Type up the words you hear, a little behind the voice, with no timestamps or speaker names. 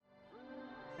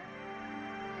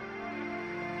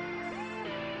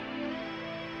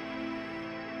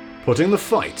putting the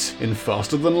fight in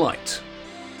faster than light.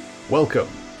 Welcome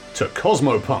to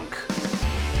Cosmopunk.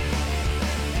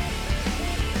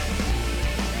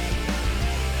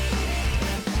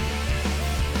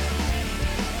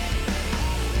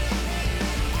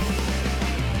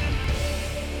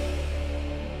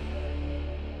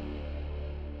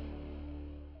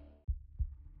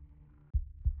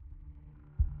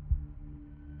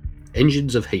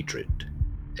 Engines of Hatred,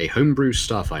 a homebrew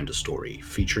Starfinder story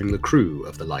featuring the crew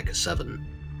of the Leica 7.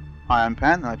 Hi, I'm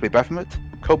Pan, and I play Baphomet,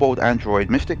 Kobold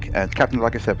Android Mystic, and Captain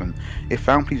Leica 7. If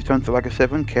found, please return to Leica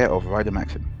 7, care of Ryder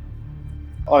Maxim.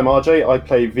 I'm RJ, I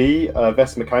play V,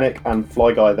 Vest Mechanic, and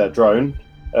Fly Guy, their drone.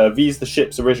 V's the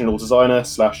ship's original designer,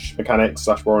 / mechanic,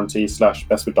 / warranty, /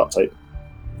 best with duct tape.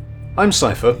 I'm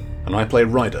Cypher, and I play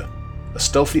Ryder, a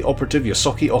stealthy operative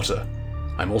Yosaki Otter.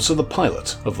 I'm also the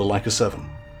pilot of the Leica 7.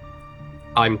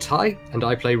 I'm Ty, and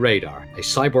I play Radar, a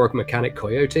cyborg mechanic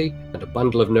coyote and a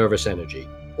bundle of nervous energy,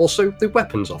 also the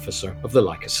weapons officer of the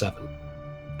Leica 7.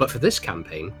 But for this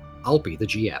campaign, I'll be the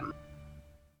GM.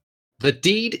 The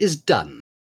deed is done.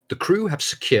 The crew have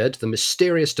secured the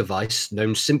mysterious device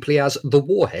known simply as the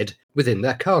Warhead within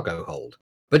their cargo hold.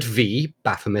 But V,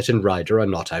 Baphomet, and Ryder are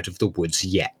not out of the woods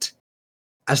yet.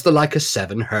 As the Leica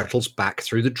 7 hurtles back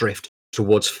through the drift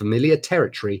towards familiar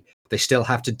territory, they still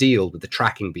have to deal with the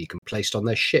tracking beacon placed on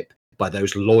their ship by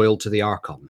those loyal to the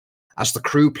Archon. As the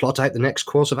crew plot out the next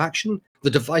course of action, the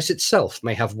device itself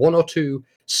may have one or two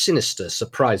sinister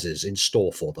surprises in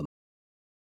store for them.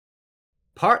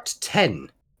 Part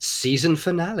 10, Season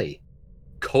Finale,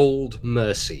 Cold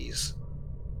Mercies.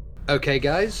 Okay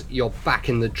guys, you're back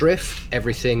in the drift.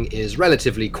 Everything is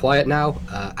relatively quiet now,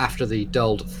 after the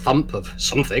dulled thump of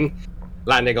something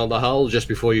landing on the hull just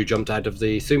before you jumped out of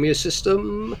the Thumia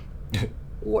system.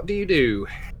 What do you do?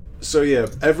 So yeah,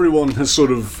 everyone has sort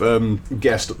of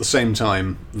guessed at the same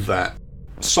time that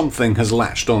something has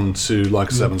latched onto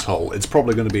Leica 7's hull. It's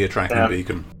probably going to be a tracking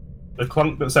beacon. The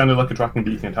clunk that sounded like a tracking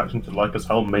beacon attaching to Leica's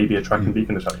hull may be a tracking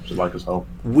beacon attached to Leica's hull.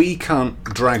 We can't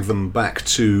drag them back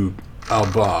to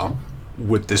our bar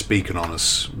with this beacon on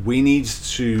us. We need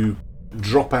to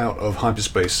drop out of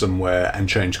hyperspace somewhere and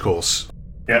change course.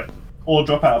 Yep. Or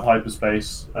drop out of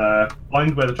hyperspace,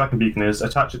 find where the tracking beacon is,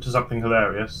 attach it to something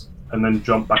hilarious, and then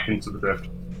jump back into the drift.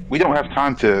 We don't have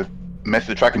time to mess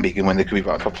with the tracking beacon when they could be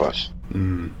right up for us.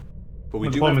 But we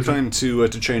do have time to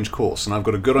change course, and I've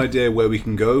got a good idea where we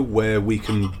can go, where we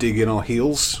can dig in our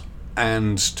heels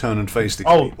and turn and face these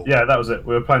people. Yeah, that was it.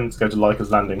 We were planning to go to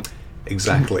Leica's Landing.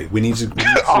 Exactly. We need to...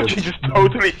 Archie just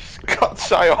totally cut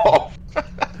Sai off.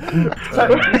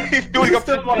 He's doing up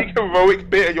this big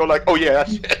heroic bit, and you're like, oh yeah,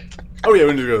 that's it. Oh yeah,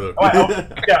 we need to go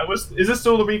there. Is this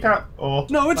still the recap? Or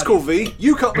No, it's cool, V.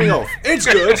 You cut me off. It's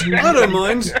good. I don't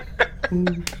mind.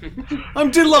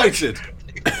 I'm delighted.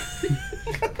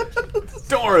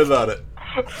 Don't worry about it.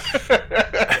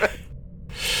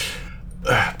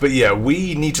 But yeah,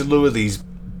 we need to lure these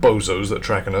bozos that are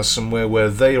tracking us somewhere where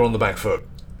they are on the back foot.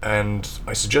 And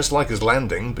I suggest Leica's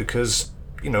Landing because,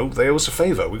 you know, they owe us a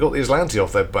favour. We got the Aslanti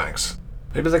off their backs.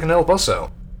 Maybe they can help us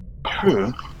out.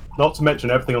 True. Not to mention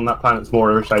everything on that planet's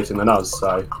more irritating than us,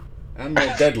 so... And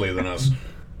more deadly than us.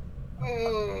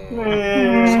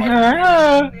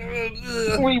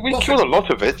 We killed a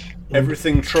lot of it.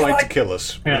 Everything tried to kill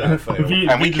us without fail.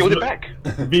 And we killed it back.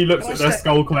 V looks at their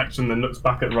skull collection, then looks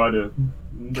back at Ryder.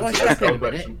 Can I step in a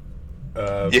minute?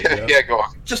 Yeah, go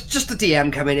on. Just the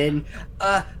DM coming in.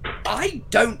 I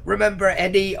don't remember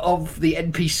any of the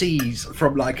NPCs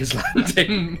from Leica's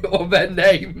Landing or their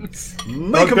names.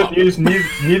 Make them up. News,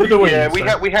 neither do we.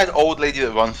 Yeah, we had old lady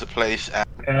that runs the place.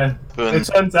 It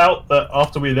turns out that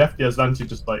after we left, the Aslanti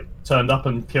just turned up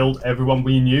and killed everyone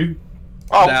we knew.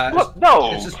 Oh, Nah, what?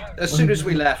 No! As soon as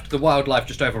we left, the wildlife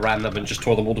just overran them and just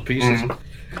tore them all to pieces.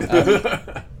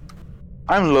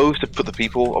 I'm loath to put the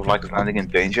people of Leica's Landing in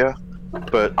danger,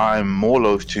 but I'm more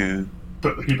loath to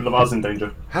Put the people of us in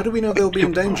danger. How do we know they'll be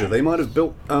in danger? They might have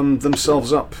built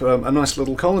themselves up a nice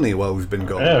little colony while we've been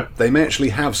gone. Yeah. They may actually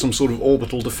have some sort of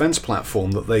orbital defense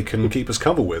platform that they can keep us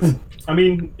cover with. I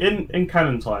mean, in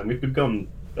canon time, we've been gone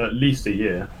at least a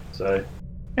year, so...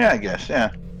 Yeah, I guess, yeah.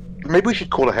 Maybe we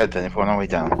should call ahead then if we're on our way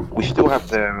down. We still have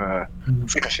their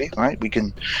frequency, right? We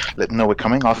can let them know we're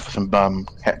coming, ask for some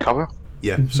cover.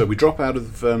 Yeah, so we drop out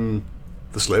of the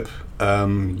slip.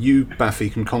 You, Baffy,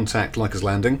 can contact Leica's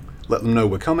Landing, let them know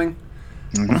we're coming.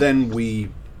 Then we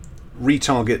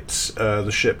retarget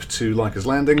the ship to Leica's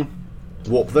Landing,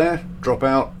 warp there, drop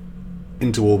out,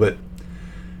 into orbit.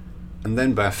 And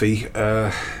then, Baffy,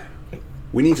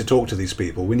 we need to talk to these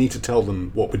people. We need to tell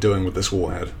them what we're doing with this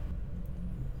warhead.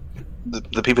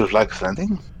 The people of Leica's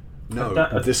Landing? No,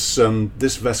 That- this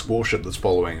Vesk warship that's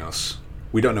following us.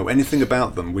 We don't know anything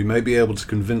about them. We may be able to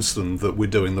convince them that we're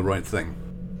doing the right thing.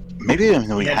 Maybe they don't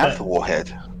know we Yeah, have but- the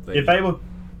warhead. If they were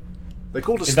They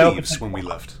called us if they were thieves when we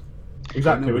left.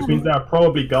 exactly, which means they are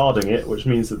probably guarding it, which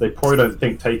means that they probably don't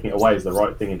think taking it away is the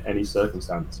right thing in any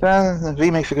circumstance.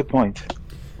 V makes a good point.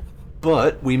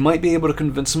 But we might be able to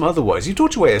convince them otherwise. You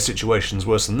talked your way out of situations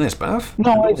worse than this, Bav.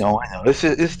 No, I know.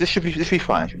 This should be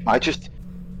fine. I just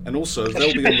And also, this they'll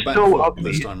ship be on is the back so foot ugly.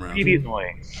 this It's time round. really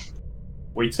annoying.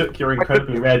 We took your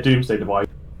incredibly rare Doomsday device,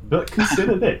 but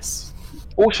consider this.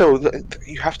 Also,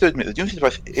 you have to admit the Doomsday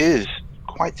device is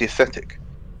quite the aesthetic.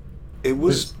 It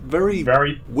was very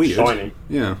Very weird. shiny.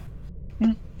 Yeah.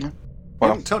 You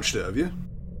Well, haven't touched it, have you?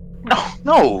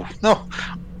 no.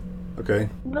 Okay.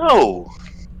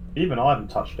 Even I haven't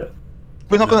touched it.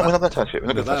 We're not gonna touch it. We're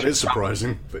not Now, gonna that touch is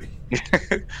surprising. But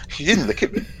it. She didn't lick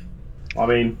it. I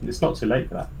mean, it's not too late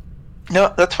for that.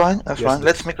 No, that's fine. That's Yes, fine. it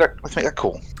Let's is. make that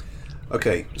call.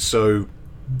 okay, so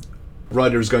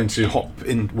Ryder is going to hop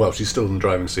in. Well, she's still in the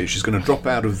driving seat. She's going to drop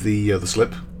out of the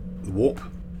slip, the warp,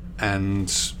 and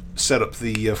set up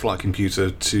the flight computer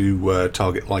to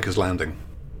target Leica's landing.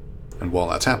 And while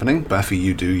that's happening, Baffy,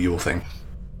 you do your thing.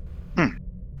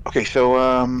 Okay, so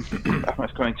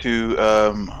Ahmed's going to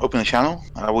open the channel.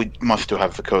 We must still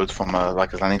have the code from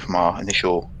Leica's landing from our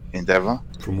initial endeavor.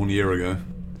 From 1 year ago.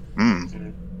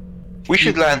 We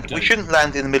should land. We shouldn't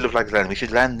land in the middle of Leica's landing. We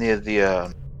should land near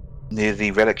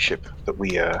the relic ship that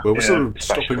we. Well, we're sort of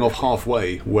dispatched. stopping off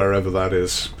halfway, wherever that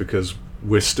is, because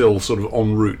we're still sort of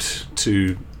en route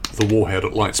to the warhead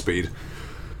at light speed.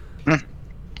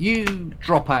 You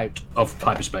drop out of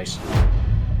hyperspace.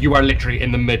 You are literally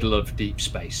in the middle of deep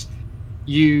space.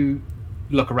 You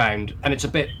look around, and it's a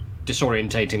bit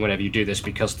disorientating whenever you do this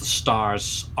because the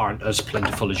stars aren't as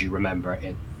plentiful as you remember.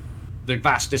 The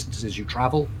vast distances you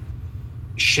travel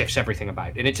shifts everything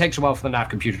about, and it takes a while for the nav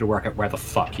computer to work out where the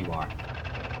fuck you are.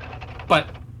 But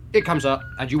it comes up,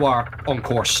 and you are on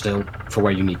course still for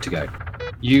where you need to go.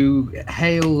 You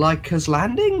hail Leica's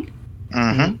landing?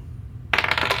 Mm-hmm.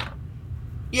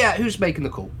 Yeah, who's making the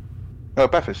call? Oh,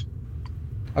 Bethis.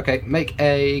 Okay, make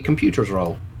a computer's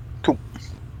roll.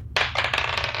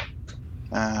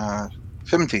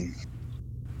 17.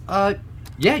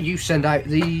 Yeah, you send out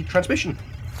the transmission.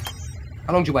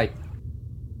 How long do you wait?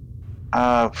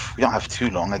 We don't have too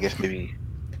long. I guess maybe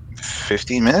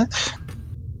 15 minutes.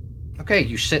 Okay,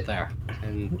 you sit there,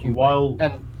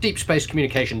 and deep space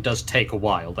communication does take a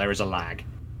while. There is a lag.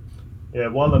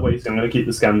 While they're waiting, I'm going to keep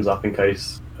the scans up in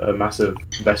case a massive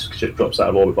Vesk ship drops out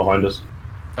of orbit behind us.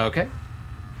 Okay.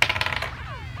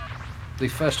 The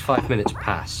first 5 minutes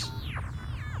pass,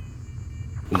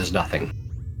 and there's nothing.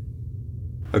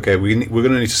 Okay, we're going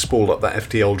to need to spool up that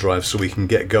FTL drive so we can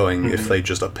get going if they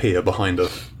just appear behind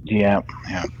us. Yeah.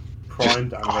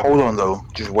 Primed and Hold on though.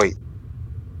 Just wait.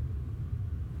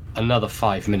 Another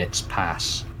 5 minutes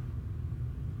pass,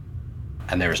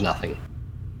 and there is nothing.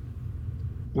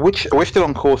 We're still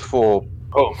on course for.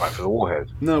 Oh, right, for the warhead.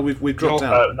 No, we've dropped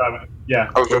out. Yeah.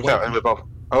 Oh, we dropped out and we're above.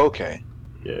 Okay.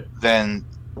 Yeah. Then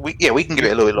we can give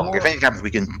it a little bit longer. If anything happens,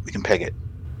 we can peg it.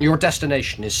 Your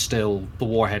destination is still the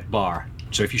warhead bar,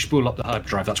 so if you spool up the hub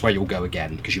drive, that's where you'll go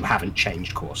again, because you haven't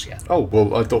changed course yet. Oh,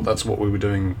 well, I thought that's what we were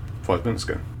doing 5 minutes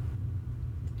ago.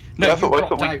 No, Yeah, I you thought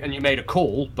dropped out and you made a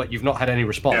call, but you've not had any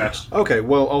response. Okay,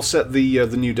 well, I'll set the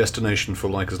new destination for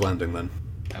Leica's landing then.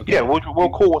 Okay. Yeah, we'll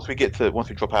call once we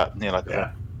drop out near like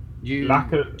Yeah. You Lack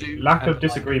do of and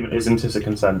disagreement is implicit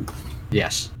consent.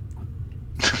 Yes.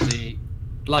 The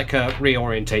Leica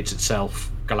reorientates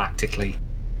itself galactically.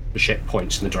 The ship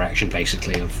points in the direction,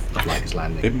 basically, of Leica's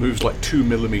landing. It moves like 2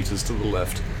 millimeters to the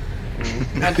left.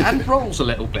 and rolls a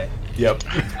little bit. Yep.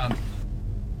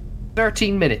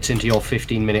 13 minutes into your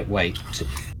 15-minute wait,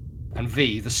 and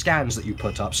V, the scans that you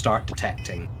put up start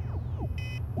detecting.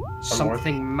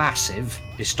 Something massive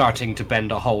is starting to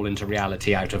bend a hole into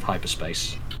reality out of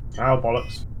hyperspace. Ow,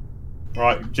 bollocks.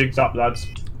 Right, jigs up, lads.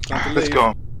 Let's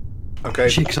go. Okay.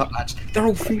 Jigs up, lads. They're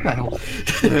all female.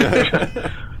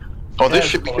 Oh, this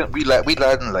ship we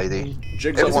land, lady.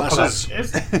 Jigs up, Everyone's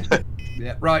lasses.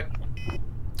 Yeah, right.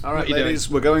 All right, What are you ladies,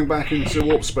 we're going back into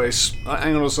warp space.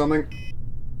 Hang on or something.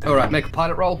 All right, make a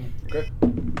pilot roll. Okay.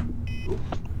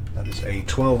 That is a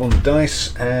 12 on the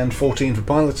dice and 14 for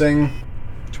piloting.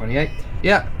 28.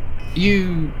 Yeah.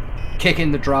 You kick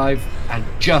in the drive, and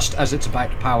just as it's about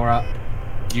to power up,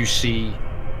 you see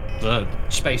the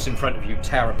space in front of you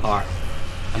tear apart,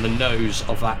 and the nose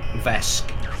of that Vesk,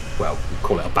 well, we'll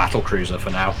call it a battle cruiser for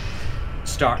now,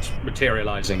 starts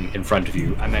materializing in front of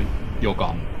you, and then you're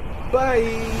gone. Bye!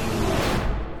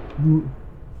 Do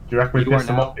you reckon we You are pissed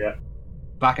them now- off yet?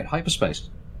 Back at hyperspace.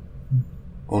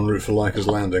 en route for Lyca's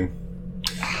Landing.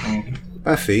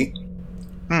 Baffy,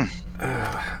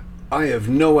 I have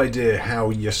no idea how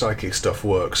your psychic stuff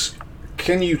works.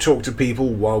 Can you talk to people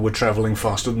while we're travelling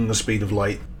faster than the speed of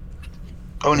light?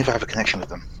 Only if I have a connection with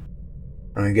them.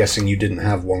 I'm guessing you didn't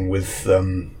have one with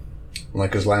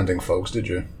Lyca's Landing folks, did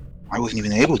you? I wasn't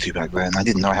even able to back then. I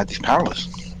didn't know I had these powers.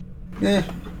 Yeah,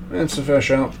 that's a fair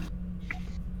shout.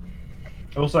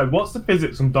 Also, what's the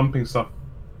physics on dumping stuff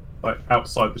like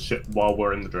outside the ship while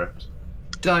we're in the drift?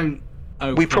 Don't.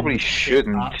 We probably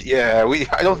shouldn't. Yeah,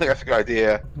 I don't think that's a good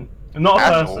idea. Not a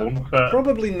At person, but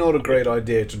Probably not a great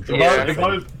idea to drop Yeah. if I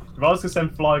was going to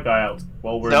send Fly Guy out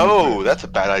while we're in No, that's a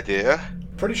bad idea.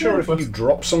 Pretty sure if but- you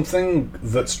drop something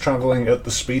that's travelling at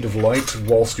the speed of light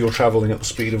whilst you're travelling at the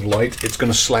speed of light, it's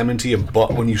going to slam into your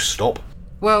butt when you stop.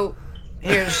 Well,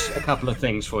 here's a couple of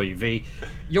things for you, V.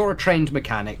 You're a trained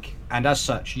mechanic, and as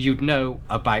such, you'd know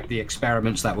about the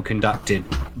experiments that were conducted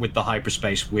with the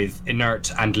hyperspace with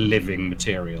inert and living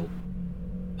material.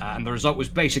 And the result was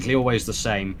basically always the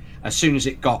same. As soon as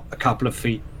it got a couple of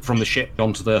feet from the ship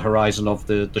onto the horizon of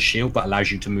the shield that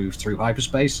allows you to move through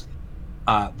hyperspace,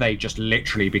 they just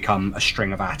literally become a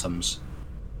string of atoms.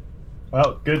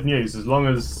 Well, good news. As long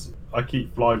as I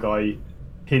keep Fly Guy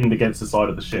pinned against the side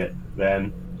of the ship,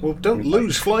 then Well, don't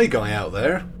lose Fly Guy out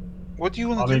there. What do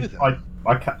you I want to do mean, with them?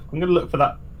 I'm going to look for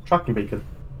that tracking beacon.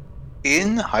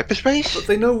 In hyperspace? But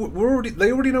they know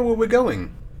they already know where we're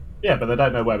going. Yeah, but they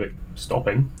don't know where we're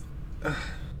stopping.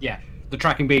 Yeah, the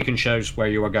tracking beacon shows where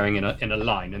you are going in a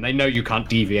line, and they know you can't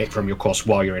deviate from your course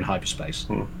while you're in hyperspace.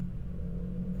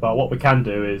 But what we can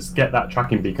do is get that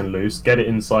tracking beacon loose, get it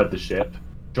inside the ship,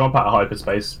 jump out of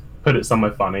hyperspace, put it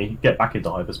somewhere funny, get back into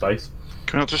hyperspace,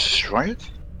 Can we not just destroy it?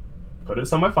 put it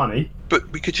somewhere funny.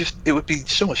 But we could just, it would be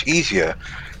so much easier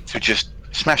to just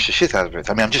smash the shit out of it.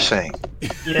 I mean, I'm just saying.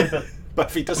 Yeah, but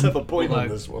Buffy does have a point on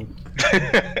Although- this one.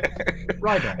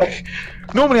 Right on.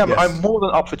 Normally Yes. I'm more than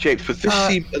up for Japes, but this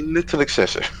seemed a little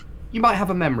excessive. You might have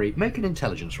a memory. Make an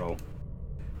intelligence roll.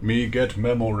 Me get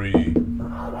memory.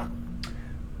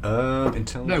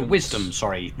 Intelligence. No, wisdom.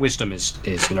 Sorry, wisdom is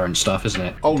learned stuff, isn't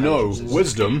it? Oh no, Intelligence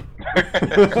wisdom.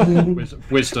 is-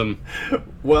 wisdom.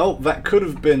 Well, that could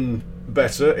have been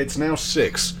better. It's now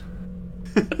 6.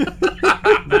 Did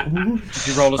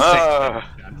you roll a 6? Ah,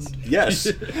 Yes.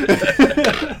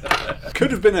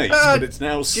 Could have been 8, but it's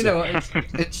now 6. You know,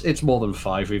 it's more than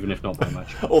 5, even if not by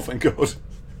much. Oh, thank God.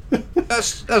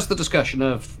 That's the discussion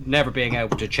of never being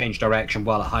able to change direction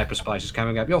while a hyperspace is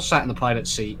coming up. You're sat in the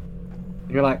pilot's seat,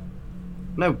 and you're like,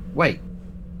 no, wait.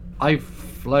 I've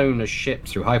flown a ship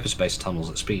through hyperspace tunnels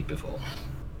at speed before.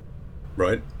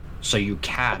 Right. So you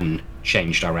can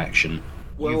change direction.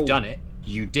 Well- You've done it.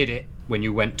 You did it when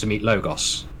you went to meet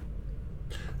Logos.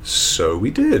 So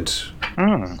we did.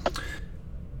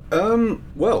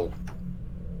 Well,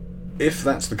 if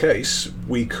that's the case,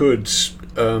 we could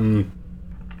send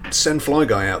Fly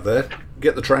Guy out there,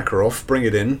 get the tracker off, bring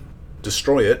it in,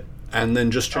 destroy it, and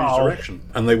then just change direction,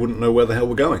 and they wouldn't know where the hell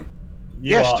we're going.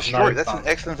 yes, destroy it. That's an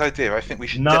excellent idea. I think we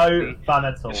should No definitely fun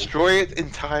at all. destroy it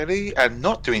entirely and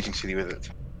not do anything silly with it.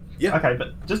 Yeah. Okay,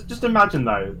 but just imagine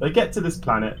though, they get to this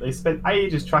planet, they spend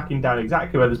ages tracking down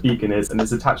exactly where this beacon is, and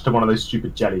it's attached to one of those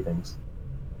stupid jelly things.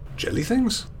 Jelly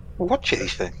things? Well, what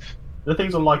these things? The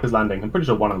things on Lyca's Landing, I'm pretty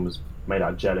sure one of them was made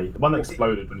out of jelly. The one that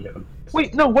exploded when you hit them.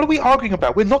 Wait, no, what are we arguing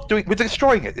about? We're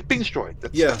destroying it. It's being destroyed.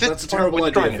 Yeah, that's a terrible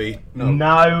idea, V. No.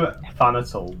 No fun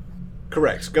at all.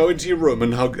 Correct. Go into your room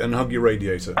and hug your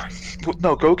radiator.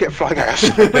 No, go get Fly Guy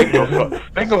outside. Then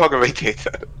go hug a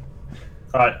radiator.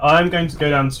 Alright, I'm going to go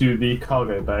down to the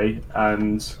cargo bay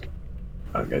and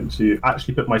I'm going to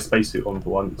actually put my spacesuit on for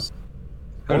once.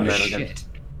 Holy And then I'm going- shit.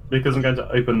 Because I'm going to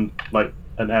open like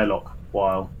an airlock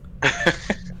while.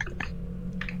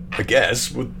 I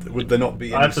guess. Would there not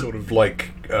be I any have to- sort of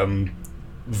like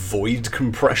void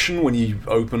compression when you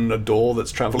open a door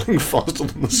that's travelling faster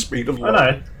than the speed of I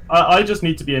light? know. I just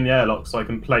need to be in the airlock so I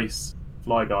can place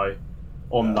Fly Guy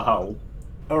on the hull.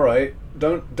 All right.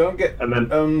 Don't get And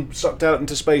then sucked out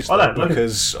into space Oh, though, no,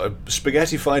 because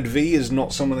spaghettified V is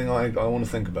not something I want to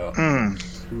think about.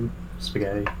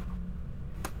 spaghetti.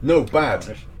 No, bad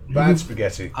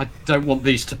spaghetti. I don't want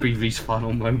these to be these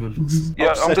final moments.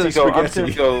 Yeah, I'm gonna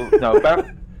Upsetty go. spaghetti. No,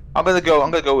 I'm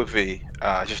gonna go with V.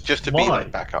 Just to be Why?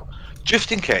 like backup,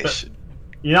 just in case.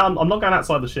 You know, I'm not going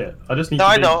outside the ship. I just need No, to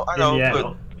I be know, in the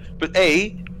airlock. But A,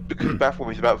 because Bath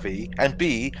worries about V, and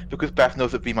B, because Bath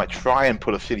knows that V might try and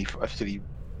pull a silly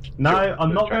No, Sure.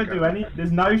 I'm not going to do any.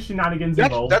 There's no shenanigans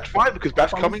involved. That's fine because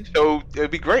Bath's coming, so it'll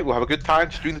be great. We'll have a good time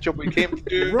just doing the job we came to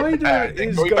do. Ryder and then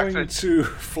is back going to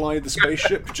fly the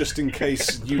spaceship just in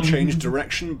case you change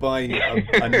direction by a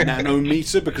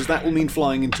nanometer, because that will mean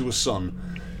flying into a sun.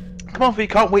 Come on, V,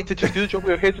 can't wait to just do the job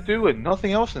we're here to do and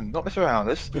nothing else and not mess around.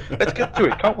 Let's get to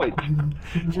it. Can't wait.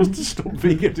 Just to stop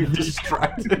V getting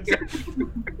distracted.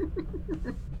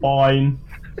 Fine.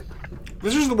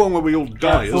 This is the one where we all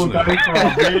die, We'll isn't go it? for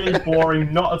a really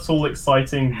boring, not at all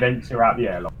exciting venture out the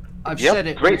airlock. I've Yep, said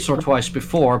it great. once or twice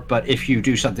before, but if you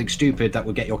do something stupid that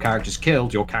will get your characters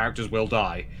killed, your characters will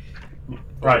die.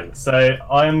 Right, so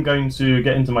I am going to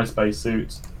get into my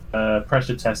spacesuit,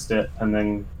 pressure test it, and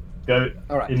then go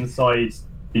Alright. inside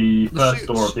the first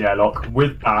suits- door of the airlock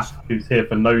with Bath, who's here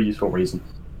for no useful reason.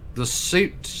 The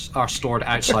suits are stored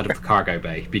outside of the cargo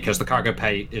bay because the cargo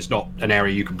bay is not an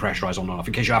area you can pressurize on and off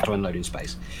in case you have to unload in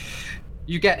space.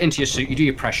 You get into your suit, you do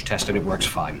your pressure test, and it works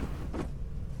fine.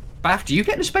 Bath, do you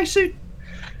get in a spacesuit?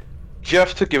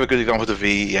 Just to give a good example to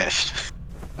V, yes.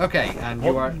 Okay, and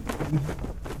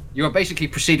you are basically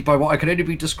preceded by what I can only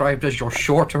be described as your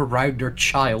shorter, rounder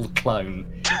child clone.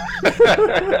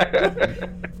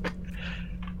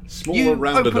 Smaller, You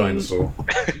rounder open- dinosaur.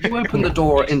 You open the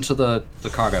door into the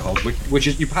cargo hold, which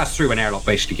is you pass through an airlock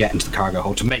basically get into the cargo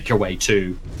hold to make your way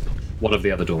to one of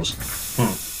the other doors.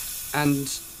 And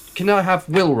can I have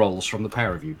will rolls from the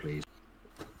pair of you, please?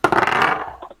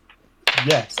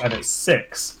 Yes, and it's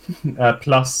 6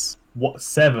 plus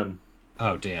 7.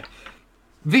 Oh dear.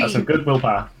 V, That's a good will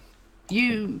Bath.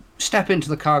 you step into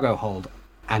the cargo hold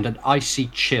and an icy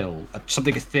chill,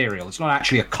 something ethereal. It's not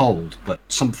actually a cold, but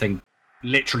something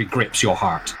literally grips your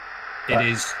heart.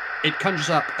 It conjures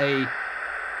up a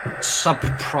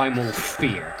subprimal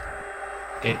fear.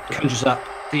 It conjures up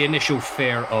the initial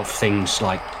fear of things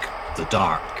like the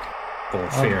dark or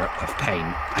fear of pain,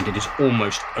 and it is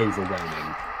almost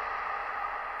overwhelming.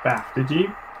 Bath, did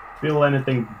you feel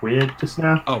anything weird just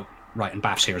now? Oh, right, and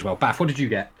Bath's here as well. Bath, what did you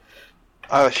get?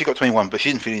 She got 21, but she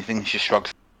didn't feel anything. She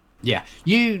shrugged. Yeah,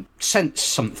 you sense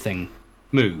something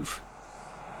move,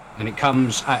 and it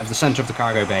comes out of the center of the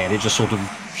cargo bay, and it just sort of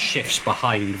shifts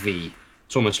behind V.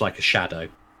 It's almost like a shadow.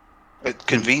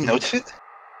 Can V notice it?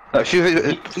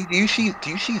 V, do you see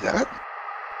that?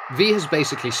 V has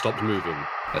basically stopped moving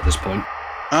at this point.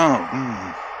 Oh,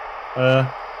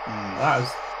 That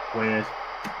was weird.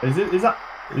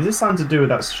 Is this something to do with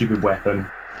that stupid weapon?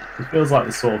 It feels like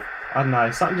this sort of, I don't know,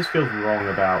 something just feels wrong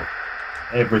about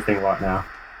everything right now.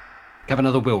 Have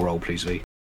another will roll, please, V.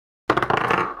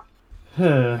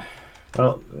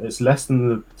 Well, it's less than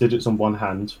the digits on one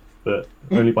hand, but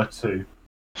only by 2.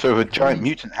 So with a giant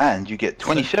mutant hand, you get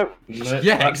 27.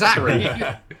 Yeah, That's exactly.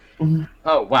 3.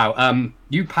 Oh, wow.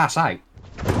 You pass out.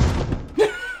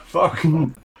 Fuck.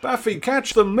 Baffy,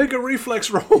 catch the mega reflex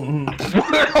roll.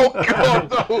 Oh god,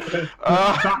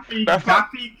 no!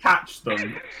 Daffy catch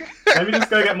them. Let me just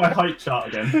go get my height chart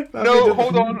again. No,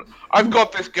 hold on. I've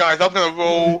got this, guys. I'm gonna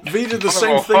roll. V did the I'm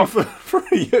same gonna thing for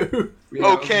you.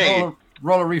 Okay.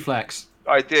 Roll a reflex.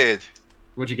 I did.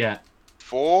 What'd you get?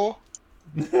 4.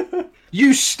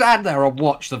 You stand there and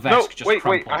watch the Vesk No, just wait.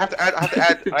 crumple. I have to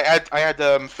add. I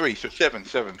had 3, so 7.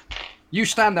 You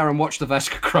stand there and watch the Vesk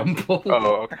crumple.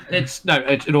 Oh, okay.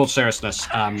 In all seriousness,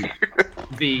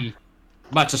 the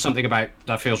mutters something about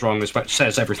that feels wrong,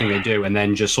 says everything they do, and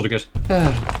then just sort of goes,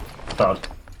 Thud.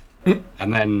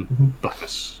 and then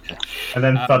blackness. Yeah. And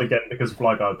then thud again because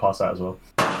Fly Guy would pass out as well.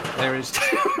 There is.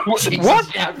 What?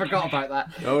 What? Yeah, I forgot about that.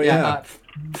 Oh, yeah.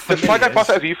 Does Fly Guy pass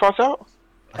out if you pass out?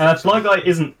 Fly Guy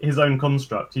isn't his own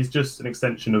construct, he's just an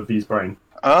extension of V's brain.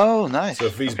 Oh, nice. So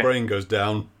if V's Okay. brain goes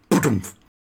down.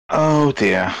 Oh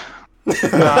dear.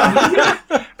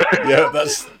 Yeah,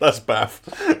 that's Baff.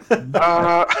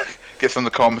 Gets on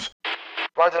the comms.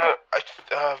 Right,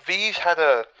 V's had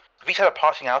a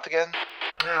passing out again.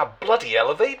 Ah, bloody hell,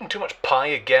 are they eating too much pie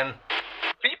again?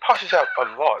 V passes out a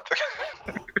lot.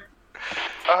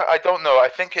 I don't know. I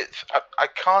think it's. I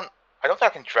can't. I don't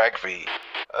think I can drag V.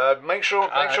 Make sure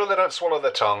they don't swallow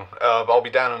their tongue. I'll be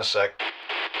down in a sec.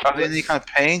 Are they in any kind of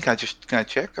pain? Can I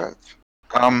check that?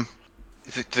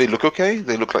 Do they look okay?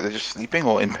 They look like they're just sleeping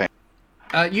or in pain.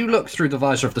 You look through the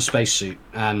visor of the spacesuit,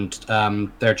 and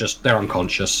they're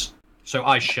unconscious. So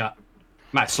eyes shut,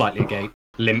 mouth slightly agape,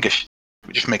 limp.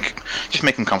 Just make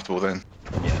them comfortable then.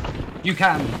 Yeah. You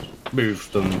can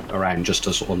move them around just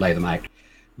to sort of lay them out.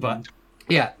 But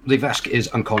yeah, the Vesk is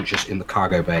unconscious in the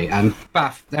cargo bay, and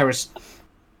Baff, there is.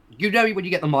 You know when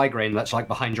you get the migraine that's like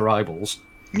behind your eyeballs?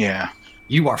 Yeah.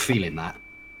 You are feeling that.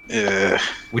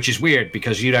 Which is weird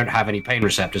because you don't have any pain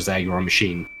receptors there, you're a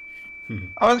machine.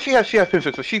 Oh, she has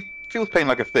pincer, so she feels pain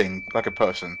like a thing, like a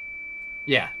person.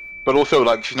 Yeah. But also,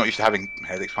 like, she's not used to having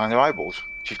headaches behind her eyeballs.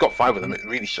 She's got 5 of them. It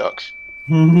really sucks.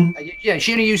 Yeah,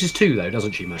 she only uses 2 though,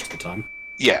 doesn't she, most of the time?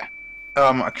 Yeah.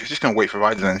 I was just gonna wait for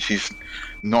Ryder then. She's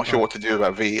not sure what to do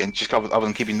about V, and she's other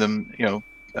than keeping them,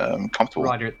 comfortable.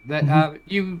 Ryder,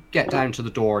 you get down to the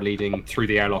door leading through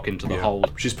the airlock into the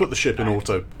hold. She's put the ship in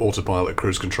autopilot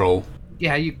cruise control.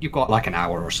 Yeah, you've got like an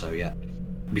hour or so yet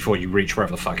before you reach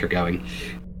wherever the fuck you're going.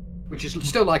 Which is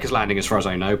still Leica's Landing as far as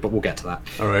I know, but we'll get to that.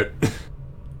 Alright.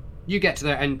 You get to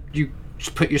there and you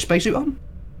just put your spacesuit on?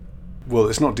 Well,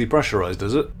 it's not depressurized,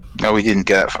 is it? No, we didn't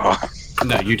get that far.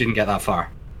 No, you didn't get that far.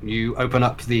 You open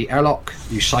up the airlock,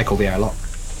 you cycle the airlock,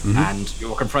 and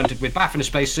you're confronted with Baff in a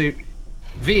spacesuit,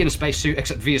 V in a spacesuit,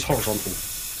 except V is horizontal.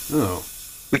 Oh.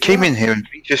 We came in here and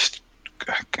we just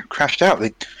crashed out.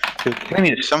 They were telling me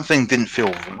that something didn't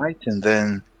feel right, and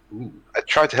then I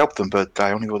tried to help them, but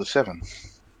I only rolled a 7.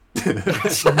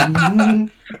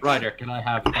 Ryder, can I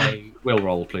have a will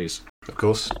roll, please? Of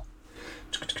course.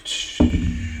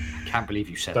 Can't believe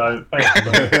you said Don't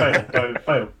fail. Don't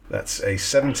fail. That's a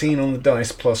 17 on the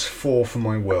dice plus 4 for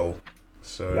my will.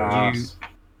 So Nice.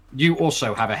 You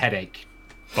also have a headache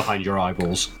behind your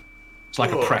eyeballs. It's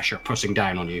like a pressure pushing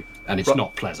down on you, and it's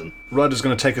not pleasant. Ryder's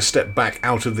going to take a step back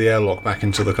out of the airlock, back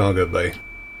into the cargo bay,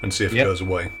 and see if it goes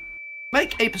away.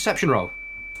 Make a perception roll.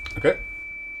 Okay.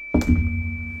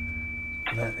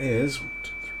 That is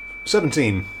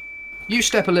 17. You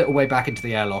step a little way back into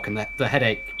the airlock, and the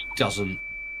headache doesn't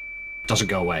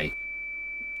go away.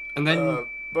 And then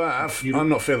Baff, I'm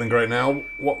not feeling great now.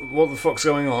 What the fuck's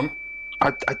going on?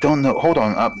 I don't know. Hold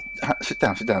on. Sit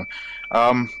down.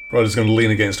 Ryder's going to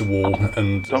lean against a wall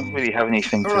and... Don't really have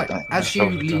anything all right, to... as you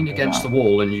lean against the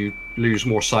wall and you lose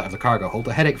more sight of the cargo hold,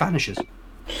 the headache vanishes.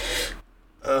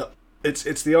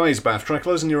 It's the eyes, Baff. Try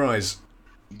closing your eyes.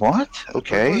 What? Try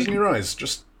Okay. closing your eyes.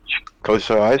 Just... Close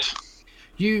her eyes.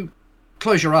 You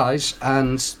close your eyes,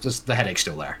 and the headache's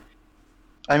still there.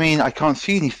 I mean, I can't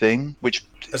see anything, which...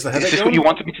 Is the Is headache this gone? what you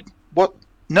wanted me to... What?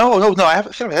 No, I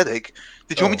haven't seen a headache.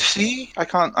 Did you want me to see? I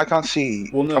can't see.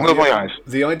 Well, no. I'm going to my eyes.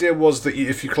 The idea was that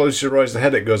if you close your eyes, the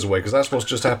headache goes away, because that's what's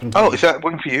just happened to Oh, me. is that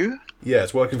working for you? Yeah,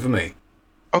 it's working for me.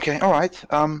 Okay, alright.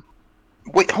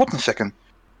 Wait, hold on a second.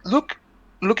 Look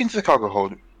into the cargo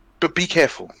hold, but be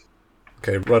careful.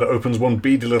 Okay, Ryder opens one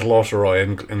beady little otter eye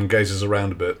and gazes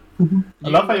around a bit. I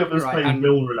love how you're just Right, playing and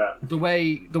Will Roulette. the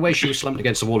way she was slumped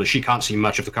against the wall is she can't see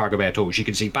much of the cargo bay at all. She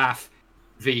can see Baff,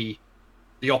 V,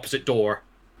 the opposite door,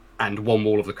 and one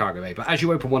wall of the cargo bay. But as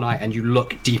you open one eye and you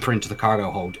look deeper into the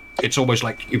cargo hold, it's almost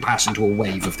like you pass into a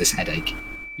wave of this headache.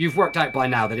 You've worked out by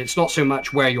now that it's not so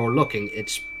much where you're looking,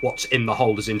 it's what's in the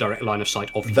hold is in direct line of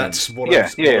sight of you. That's what Yeah,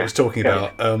 I was talking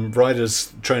yeah. about.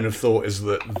 Ryder's train of thought is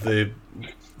that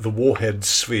the warhead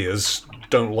spheres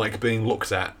don't like being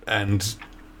looked at and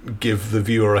give the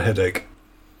viewer a headache.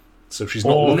 So she's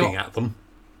not Or looking at them.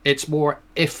 It's more,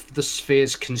 if the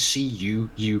spheres can see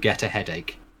you, you get a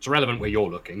headache. It's irrelevant where you're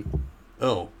looking.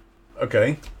 Oh,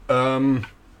 okay.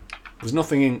 There's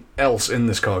nothing else in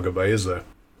this cargo bay, is there?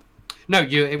 No,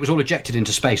 it was all ejected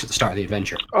into space at the start of the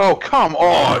adventure. Oh, come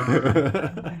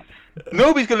on!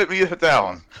 Nobody's going to let me live it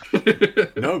down.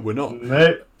 No, we're not.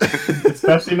 Nope.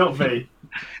 Especially not V.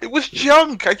 It was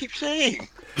junk, I keep saying.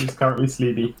 He's currently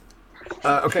sleepy.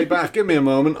 Okay, Baff, give me a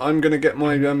moment. I'm going to get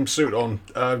my suit on.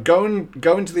 Go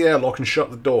into the airlock and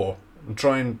shut the door and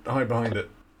try and hide behind it.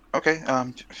 Okay,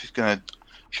 she's going to...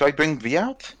 Should I bring V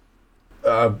out?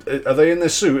 Are they in their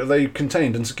suit? Are they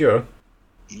contained and secure?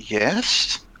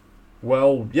 Yes.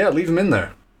 Well, yeah, leave them in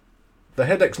there. The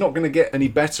headache's not going to get any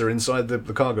better inside the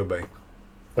cargo bay.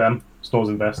 Them. Stores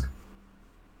in desk.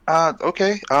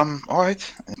 Okay,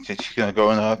 alright. She's going to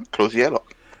go and close the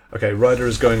airlock. Okay, Ryder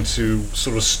is going to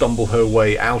sort of stumble her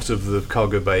way out of the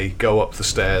cargo bay, go up the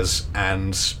stairs,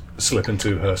 and slip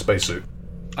into her spacesuit.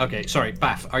 Okay, sorry,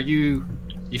 Baff,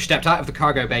 you've stepped out of the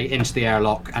cargo bay into the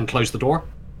airlock and closed the door?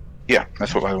 Yeah,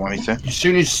 that's what I want me to. As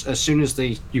soon as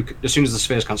the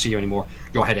spheres can't see you anymore,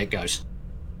 your headache goes.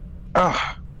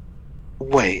 Ah,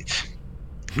 wait.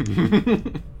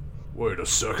 Wait a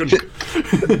second.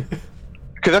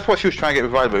 Because that's what she was trying to get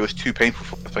with Ryder, but it was too painful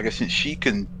for her. So I guess since she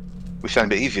can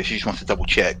withstand a bit easier, she just wants to double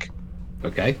check.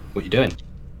 Okay, what are you doing?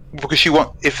 Because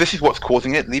if this is what's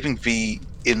causing it, leaving V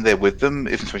in there with them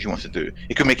isn't what she wants to do.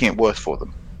 It could making it worse for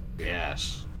them.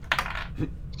 Yes.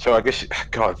 So I guess,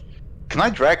 God, can I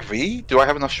drag V? Do I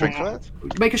have enough strength for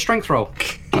that? Make a strength roll.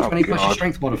 Oh, 20 plus your God.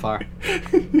 strength modifier.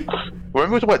 Remember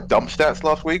we talked about dump stats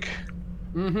last week?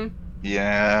 Mm-hmm.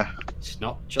 Yeah. It's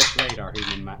not just radar who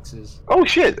min-maxes. Oh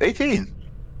shit, 18.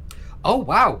 Oh,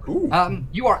 wow. Ooh.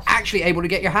 You are actually able to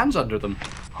get your hands under them.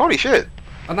 Holy shit!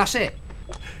 And that's it.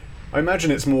 I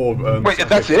imagine it's more. Wait,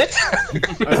 that's it?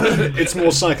 It's more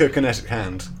psychokinetic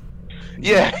hand.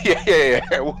 Yeah.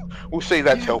 We'll see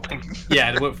that's helping.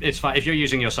 Yeah, it's fine. If you're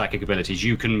using your psychic abilities,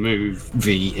 you can move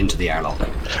V into the airlock.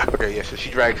 Okay, yeah, so she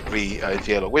drags V into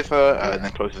the airlock with her and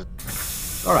then closes.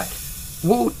 All right.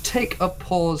 We'll take a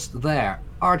pause there.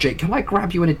 RJ, can I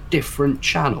grab you in a different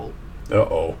channel?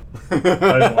 Uh-oh.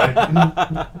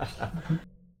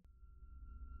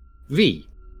 V,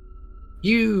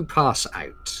 you pass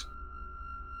out,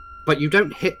 but you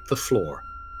don't hit the floor.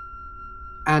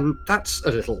 And that's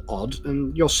a little odd,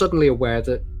 and you're suddenly aware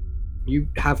that you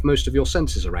have most of your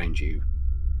senses around you.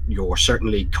 You're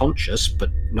certainly conscious,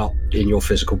 but not in your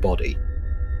physical body.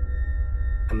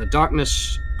 And the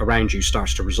darkness around you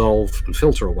starts to resolve and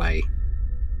filter away,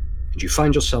 and you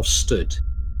find yourself stood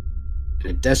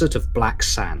in a desert of black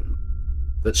sand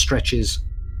that stretches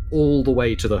all the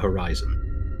way to the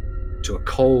horizon, to a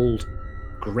cold,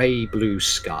 grey-blue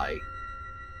sky.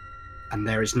 And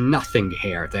there is nothing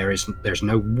here. There's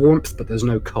no warmth, but there's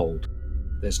no cold.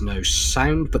 There's no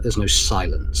sound, but there's no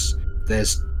silence.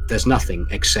 There's nothing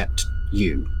except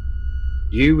you.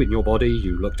 You in your body,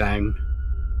 you look down,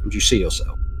 and you see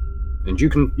yourself. And you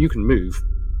can move,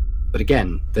 but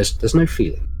again, there's no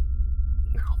feeling.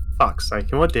 Oh, fuck's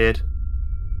sake, am I dead?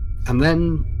 And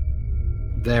then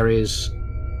there is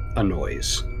a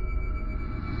noise.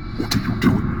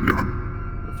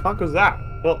 The fuck was that?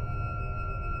 What?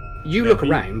 You look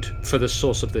around for the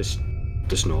source of this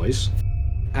noise,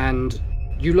 and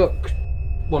you look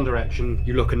one direction,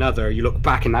 you look another, you look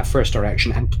back in that first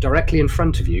direction, and directly in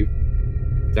front of you,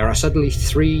 there are suddenly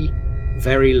 3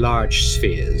 very large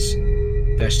spheres.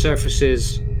 Their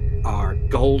surfaces are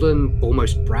golden,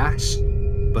 almost brass,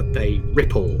 but they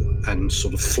ripple and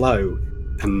sort of flow,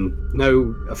 and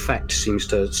no effect seems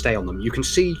to stay on them. You can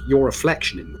see your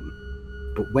reflection in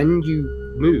them, but when you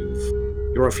move,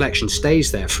 your reflection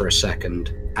stays there for a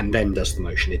second and then does the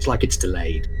motion. It's like it's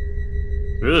delayed.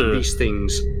 Ugh. These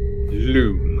things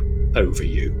loom over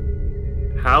you.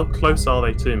 How close are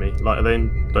they to me? Like, are they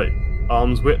in, like,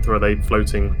 arm's width, or are they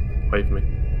floating away from me?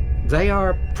 They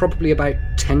are probably about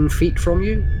 10 feet from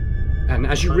you, and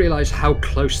as you realize how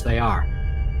close they are,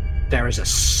 there is a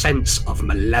sense of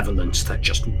malevolence that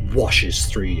just washes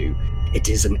through you. It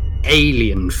is an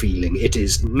alien feeling. It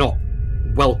is not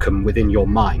welcome within your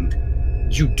mind.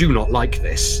 You do not like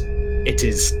this. It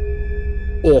is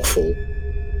awful.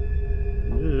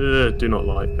 Do not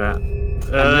like that.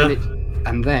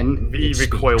 And then V it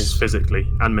recoils speaks. physically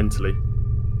and mentally.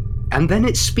 And then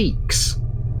it speaks.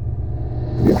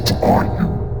 What are you?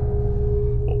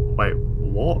 Wait,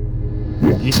 what?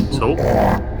 You can talk?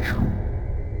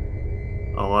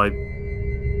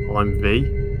 I'm V.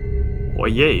 What are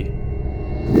you?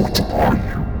 What are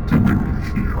you doing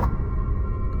here?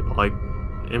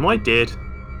 Am I dead?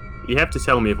 You have to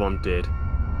tell me if I'm dead.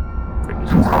 Freaking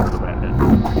shit's talking about it.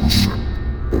 No concept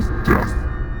of death.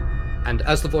 And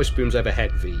as the voice booms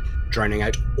overhead, V, drowning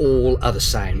out all other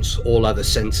sounds, all other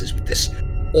senses with this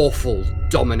awful,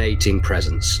 dominating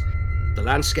presence, the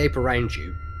landscape around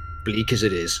you, bleak as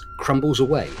it is, crumbles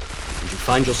away, and you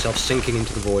find yourself sinking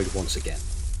into the void once again.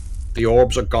 The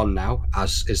orbs are gone now,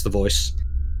 as is the voice,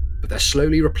 but they're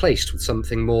slowly replaced with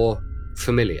something more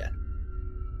familiar.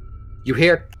 You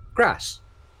hear grass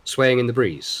swaying in the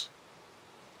breeze.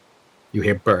 You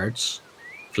hear birds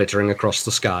flittering across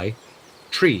the sky,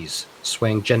 trees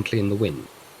swaying gently in the wind.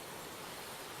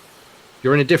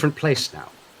 You're in a different place now.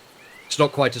 It's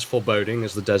not quite as foreboding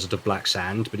as the desert of black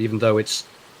sand, but even though it's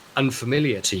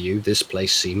unfamiliar to you, this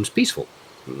place seems peaceful,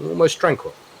 almost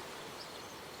tranquil.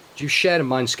 You've shared a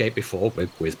mindscape before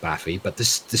with Baffy, but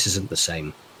this isn't the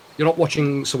same. You're not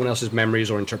watching someone else's memories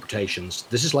or interpretations.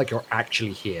 This is like you're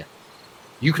actually here.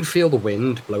 You can feel the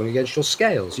wind blowing against your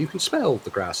scales. You can smell the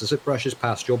grass as it brushes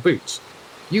past your boots.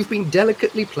 You've been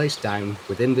delicately placed down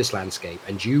within this landscape,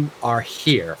 and you are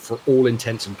here for all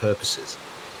intents and purposes.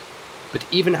 But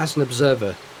even as an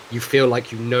observer, you feel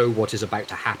like you know what is about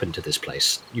to happen to this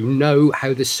place. You know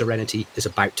how this serenity is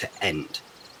about to end.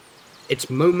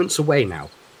 It's moments away now,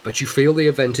 but you feel the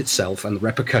event itself and the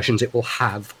repercussions it will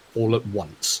have all at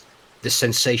once. This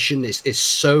sensation is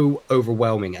so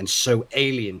overwhelming and so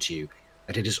alien to you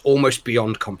that it is almost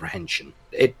beyond comprehension.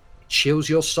 It chills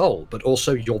your soul, but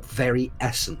also your very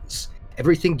essence.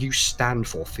 Everything you stand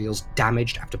for feels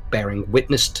damaged after bearing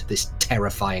witness to this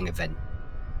terrifying event.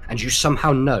 And you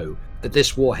somehow know that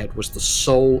this warhead was the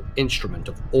sole instrument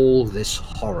of all this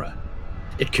horror.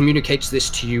 It communicates this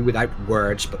to you without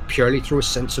words, but purely through a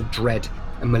sense of dread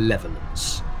and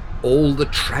malevolence. All the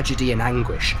tragedy and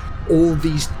anguish, all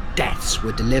these deaths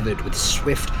were delivered with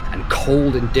swift and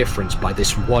cold indifference by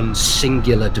this one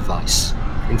singular device,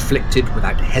 inflicted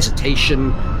without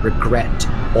hesitation, regret,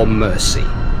 or mercy.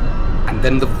 And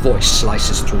then the voice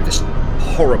slices through this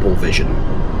horrible vision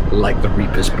like the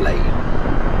Reaper's blade.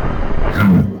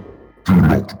 You do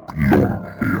not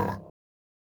belong here.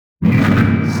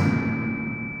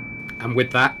 And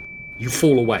with that, you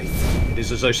fall away. It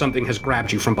is as though something has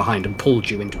grabbed you from behind and pulled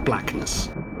you into blackness.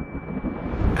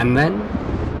 And then,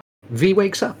 V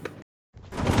wakes up.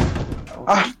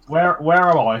 Where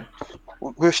am I?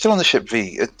 We're still on the ship,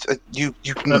 V. You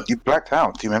blacked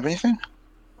out. Do you remember anything?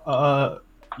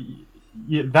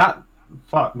 Yeah, that...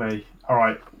 Fuck me.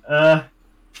 Alright.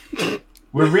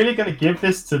 We're really gonna give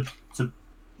this to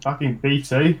fucking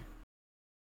B2?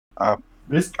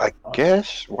 This... I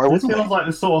guess. Why This wouldn't feels we? like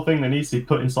the sort of thing that needs to be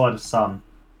put inside a sun.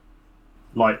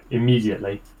 Like,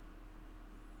 immediately.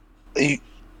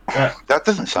 That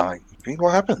doesn't sound like V.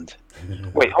 What happened?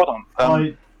 Wait, hold on.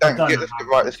 I Dan, don't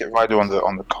let's get Ryder on the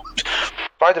comms.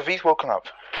 Ryder, V's woken up.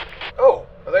 Oh,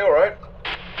 are they all right?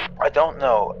 I don't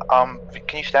know.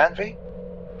 Can you stand, V?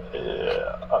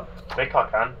 I think I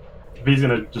can. V's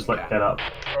gonna just, like, get up.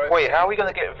 All right. Wait, how are we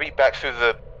gonna get V back through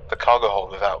the cargo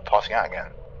hold without passing out again?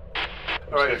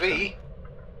 All right, V.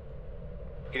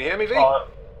 Can you hear me, V?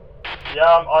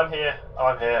 Yeah, I'm here.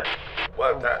 I'm here.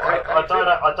 Well, I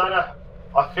don't know.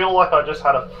 I feel like I just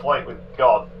had a fight with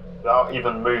God without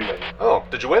even moving. Oh,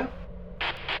 did you win?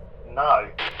 No.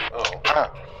 Oh,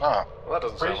 Ah. well, that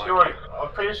doesn't sound Pretty like sure. you. I'm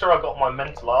pretty sure I got my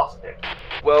mental ass kicked.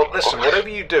 Well, listen, whatever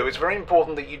you do, it's very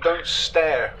important that you don't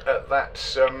stare at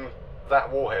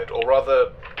that warhead, or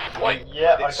rather, like,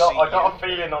 Yeah, let I it see got you. a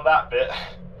feeling on that bit.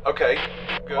 Okay,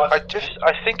 good.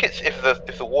 I think it's if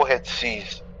the warhead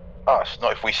sees us,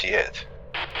 not if we see it.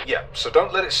 Yeah, so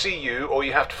don't let it see you, or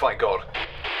you have to fight God.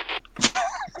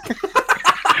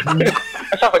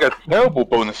 That sounds like a terrible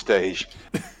bonus stage.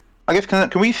 I guess can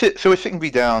we sit? So we're sitting V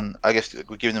down. I guess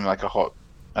we're giving them like a hot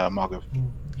mug of.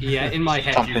 Yeah, in my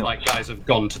head, Something. you guys have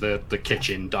gone to the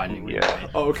kitchen dining room. Yeah.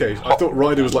 Oh, okay. I thought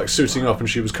Ryder was like suiting up and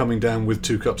she was coming down with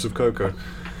 2 cups of cocoa.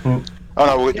 Oh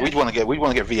no, we'd want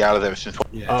to get V out of there since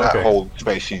Yeah. that Okay. whole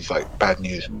space seems like bad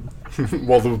news.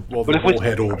 while the But if we-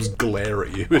 warhead orbs glare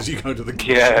at you as you go to the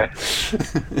kitchen.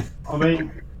 Yeah. I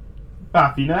mean,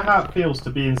 Bath, you know how it feels to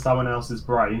be in someone else's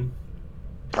brain?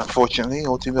 Unfortunately,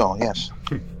 or too well, yes.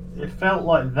 It felt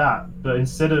like that, but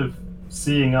instead of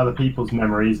seeing other people's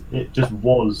memories, it just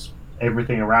was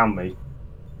everything around me.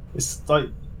 It's like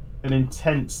an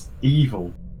intense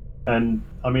evil. And,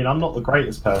 I mean, I'm not the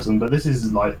greatest person, but this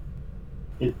is like...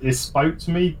 It spoke to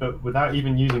me, but without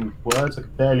even using words, I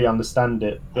could barely understand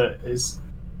it. But it's...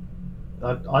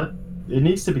 it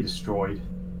needs to be destroyed.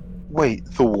 Wait,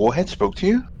 the warhead spoke to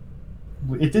you?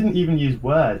 It didn't even use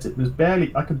words. It was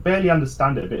barely... I could barely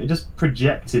understand it, but it just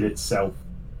projected itself.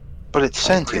 But it's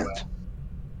sentient.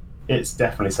 It's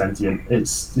definitely sentient.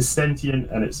 It's sentient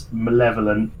and it's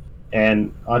malevolent,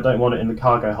 and I don't want it in the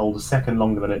cargo hold a second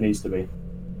longer than it needs to be.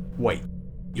 Wait,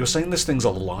 you're saying this thing's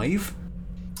alive?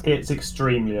 It's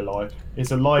extremely alive.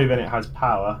 It's alive and it has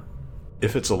power.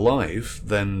 If it's alive,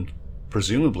 then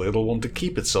presumably it'll want to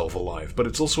keep itself alive, but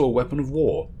it's also a weapon of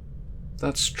war.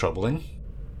 That's troubling.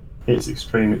 It's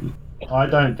extremely... I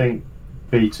don't think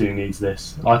B2 needs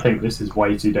this. I think this is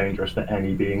way too dangerous for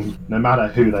any being, no matter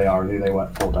who they are and who they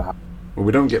work for, to have. Well,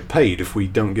 we don't get paid if we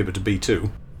don't give it to B2.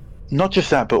 Not just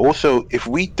that, but also, if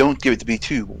we don't give it to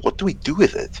B2, what do we do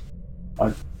with it?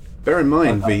 Bear in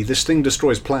mind, V, this thing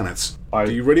destroys planets. I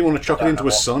Do you really want to chuck it don't into know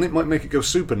a what- sun? It might make it go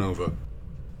supernova.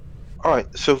 Alright,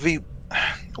 so V,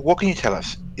 what can you tell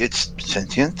us? It's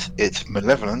sentient, it's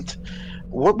malevolent.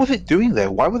 What was it doing there?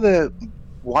 Why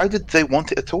did they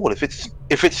want it at all? If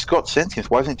it's got sentience,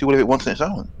 why doesn't it do whatever it wants on its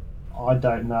own? I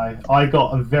don't know. I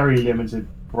got a very limited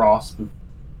grasp of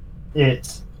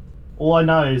it. All I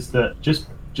know is that just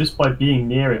by being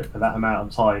near it for that amount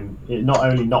of time, it not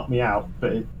only knocked me out,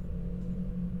 but it,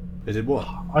 It did what?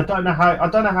 I don't know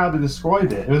how to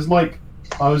describe it. It was like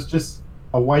I was just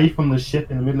away from the ship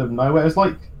in the middle of nowhere. It was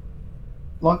like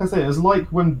I said, it was like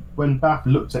when Bath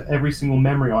looked at every single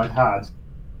memory I had,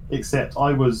 except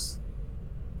I was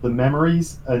the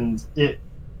memories, and it.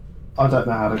 I don't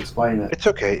know how to explain it. It's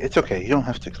okay. You don't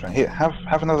have to explain. Here,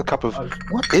 have another cup of.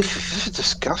 What is this? This is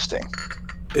disgusting.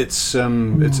 It's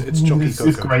chalky It's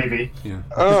cocoa. gravy. Yeah.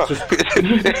 Ugh.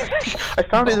 I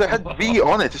found it. It had V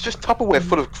on it. It's just Tupperware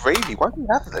full of gravy. Why do you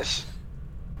have this?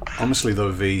 Honestly,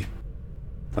 though, V,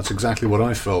 that's exactly what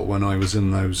I felt when I was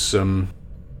in those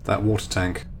that water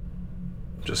tank.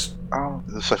 Just Oh,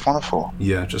 the siphonophore.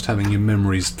 just having your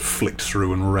memories flicked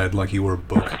through and read like you were a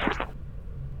book.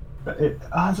 But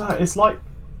I don't know, it's like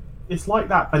it's like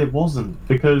that, but it wasn't,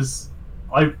 because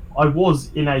I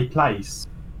was in a place,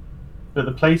 but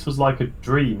the place was like a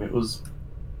dream. It was,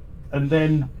 and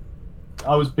then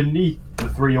I was beneath the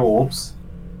 3 orbs,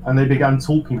 and they began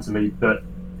talking to me, but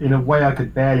in a way I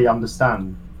could barely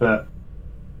understand. But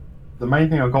the main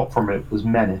thing I got from it was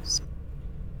menace.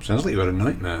 Sounds like you had a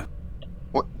nightmare.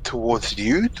 What, towards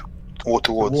you? Or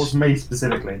Towards me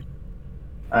specifically.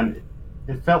 And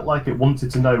it felt like it wanted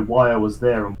to know why I was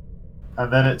there, and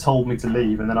then it told me to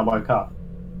leave, and then I woke up.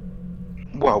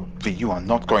 Well, you are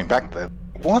not going back there.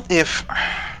 What if...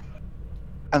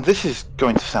 And this is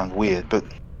going to sound weird, but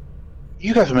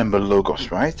you guys remember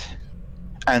Logos, right?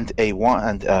 And A1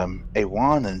 and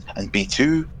A1 and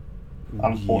B2?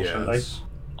 Unfortunately. Yes.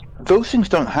 Those things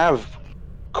don't have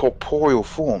corporeal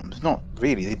forms. Not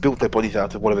really. They built their bodies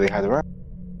out of whatever they had around.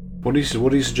 What are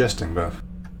you suggesting, Beth?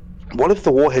 What if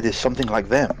the warhead is something like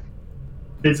them?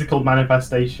 Physical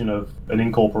manifestation of an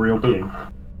incorporeal being.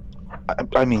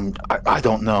 I mean, I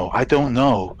don't know. I don't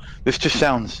know. This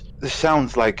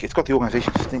sounds like it's got the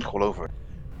organization stink all over it.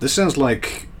 This sounds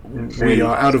like we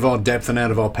are out of our depth and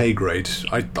out of our pay grade.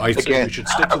 I think Again, we should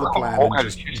stick to the plan and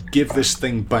just give this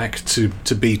thing back to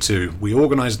B2. We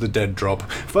organise the dead drop.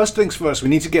 First things first, we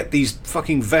need to get these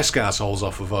fucking Vesk assholes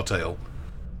off of our tail.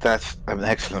 That's an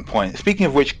excellent point. Speaking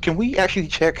of which, can we actually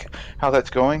check how that's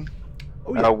going?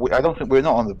 Oh, yeah. I don't think we're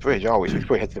not on the bridge, are we? So we should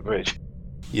probably head to the bridge.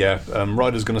 Yeah,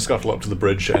 Ryder's going to scuttle up to the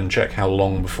bridge and check how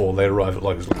long before they arrive at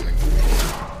Lycos Landing.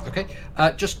 Okay,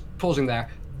 just pausing there.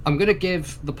 I'm going to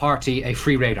give the party a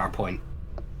free radar point,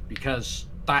 because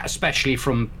that, especially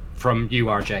from you,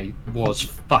 RJ, was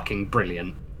fucking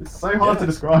brilliant. It's so hard to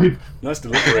describe. Nice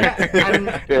delivery.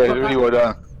 Yeah, really well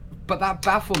done. But that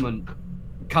bafflement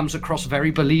comes across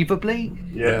very believably.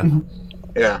 Yeah.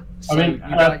 Yeah. So I mean,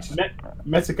 you guys-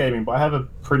 metagaming, but I have a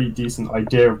pretty decent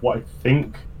idea of what I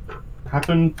think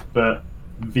happened, but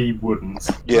V wouldn't.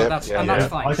 Yeah, that's yeah.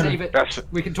 fine. I can- Save it. That's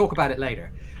We can talk about it later.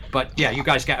 But yeah, you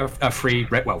guys get a free,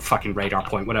 fucking radar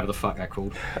point, whatever the fuck they're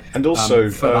called. And also,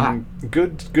 for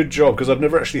good job, because I've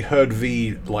never actually heard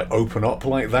V open up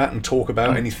like that and talk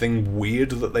about anything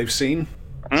weird that they've seen.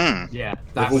 Yeah, They've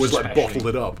that always was bottled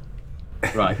it up.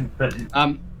 Right. But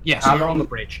Yes, you're on the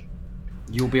bridge.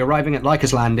 You'll be arriving at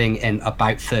Lycos Landing in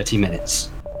about 30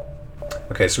 minutes.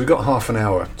 Okay, so we've got half an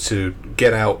hour to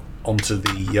get out onto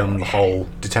the hull,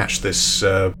 detach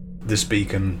this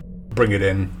beacon, bring it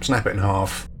in, snap it in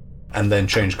half, and then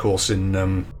change course in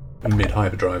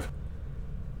mid-hyperdrive.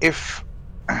 do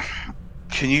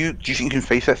you think you can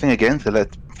face that thing again to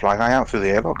let Fly Guy out through the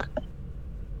airlock?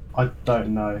 I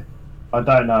don't know. I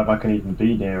don't know if I can even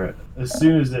be near it. As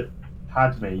soon as it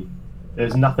had me,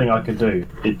 there's nothing I could do.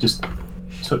 It just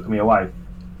took me away.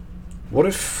 What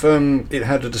if it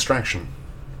had a distraction?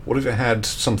 What if it had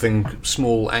something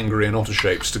small, angry, and otter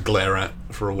shapes to glare at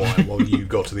for a while you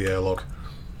got to the airlock?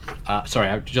 Sorry,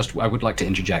 I would like to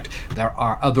interject. There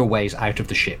are other ways out of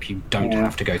the ship. You don't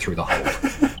have to go through the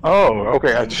hull. Oh,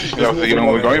 okay. I just know what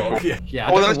we're going for. Yeah. Yeah,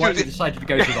 I Well, don't let's know why do you this. decided to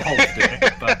go through the hull to do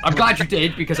it, but I'm glad you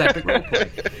did, because epic roleplay.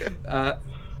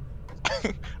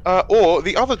 Or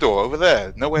the other door over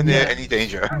there, nowhere near any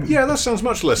danger. Yeah, that sounds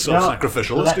much less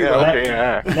self-sacrificial. Let's do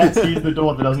that. Let's use the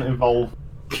door that doesn't involve.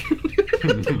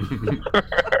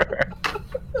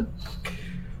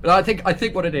 But I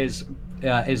think what it is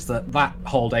that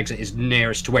hold exit is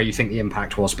nearest to where you think the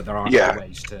impact was, but there are Yeah. other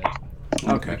ways to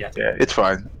Okay. get Yeah, it's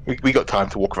fine. We got time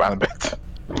to walk around a bit.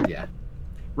 Yeah.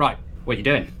 Right. What are you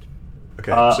doing?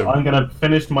 Okay, I'm gonna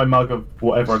finish my mug of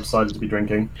whatever I decided to be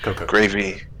drinking. Cocoa.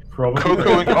 Gravy. Probably.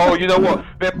 Cocoa and... Oh, you know what?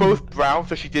 They're both brown,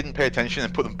 so she didn't pay attention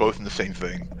and put them both in the same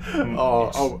thing.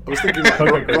 Oh, I was thinking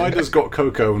Ryder's got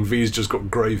cocoa and V's just got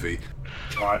gravy.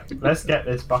 Right, let's get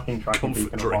this fucking tracking Comfort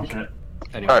beacon and drink. launch it.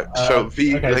 Anyway. Alright, so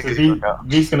V... Okay, so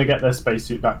V's gonna get their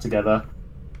spacesuit back together.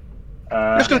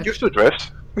 You're still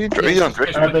dressed. You don't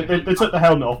dress. They took the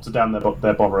helmet off to down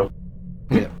their bovril.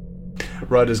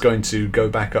 Ryder's going to go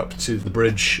back up to the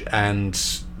bridge and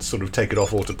sort of take it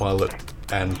off autopilot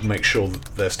and make sure that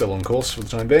they're still on course for the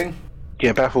time being.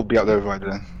 Yeah, Beth will be up there right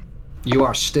then. You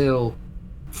are still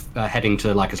heading to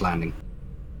Lycos Landing.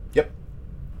 Yep.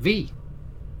 V.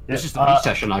 This Yeah, is the V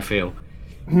session, I feel.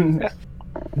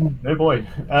 No boy.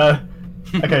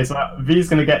 Okay, so V's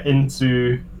gonna get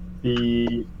into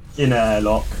the inner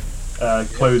airlock,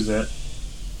 close it,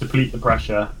 deplete the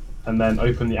pressure, and then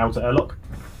open the outer airlock.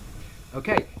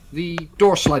 Okay. The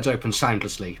door slides open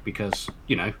soundlessly because,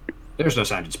 there's no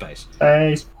sound in space.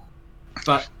 Space.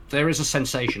 But there is a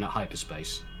sensation at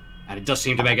hyperspace. And it does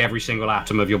seem to make every single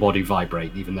atom of your body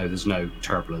vibrate, even though there's no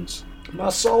turbulence. My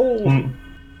soul! Mm.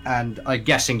 And I'm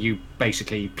guessing you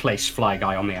basically place Fly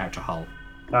Guy on the outer hull.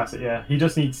 That's it, yeah. He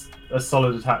just needs a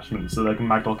solid attachment so they can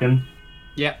maglock in.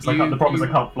 Yeah, So the problem is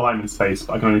I can't fly him in space,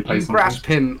 but I can only place you something. grasp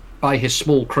him by his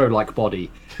small crow-like body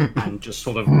and just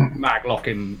sort of maglock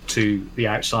him to the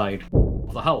outside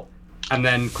of the hull. And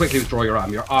then quickly withdraw your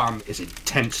arm. Your arm is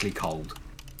intensely cold.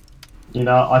 You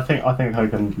know, I think I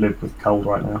can live with cold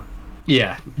right now.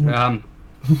 Yeah.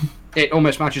 It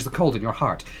almost matches the cold in your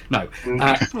heart. No.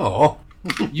 Oh.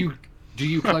 Do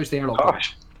you close the airlock door?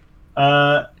 Gosh.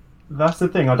 That's the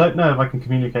thing. I don't know if I can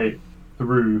communicate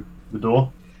through the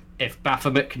door. If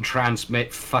Baphomet can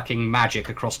transmit fucking magic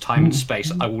across time and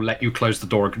space, I will let you close the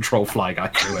door and control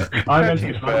Flyguy through it. I'm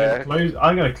Fair.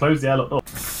 going to close the airlock door,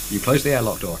 You close the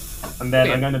airlock door. and then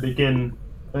Yeah. I'm going to begin.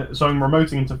 So I'm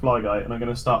remoting into Flyguy, and I'm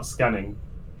going to start scanning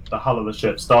the hull of the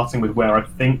ship, starting with where I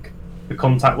think the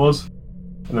contact was,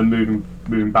 and then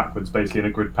moving backwards, basically in a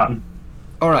grid pattern.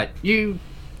 All right, you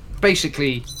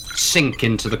basically sink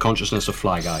into the consciousness of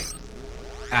Flyguy,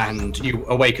 and you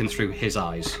awaken through his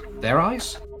eyes. Their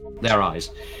eyes? Their eyes.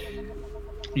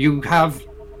 You have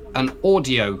an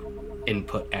audio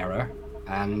input error,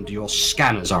 and your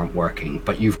scanners aren't working,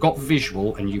 but you've got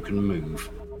visual and you can move.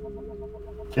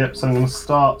 Yep. So I'm going to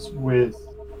start with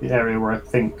the area where I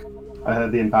think I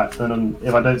heard the impact, and then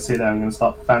if I don't see it there, I'm going to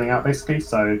start fanning out, basically.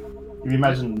 So if you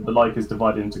imagine the light is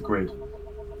divided into grid,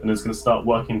 and it's going to start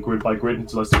working grid by grid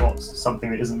until I spot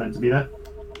something that isn't meant to be there.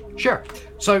 Sure.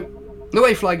 So the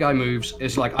way Flyguy moves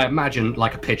is like, I imagine,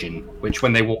 like a pigeon, which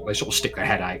when they walk, they sort of stick their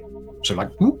head out. So like,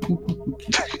 whoop, whoop, whoop,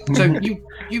 whoop. So you duke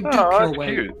Oh, your that's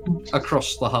way cute.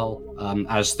 across the hull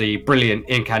as the brilliant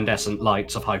incandescent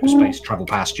lights of hyperspace travel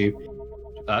past you,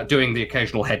 doing the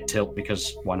occasional head tilt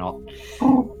because why not?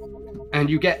 And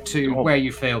you get to where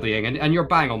you failed the and you're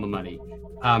bang on the money.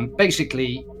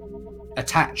 Basically,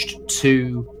 attached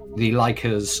to the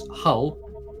Leica's hull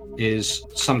is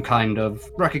some kind of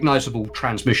recognizable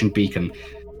transmission beacon.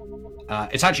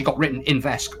 It's actually got written in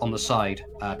Vesk on the side,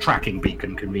 tracking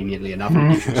beacon, conveniently enough.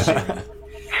 You should see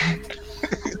it.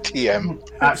 TM.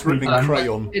 That's written in Um,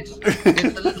 crayon. It's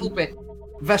a little bit.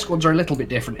 Vesk ones are a little bit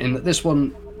different in that this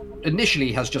one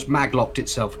initially has just maglocked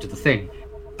itself to the thing,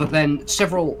 but then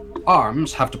several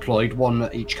arms have deployed, one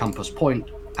at each compass point,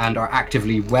 and are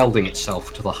actively welding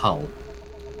itself to the hull.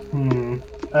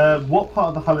 What part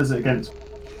of the hull is it against?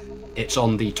 It's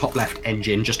on the top left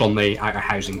engine, just on the outer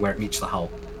housing where it meets the hull.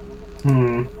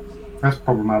 That's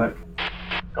problematic.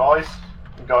 Guys,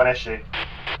 we've got an issue.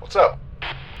 What's up?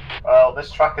 Well,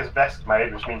 this track is Vesk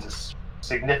made, which means it's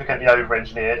significantly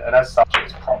over-engineered, and as such,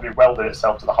 it's probably welded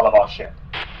itself to the hull of our ship.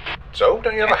 So,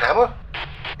 don't you have a hammer?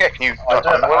 Yeah, can you I don't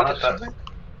have a unweld hammer, it or something?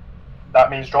 That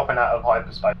means dropping out of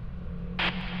hyperspace. We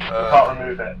can't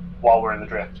remove it while we're in the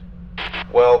drift.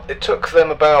 Well, it took them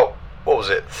about,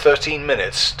 13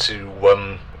 minutes to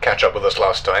catch up with us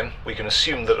last time. We can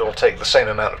assume that it'll take the same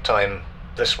amount of time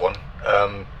this one.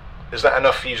 Is that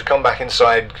enough for you to come back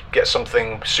inside, get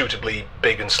something suitably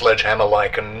big and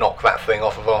sledgehammer-like, and knock that thing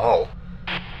off of our hull?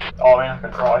 Oh, I mean, I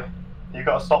can try. You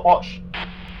got a stopwatch?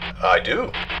 I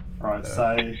do. Right,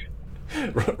 so...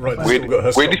 Right, Where- still got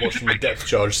her where did stopwatch from the depth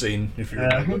charge scene, if you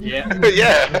remember. Yeah.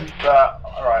 Yeah.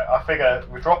 Alright, I figure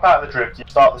we drop out of the drift, you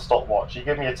start the stopwatch, you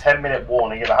give me a 10-minute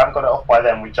warning, if I haven't got it off by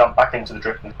then, we jump back into the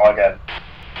drift and try again.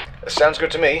 That sounds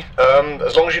good to me.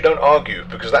 As long as you don't argue,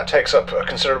 because that takes up a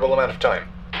considerable amount of time.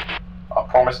 I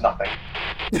promise nothing.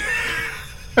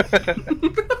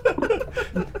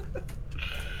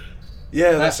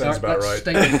 Yeah, that sounds about that right.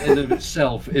 statement in of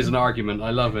itself is an argument. I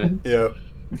love it. Yeah.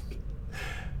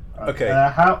 Okay.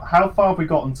 How far have we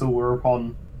got until we're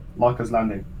upon Leica's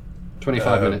landing?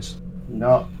 25 minutes. You know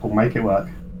what? We'll make it work.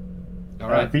 All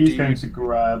right. V's going to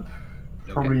grab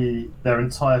probably their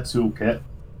entire toolkit.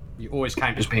 You always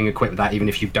count as being equipped with that, even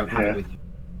if you don't have Yeah. it with you.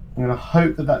 I'm going to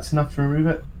hope that that's enough to remove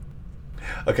it.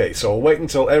 Okay, so I'll wait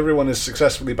until everyone is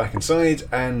successfully back inside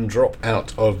and drop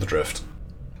out of the drift.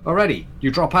 Alrighty,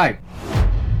 you drop out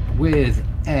with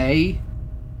a.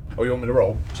 Oh, you want me to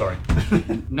roll? Sorry.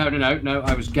 No.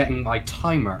 I was getting my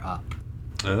timer up.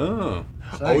 Oh.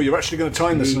 So, Oh, you're actually going to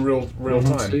time this in real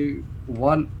time. 2,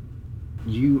 1.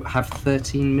 You have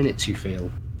 13 minutes. You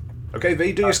feel. Okay,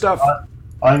 V, do your stuff.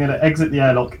 I'm going to exit the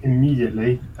airlock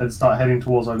immediately and start heading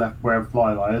towards our left where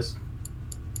Flyby is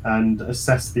and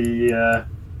assess the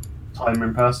timer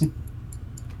in person.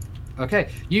 Okay,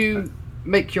 you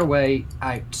make your way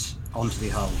out onto the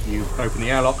hull. You open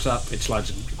the airlocks up. It slides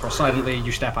across silently.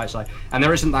 You step outside, and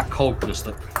there isn't that coldness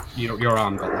that your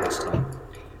arm got last time.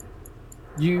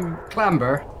 You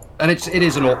clamber, and it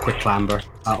is an awkward clamber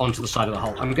onto the side of the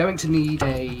hull. I'm going to need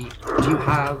a. Do you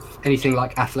have anything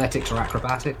like athletics or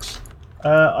acrobatics?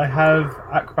 I have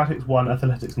acrobatics 1,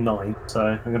 athletics 9, so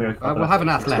I'm going to go. We'll have an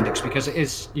athletics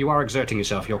because you are exerting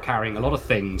yourself. You're carrying a lot of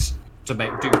things to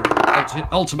do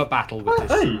ultimate battle with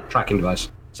this tracking device.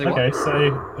 Say what? Okay,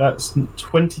 so that's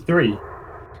 23.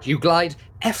 You glide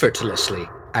effortlessly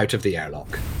out of the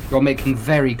airlock. You're making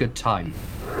very good time.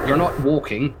 You're not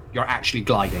walking, you're actually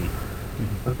gliding.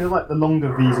 I feel like the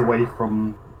longer V's away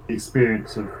from the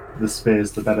experience of the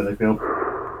spheres, the better they feel.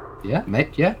 Yeah,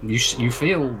 mate. Yeah, you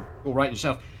feel all right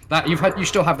yourself. That you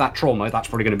still have that trauma. That's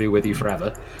probably going to be with you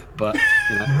forever. But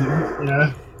you know.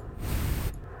 Yeah.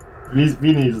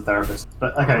 V needs a therapist.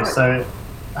 But okay, so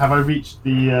have I reached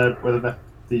the where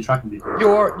the tracking beacon?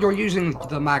 You're using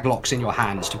the maglocks in your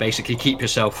hands to basically keep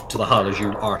yourself to the hull as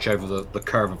you arch over the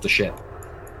curve of the ship,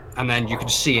 and then you can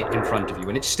see it in front of you,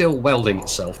 and it's still welding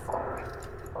itself.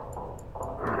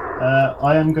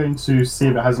 I am going to see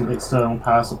if it has an external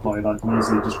power supply that I can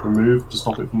easily just remove to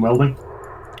stop it from welding.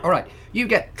 All right, you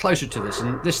get closer to this,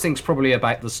 and this thing's probably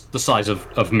about the size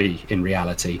of me in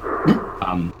reality.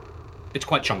 It's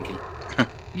quite chunky.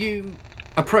 You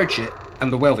approach it,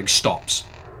 and the welding stops.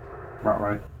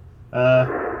 Right.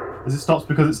 Does it stop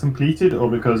because it's completed, or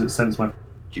because it sends my...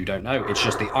 You don't know. It's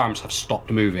just the arms have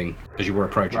stopped moving as you were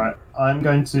approaching. Right, I'm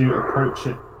going to approach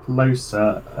it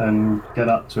closer and get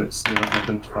up to it so I can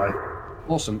identify.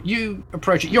 Awesome. You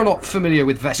approach it. You're not familiar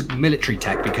with Vesk military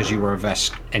tech because you were a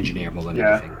Vesk engineer more than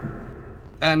anything.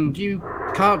 And you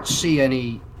can't see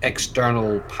any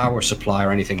external power supply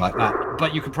or anything like that.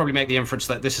 But you could probably make the inference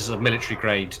that this is a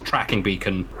military-grade tracking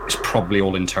beacon. It's probably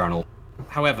all internal.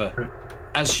 However,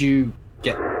 as you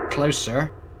get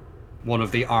closer, one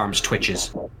of the arms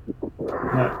twitches.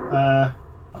 Yeah,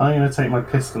 I'm going to take my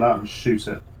pistol out and shoot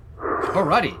it.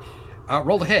 Alrighty.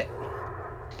 Roll the hit.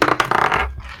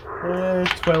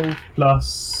 12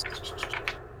 plus...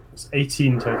 It's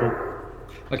 18 total.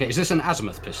 Okay, is this an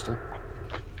azimuth pistol?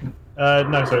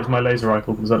 No, sorry, it's my laser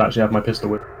rifle, because I'd actually have my pistol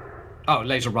with. Oh,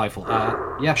 laser rifle.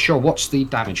 Yeah, sure. What's the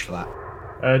damage for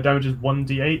that? Damage is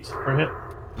 1d8 per hit.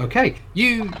 Okay,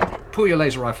 you pull your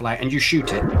laser rifle out and you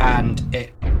shoot it, and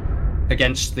it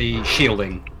against the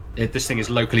shielding. This thing is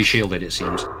locally shielded, it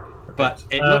seems, but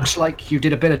it looks like you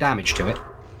did a bit of damage to it.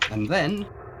 And then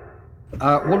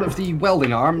one of the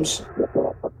welding arms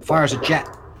fires a jet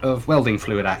of welding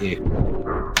fluid at you,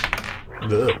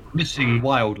 missing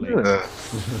wildly.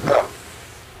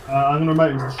 I'm going to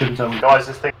remote into the ship and tell them, guys,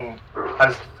 this thing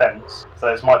has defense,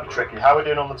 so this might be tricky. How are we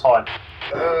doing on the time?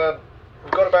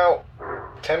 We've got about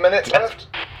 10 minutes left.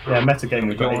 Yeah, metagame,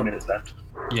 we've got 8 minutes left.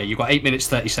 Yeah, you've got 8 minutes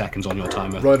 30 seconds on your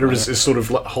timer. Ryder is sort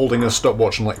of like holding a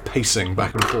stopwatch and like pacing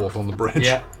back and forth on the bridge.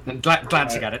 Yeah, and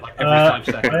glancing at it like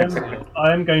every 5 seconds.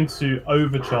 I am going to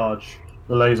overcharge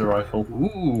the laser rifle.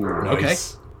 Ooh,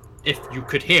 Nice. okay. If you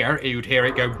could hear, you'd hear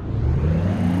it go,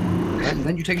 and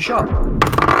then you take a shot.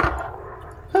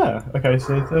 Okay,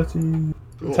 so 30...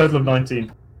 A total of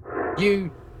 19.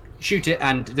 You shoot it,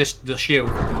 and the shield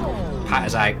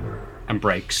patters out and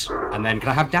breaks. And then, can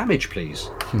I have damage, please?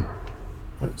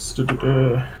 Right, so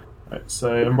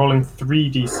I'm rolling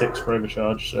 3d6 for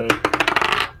overcharge, so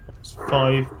it's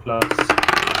 5 plus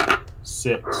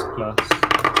 6 plus...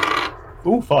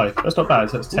 Ooh, 5. That's not bad,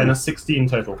 so that's 10, that's 16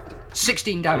 total.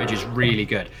 16 damage is really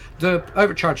good. The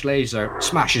overcharged laser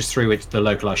smashes through the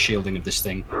localized shielding of this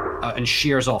thing and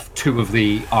shears off 2 of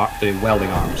the welding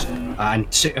arms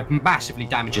and massively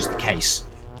damages the case.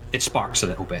 It sparks a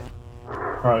little bit.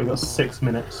 Alright, we've got 6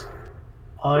 minutes.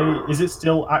 Is it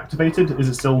still activated? Is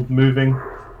it still moving?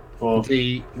 Or...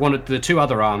 One of the 2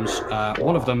 other arms,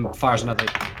 one of them fires another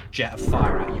jet of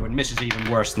fire at you and misses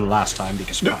even worse than the last time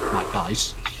because like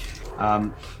dice.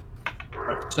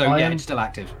 It's still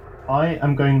active. I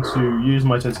am going to use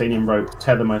my titanium rope,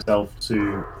 tether myself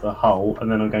to the hull,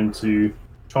 and then I'm going to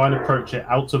try and approach it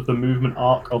out of the movement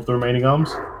arc of the remaining arms.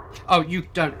 Oh, you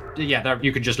don't... Yeah,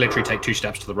 you could just literally take 2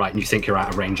 steps to the right and you think you're out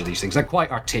of range of these things. They're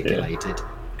quite articulated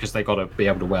because they've got to be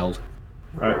able to weld.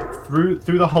 Right, through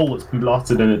the hole that's been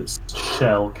blasted in its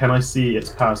shell, can I see its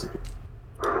power supply?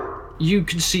 You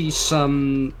can see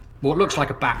some... what looks like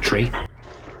a battery.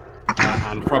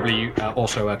 And probably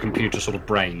also a computer sort of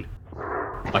brain.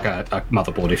 Like a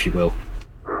motherboard, if you will.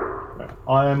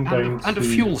 I am going and a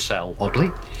fuel cell,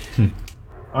 oddly.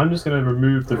 I'm just going to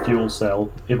remove the fuel cell,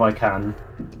 if I can.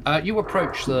 You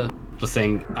approach the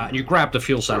thing, and you grab the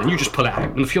fuel cell, and you just pull it out,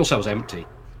 and the fuel cell's empty.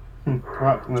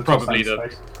 Right,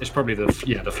 It's probably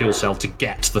the fuel cell to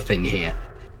get the thing here.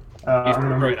 I'm going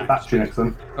to remove the battery next to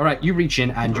them. Alright, you reach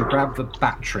in, and you grab the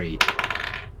battery.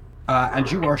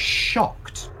 And you are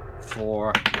shocked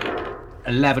for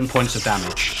 11 points of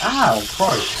damage. Ow,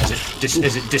 Christ.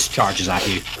 As it discharges at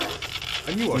you.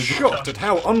 And you are shocked at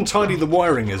how untidy the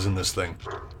wiring is in this thing.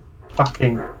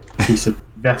 Fucking piece of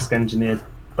desk engineered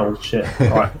bullshit.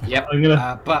 Right. Yep. I'm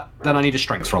gonna. But then I need a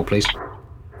strength roll, please.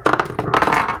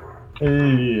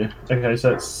 Okay,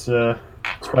 so it's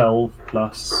 12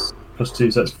 plus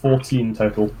 2, so it's 14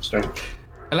 total strength.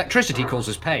 Electricity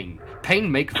causes pain.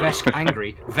 Pain make Vesk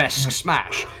angry. Vesk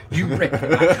smash. You rip the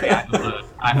battery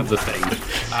out of the thing,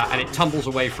 and it tumbles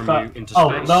away from you into Oh,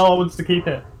 space. no, I wants to keep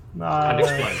it. No. And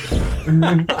explodes.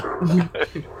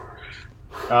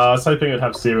 I was hoping it'd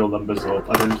have serial numbers or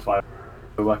identifier,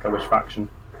 like I wish faction.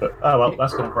 But, oh well,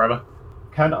 that's gone forever.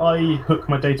 Can I hook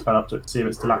my data pad up to it to see if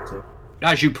it's still active?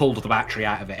 As you pulled the battery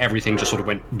out of it, everything just sort of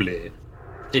went bleh.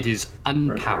 It is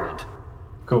unpowered.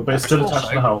 Cool, but it's still attached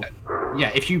to the hull.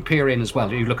 Yeah, if you peer in as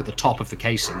well, you look at the top of the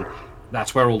casing,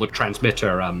 that's where all the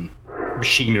transmitter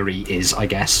machinery is, I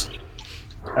guess.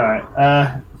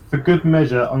 Alright, for good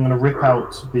measure, I'm going to rip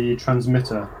out the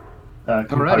transmitter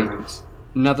components.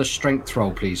 Another strength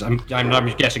roll, please. I'm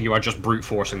guessing you are just brute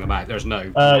forcing them out. There's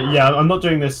no. Yeah, I'm not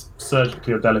doing this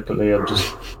surgically or delicately, I'm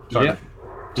just trying to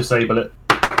disable it.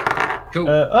 Cool.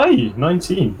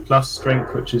 19 plus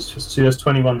strength, which is just 2, that's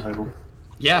 21 total.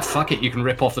 Yeah, fuck it. You can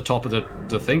rip off the top of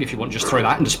the thing if you want. Just throw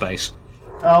that into space.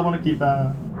 I want to keep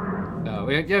that. Oh,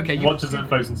 yeah, okay. Watch as it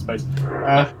floats in space.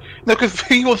 No, because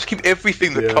he wants to keep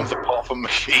everything that comes apart from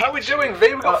machine. How are we doing,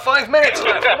 V? We've got 5 minutes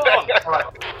left. Come on.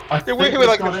 Yeah, we're here with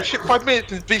like shit 5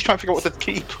 minutes and V's trying to figure out what to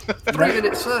keep. 3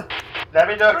 minutes, sir. Let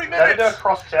me do a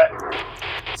cross check.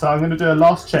 So I'm going to do a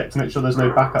last check to make sure there's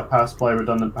no backup power supply,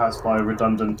 redundant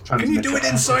transmitter. Can you do it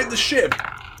inside the ship?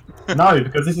 No,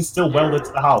 because this is still welded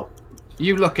to the hull.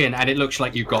 You look in, and it looks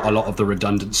like you've got a lot of the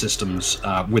redundant systems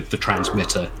with the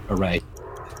transmitter array.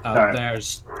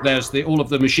 There's all of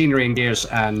the machinery and gears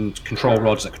and control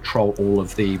rods that control all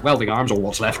of the welding arms, or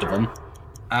what's left of them,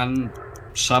 and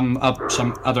some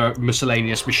other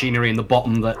miscellaneous machinery in the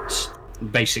bottom that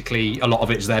basically a lot of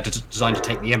it is there designed to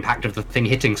take the impact of the thing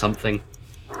hitting something.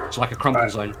 It's like a crumple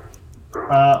zone.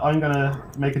 I'm going to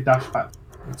make a dash back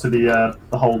to the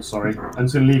hold, sorry. I'm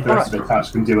just going to leave the rest of it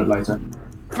attached and do it later.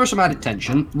 For some added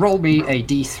tension, roll me a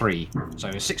d3. So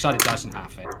a 6-sided dice and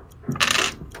half it.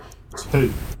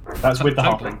 2. That's with the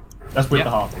Totally. halving. That's with the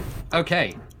halving.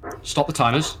 Okay, stop the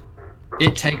timers.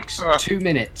 It takes 2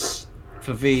 minutes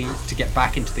for V to get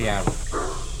back into the airlock.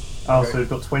 Oh, so we've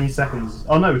got 20 seconds.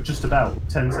 Oh no, just about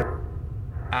 10 seconds.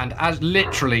 And as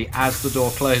the door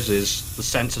closes, the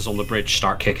sensors on the bridge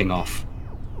start kicking off.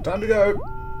 Time to go.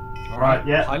 Alright,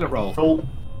 yeah. pilot roll. Full.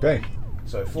 Okay.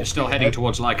 So You're still heading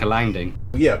towards Leica landing.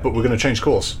 Yeah, but we're going to change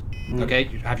course. Okay,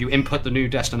 have you input the new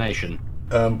destination?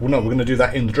 Well, no, we're going to do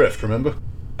that in the drift, remember?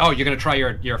 Oh, you're going to try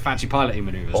your fancy piloting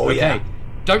maneuvers. Oh, okay. yeah.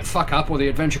 Don't fuck up or the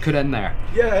adventure could end there.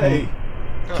 Yay!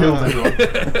 Kills everyone.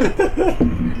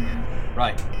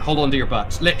 Right, hold on to your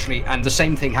butts. Literally, and the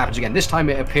same thing happens again. This time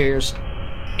it appears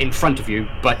in front of you,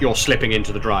 but you're slipping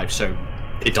into the drive, so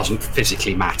it doesn't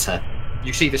physically matter.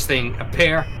 You see this thing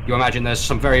appear, you imagine there's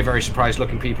some very, very surprised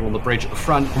looking people on the bridge at the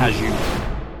front as you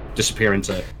disappear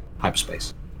into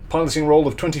hyperspace. Piloting roll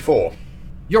of 24.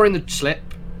 You're in the slip,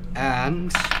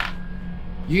 and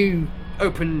you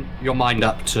open your mind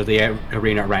up to the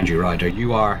arena around you, Ryder.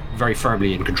 You are very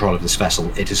firmly in control of this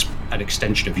vessel. It is an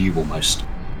extension of you, almost.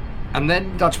 And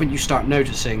then that's when you start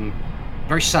noticing,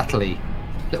 very subtly,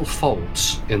 little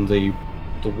folds in the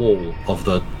wall of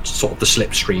the sort of the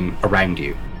slipstream around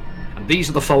you. And these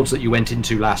are the folds that you went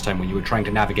into last time when you were trying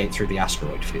to navigate through the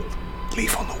asteroid field.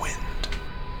 Leaf on the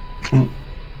wind.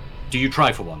 Do you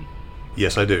try for one?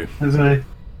 Yes, I do. There's a-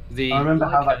 The I remember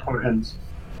how that quote ends.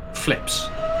 flips.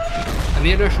 And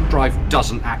the inertial drive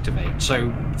doesn't activate,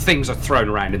 so things are thrown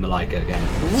around in the Leica again.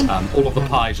 All of the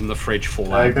pies in the fridge fall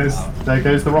There out.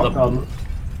 goes the rock garden.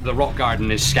 The rock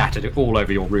garden is scattered all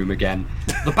over your room again.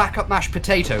 The backup mashed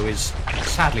potato is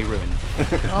sadly ruined.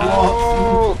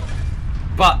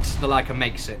 But the Leica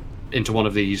makes it into one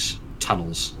of these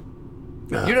tunnels.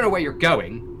 You don't know where you're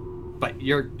going, but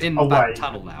you're in the back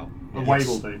tunnel now. The way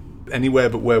will do. Anywhere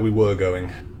but where we were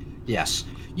going. Yes.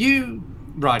 You,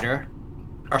 Ryder,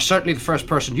 are certainly the first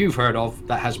person you've heard of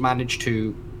that has managed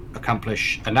to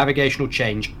accomplish a navigational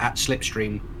change at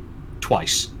Slipstream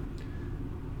twice.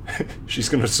 She's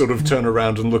going to sort of turn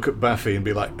around and look at Baffy and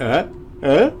be like,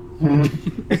 That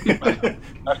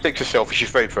takes a selfie,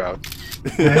 she's very proud.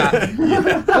 That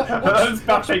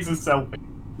takes a selfie.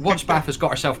 Once Baff has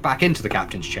got herself back into the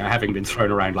captain's chair, having been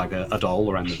thrown around like a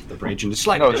doll around the bridge, and it's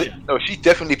slightly... No, she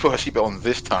definitely put her seatbelt on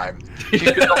this time. She's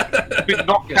been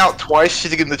knocked out twice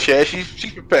sitting in the chair,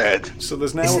 she's prepared. So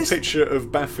there's now a picture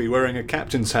of Baffy wearing a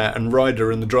captain's hat and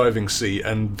Ryder in the driving seat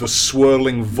and the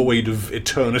swirling void of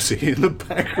eternity in the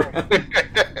background.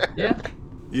 Yeah.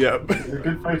 Yep. It's a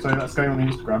good photo that's going on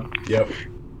the Instagram. Yep.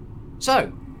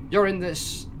 So, you're in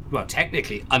this, well,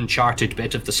 technically uncharted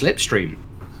bit of the slipstream.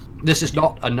 This is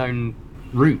not a known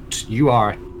route. You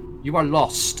are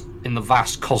lost in the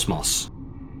vast cosmos.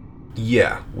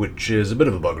 Yeah, which is a bit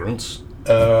of a buggerance.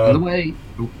 And the way...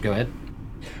 Oh, go ahead.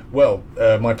 Well,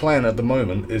 my plan at the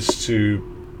moment is to,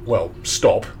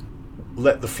 stop,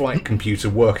 let the flight computer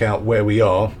work out where we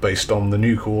are based on the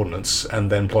new coordinates, and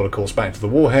then plot a course back to the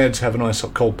warhead, have a nice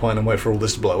hot cold pint, and wait for all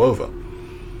this to blow over.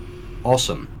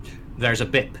 Awesome. There's a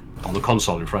bip on the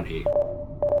console in front of you.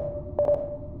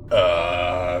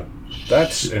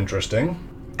 That's interesting.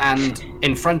 And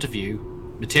in front of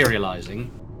you,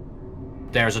 materializing,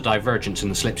 there's a divergence in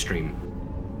the slipstream.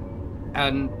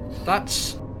 And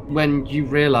that's when you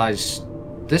realize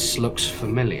this looks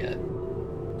familiar.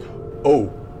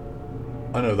 Oh,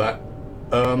 I know that.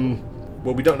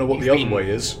 Well, we don't know what the other way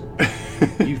is.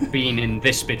 You've been in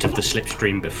this bit of the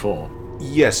slipstream before.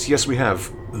 Yes, we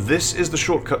have. This is the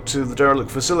shortcut to the derelict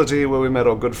facility where we met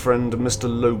our good friend Mr.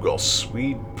 Logos.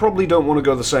 We probably don't want to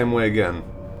go the same way again.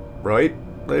 Right,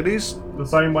 ladies? The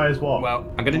same way as what? Well,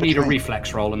 I'm going to need a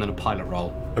reflex roll and then a pilot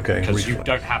roll. Okay, Because you reflex.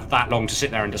 don't have that long to sit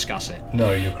there and discuss it.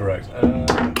 No, you're correct.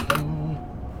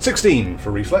 16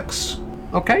 for reflex.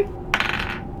 Okay.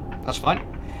 That's fine.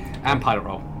 And pilot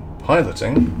roll.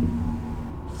 Piloting.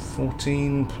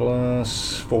 14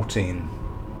 plus 14.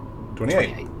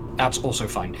 28. That's also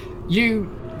fine.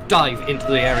 You dive into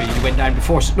the area you went down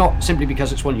before, not simply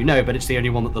because it's one you know, but it's the only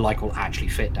one that the Lyca will actually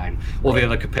fit down. All the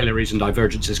other capillaries and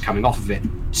divergences coming off of it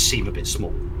seem a bit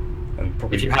small. And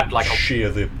probably If you had, like, a- shear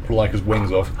the Leica's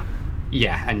wings off.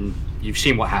 Yeah, and you've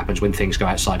seen what happens when things go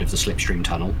outside of the slipstream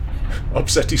tunnel.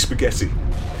 Upsetty spaghetti.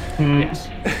 Yes.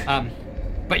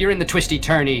 But you're in the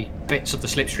twisty-turny bits of the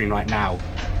slipstream right now,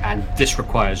 and this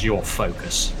requires your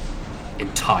focus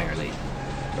entirely.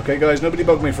 Okay, guys, nobody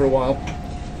bug me for a while.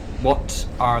 What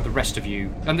are the rest of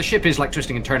you? And the ship is like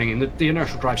twisting and turning, and the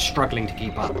inertial drive's struggling to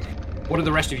keep up. What are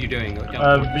the rest of you doing?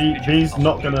 V's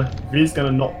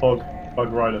gonna not bug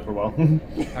Ryder for a while.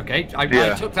 Okay, I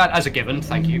Yeah. took that as a given.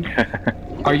 Thank you.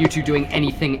 Are you two doing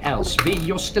anything else? V,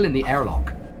 you're still in the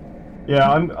airlock. Yeah,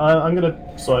 I'm gonna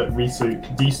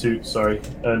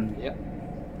desuit, and Yep.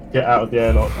 get out of the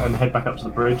airlock and head back up to the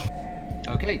bridge.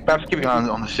 Okay. Perhaps keeping an eye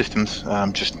on the systems,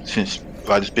 just since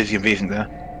Ryder's busy and V isn't there.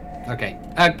 Okay.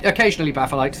 Occasionally,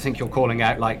 Baff, I like to think you're calling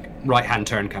out like right-hand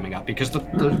turn coming up because the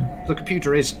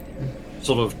computer is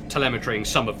sort of telemetrying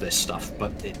some of this stuff,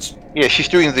 but it's Yeah, she's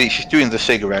doing the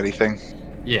Sega rally thing.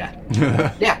 yeah,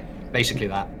 yeah, basically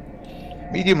that.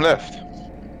 Medium left.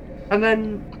 And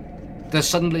then there's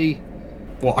suddenly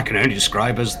what I can only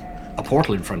describe as a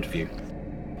portal in front of you,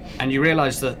 and you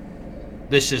realise that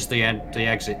this is the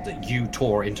exit that you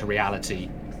tore into reality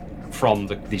from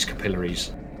these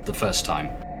capillaries the first time.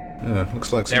 Yeah,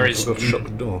 looks like There someone is- forgot to shut the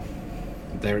door.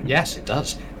 Yes, it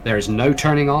does. There is no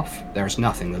turning off. There is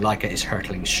nothing. The Lyca is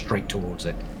hurtling straight towards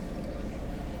it.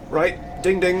 Right,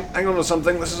 ding ding, hang on to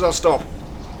something, this is our stop.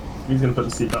 He's gonna put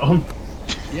the seatbelt on.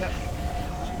 Yep.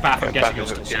 Baff, I'm guessing you're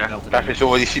still seatbelted. Baff is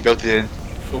already seatbelted in.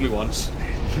 Fool me once.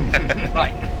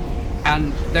 Right.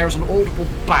 And there's an audible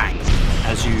bang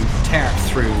as you tear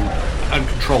through an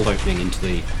uncontrolled opening into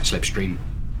the slipstream,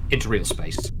 into real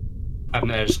space. And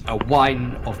there's a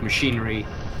whine of machinery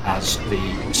as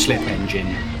the slip engine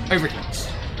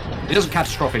overheats. It doesn't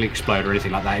catastrophically explode or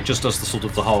anything like that, it just does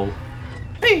the whole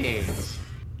bing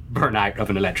burnout of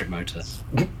an electric motor.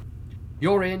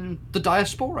 You're in the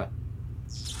diaspora.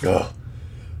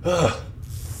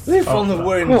 Leave on the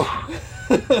wind.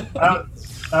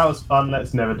 That was fun.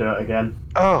 Let's never do it again.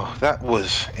 Oh, that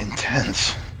was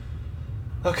intense.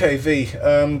 Okay, V,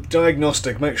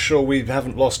 diagnostic, make sure we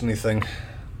haven't lost anything.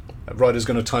 Ryder's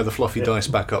going to tie the fluffy dice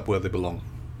back up where they belong.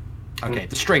 Okay,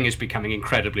 the string is becoming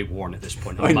incredibly worn at this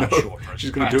point. I I'm know, not sure. she's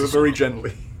going to do it very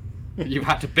gently. You've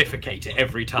had to bifurcate it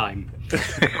every time.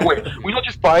 Wait, we're not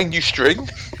just buying new string?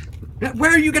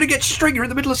 Where are you going to get string? You're in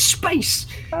the middle of space.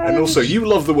 And also, you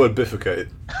love the word bifurcate.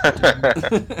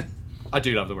 I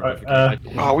do love the word Right,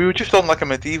 bifurcate. Oh, we were just on like a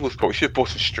medieval spot. We should have bought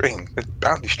some string. There's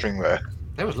bounty string there.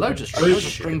 There was loads of string. There was a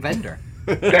string vendor.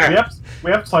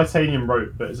 we have titanium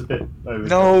rope, but it's a bit over.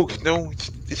 No,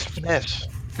 it's finesse.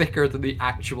 Thicker than the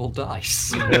actual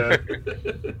dice. Yeah.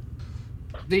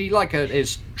 The Lyca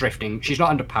is drifting. She's not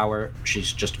under power.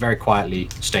 She's just very quietly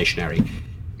stationary.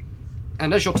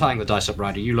 And as you're tying the dice up,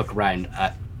 Ryder, you look around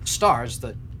at stars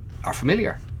that are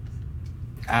familiar.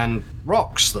 And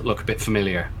rocks that look a bit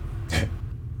familiar.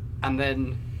 And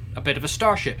then a bit of a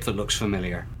starship that looks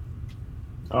familiar.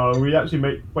 We actually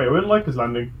made. Wait, we're in Lyca's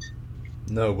landing.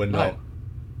 No, we're not.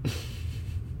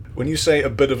 When you say a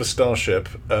bit of a starship,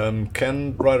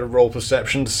 can Ryder roll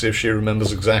perception to see if she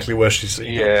remembers exactly where she's seen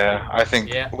it? Yeah, I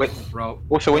think. Yeah. Wait, Roll.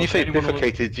 also, when you say Anyone wanna-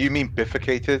 bifurcated, do you mean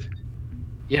bifurcated?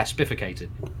 Yes, bifurcated.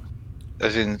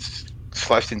 As in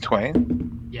sliced in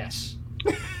twain? Yes.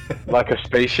 Like a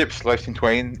spaceship sliced in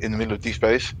twain in the middle of deep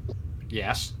space?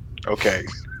 Yes. Okay.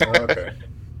 Okay.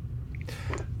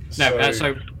 No,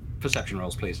 so perception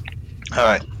rolls, please.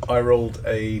 Alright. I rolled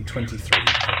a 23 for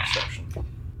perception.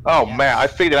 Oh Yeah. man, I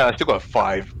figured out I still got a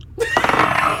 5.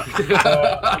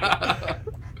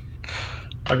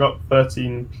 I got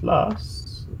 13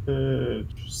 plus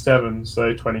 7,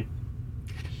 so 20.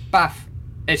 Bath,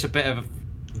 it's a bit of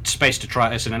space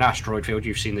detritus in an asteroid field.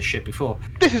 You've seen the ship before.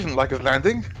 This isn't like a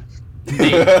landing.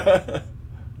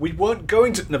 We weren't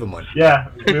going to. Never mind. Yeah,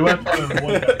 we went trying to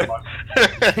avoid that one.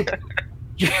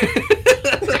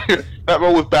 That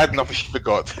roll was bad enough, she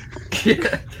forgot.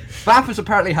 Bath has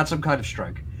apparently had some kind of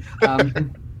stroke.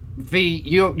 V,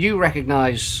 you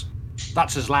recognise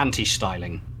that's Aslanti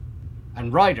styling,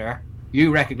 and Ryder,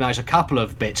 you recognise a couple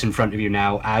of bits in front of you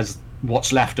now as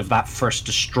what's left of that first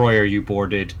destroyer you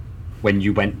boarded when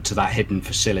you went to that hidden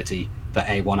facility that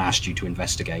A1 asked you to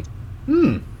investigate.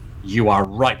 You are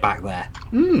right back there.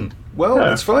 Well,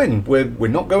 Yeah. it's fine. We're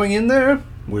not going in there.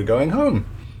 We're going home.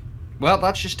 Well,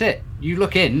 that's just it. You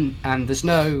look in, and there's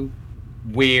no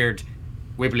weird,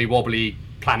 wibbly-wobbly,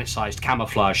 planet-sized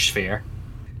camouflage sphere.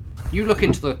 You look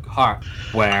into the heart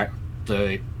where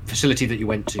the facility that you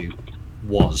went to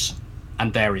was,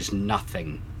 and there is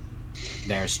nothing.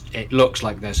 It looks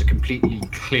like there's a completely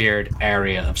cleared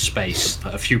area of space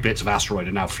that a few bits of asteroid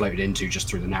are now floated into just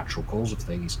through the natural course of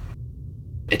things.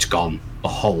 It's gone. The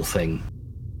whole thing.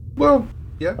 Well,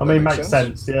 yeah. I mean, makes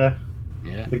sense, yeah.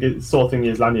 Yeah. I think it's the sort of thing the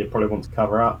Islandi probably want to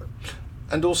cover up.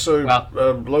 And also,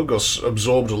 Well- Logos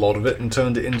absorbed a lot of it and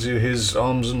turned it into his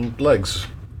arms and legs.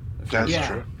 That's Yeah.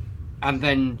 true. And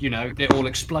then, it all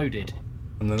exploded.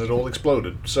 And then it all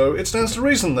exploded. So it stands to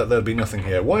reason that there'd be nothing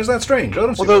here. Why is that strange? I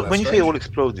don't see Although, why when you that's say it all strange.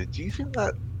 exploded, do you think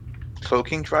that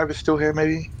cloaking drive is still here,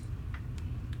 maybe?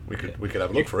 We could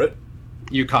have a look for it.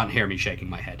 You can't hear me shaking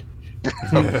my head.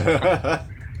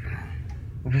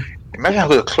 Imagine how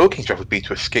good a cloaking drive would be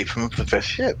to escape from a possessed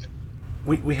ship.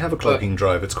 we have a cloaking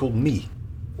drive. It's called Me.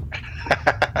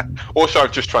 Also,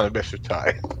 I'm just trying to mess with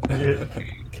Ty.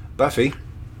 Baffy.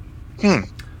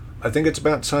 I think it's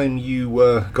about time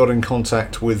you got in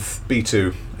contact with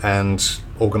B2 and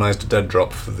organised a dead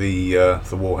drop for the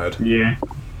warhead. Yeah,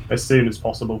 as soon as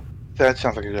possible. That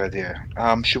sounds like a good idea.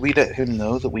 Should we let him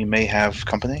know that we may have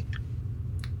company?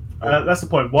 That's the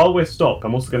point. While we're stopped,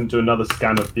 I'm also going to do another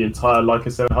scan of the entire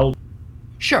Leica 7 hull.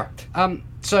 Sure.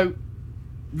 So,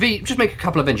 V, just make a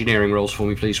couple of engineering rolls for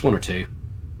me, please. One or two.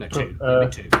 No, two.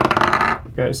 Make two.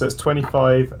 Okay, so it's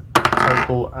 25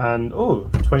 total and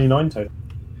 29 total.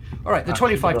 All right, the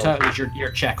 25 total is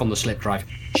your check on the slip drive.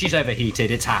 She's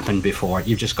overheated. It's happened before.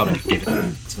 You've just got to give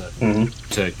it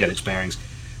to get its bearings.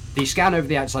 The scan over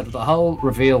the outside of the hull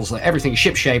reveals that everything is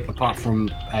shipshape apart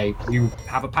from you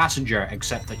have a passenger,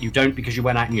 except that you don't because you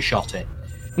went out and you shot it.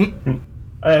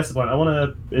 That's the point. I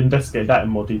want to investigate that in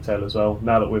more detail as well,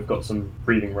 now that we've got some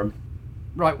breathing room.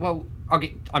 Right, well,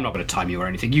 I'm not going to time you or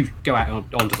anything. You go out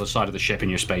onto the side of the ship in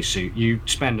your spacesuit. You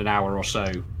spend an hour or so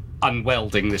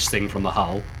unwelding this thing from the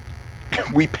hull.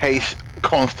 We pace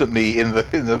constantly on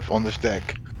the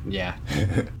deck. Yeah.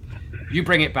 You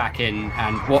bring it back in,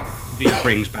 and what V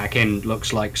brings back in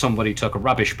looks like somebody took a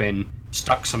rubbish bin,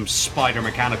 stuck some spider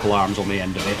mechanical arms on the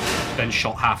end of it, then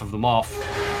shot half of them off,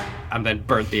 and then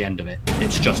burnt the end of it.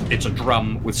 It's a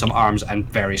drum with some arms and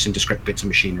various indescript bits of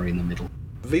machinery in the middle.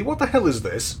 V, what the hell is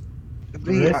this?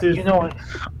 This is- You know,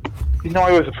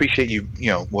 I always appreciate you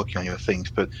working on your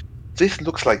things, but this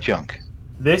looks like junk.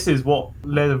 This is what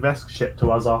led a Vesk ship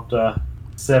to us after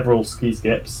several ski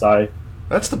skips, so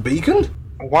That's the beacon?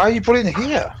 Why are you putting it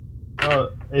here?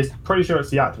 it's pretty sure it's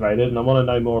deactivated, and I want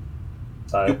to know more.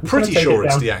 So You're I'm just pretty gonna take sure it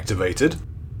it's down. deactivated.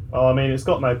 Well, I mean, it's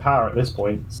got no power at this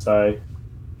point, so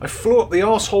I flew up the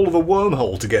arsehole of a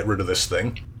wormhole to get rid of this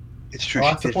thing. It's true, Oh,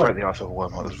 she that's the did point. fight the arsehole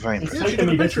wormhole. It was very it's impressive. she taken took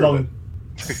me a this picture of long.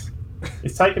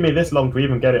 It's taken me this long to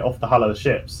even get it off the hull of the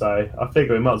ship, so I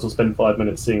figure we might as well spend 5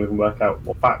 minutes seeing if we can work out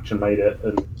what faction made it.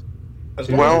 And As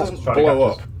long Well- as it doesn't Trying to blow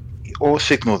catch up. Or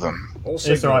signal them. All it's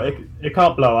signal. alright, it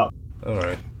can't blow up.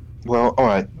 Alright. Well, all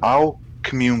right. I'll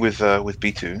commune with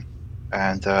B2,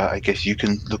 and I guess you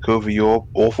can look over your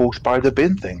awful spider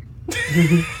bin thing.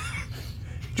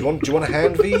 Do you want a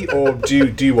hand, V, or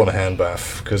do you want a hand,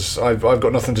 Bath? Because I've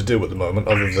got nothing to do at the moment,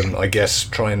 other than, I guess,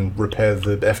 try and repair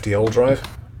the FTL drive.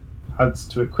 Adds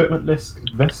to equipment list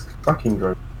Vesk tracking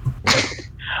drone.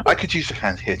 I could use a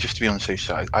hand here just to be on the safe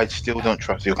side. I still don't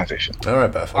trust the organization. All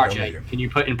right, Beth. I'll go with you. RJ, can you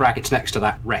put in brackets next to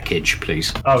that wreckage,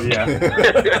 please? Oh yeah.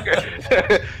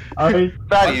 I mean,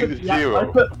 Value zero.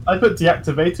 I put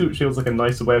deactivated, which feels like a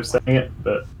nicer way of saying it,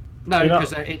 but No, You know-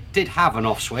 because it did have an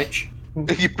off switch.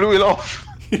 You blew it off.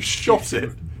 You shot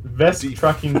it. vest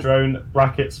tracking drone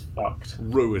brackets fucked.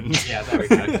 Ruined. Yeah, there we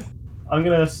go. I'm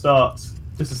gonna start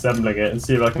disassembling it and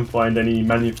see if I can find any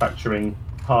manufacturing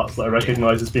parts that I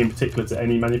recognise as being particular to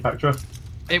any manufacturer.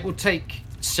 It will take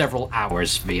several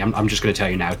hours, V. I'm just going to tell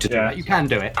you now to do Yeah. that. You can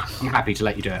do it. I'm happy to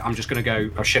let you do it. I'm just going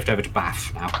to I'll shift over to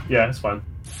Bath now. Yeah, it's fine.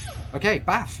 Okay,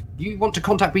 Bath, you want to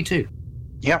contact B2?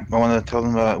 Yeah, I want to tell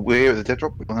them we're here at the dead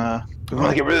drop. We want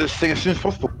to get rid of this thing as soon as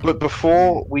possible. But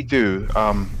before we do,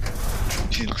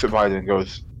 she looks at Ryder and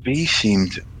goes, "V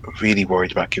seemed really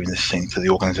worried about giving this thing to the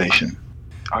organization.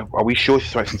 Are we sure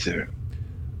it's the right thing to do?"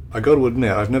 I got to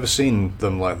admit, I've never seen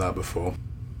them like that before.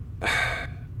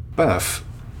 Bath,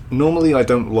 normally I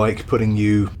don't like putting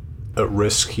you at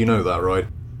risk. You know that, right?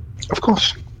 Of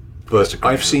course. But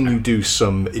I've seen you do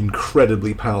some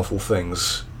incredibly powerful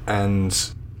things, and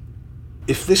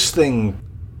if this thing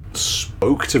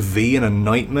spoke to V in a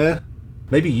nightmare,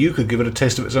 maybe you could give it a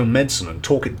taste of its own medicine and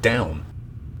talk it down.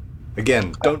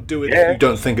 Again, don't do it if you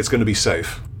don't think it's going to be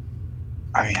safe.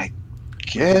 I mean, I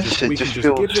guess We it can just just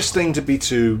feels. give this thing to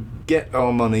B2, get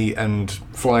our money, and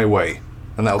fly away,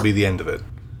 and that'll be the end of it.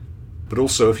 But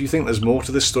also, if you think there's more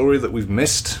to this story that we've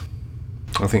missed,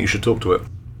 I think you should talk to it.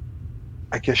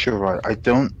 I guess you're right.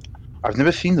 I've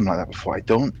never seen them like that before.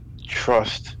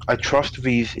 I trust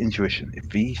V's intuition. If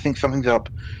V thinks something's up,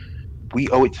 we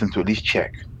owe it to them to at least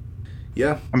check.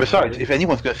 Yeah, And besides, if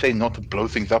anyone's going to say not to blow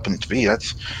things up and it's V,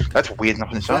 that's weird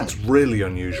enough in its own. that's really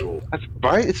unusual. That's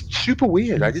right. It's super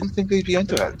weird. I didn't think they'd be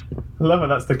into that. I love it,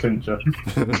 that's the clincher.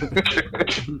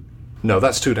 No,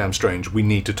 that's too damn strange. We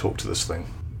need to talk to this thing.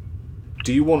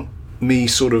 Do you want me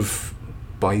sort of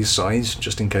by your side,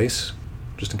 just in case?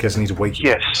 Just in case I need to wake you?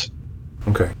 Yes,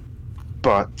 Okay.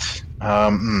 but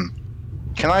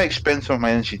can I expend some of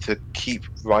my energy to keep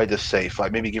Ryder safe?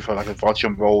 Like maybe give her like advantage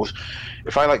on rolls.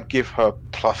 If I like give her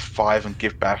 +5 and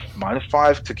give back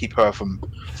 -5 to keep her from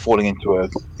falling into a,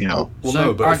 Well, So,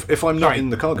 no, but are- if I'm not sorry. in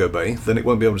the cargo bay, then it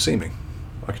won't be able to see me.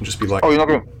 I can just be like Oh, you're not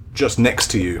going. just next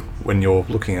to you when you're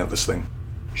looking at this thing.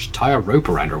 Just tie a rope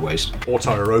around her waist. Or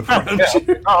tie a rope around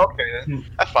you. Oh, okay. Then.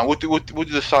 That's fine. We'll do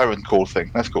the siren call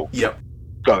thing. That's cool. Yep.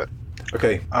 Got it.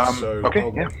 Okay, so okay,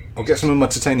 I'll, yeah. I'll get some of my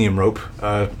titanium rope,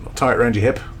 I'll tie it around your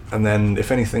hip, and then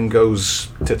if anything goes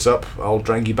tits up, I'll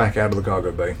drag you back out of the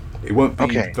cargo bay. It won't be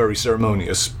Okay. very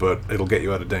ceremonious, but it'll get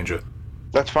you out of danger.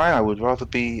 That's fine. I would rather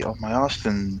be on my ass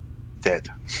than dead.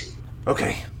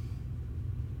 Okay.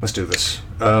 Let's do this.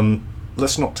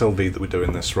 Let's not tell V that we're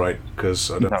doing this, right?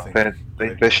 Because I don't No,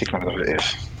 think... they're shit what it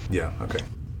is. Yeah, okay.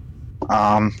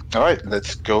 All right.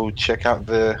 Let's go check out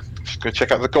the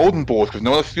golden board because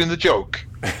no one's doing the joke.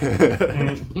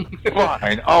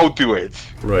 Fine, I'll do it.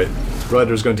 Right.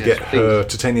 Ryder is going to Yes, get her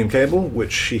titanium cable,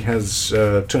 which she has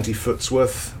 20 foot's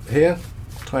worth here.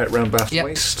 Tie it round Bath's Yep.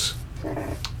 waist.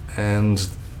 And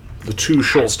the two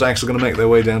short stacks are going to make their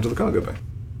way down to the cargo bay.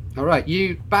 All right,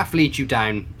 Bath leads you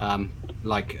down,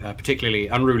 like a particularly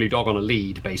unruly dog on a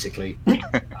lead, basically.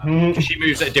 She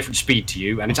moves at a different speed to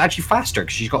you, and it's actually faster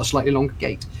because she's got a slightly longer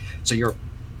gait. So you're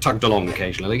tugged along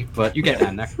occasionally, but you get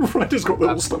down there. Ryder's got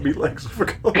little stubby legs, I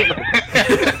forgot.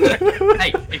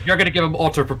 Hey, if you're going to give them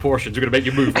auto proportions, we're going to make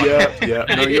you move. yeah,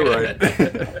 no, you're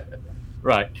right.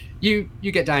 Right. You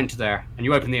get down to there, and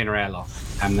you open the inner airlock,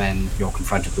 and then you're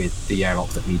confronted with the airlock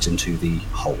that leads into the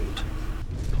hold.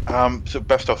 So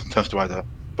Beth stops and turns to Ryder.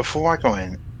 Before I go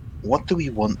in, what do we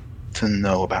want to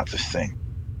know about this thing?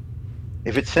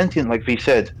 If it's sentient, like V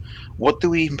said, what do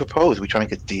we even propose? Are we trying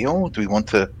to make a deal? Do we want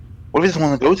to? What if it doesn't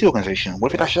want to go to the organization?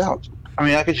 What if it dashes out? I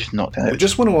mean, I could just not tell I it.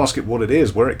 just want to ask it what it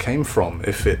is, where it came from,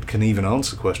 if it can even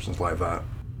answer questions like that.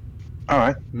 All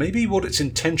right. Maybe what its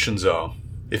intentions are,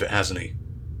 if it has any.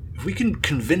 If we can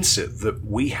convince it that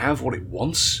we have what it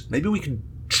wants, maybe we can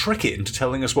trick it into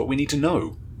telling us what we need to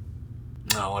know.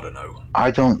 No, I don't know.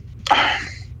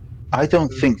 I don't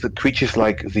think that creatures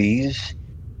like these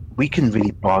we can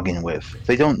really bargain with.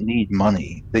 They don't need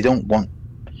money. They don't want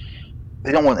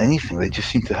anything. They just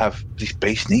seem to have these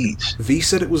base needs. V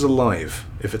said it was alive.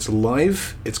 If it's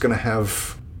alive, it's going to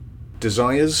have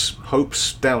desires,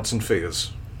 hopes, doubts, and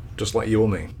fears. Just like you or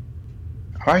me.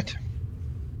 All right.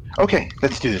 Okay,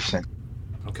 let's do this then.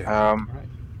 Okay.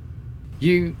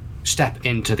 You step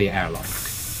into the airlock,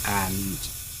 and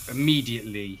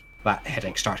immediately that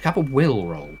headache starts. Have a will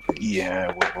roll.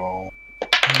 Yeah, we'll roll.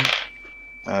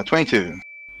 22.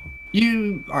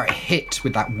 You are hit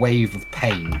with that wave of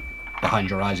pain behind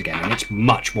your eyes again, and it's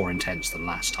much more intense than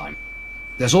last time.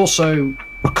 There's also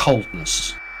a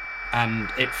coldness, and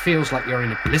it feels like you're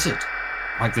in a blizzard.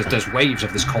 Like there's waves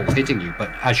of this cold hitting you,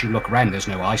 but as you look around, there's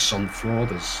no ice on the floor.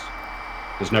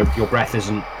 There's no, your breath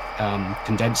isn't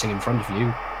condensing in front of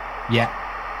you. Yet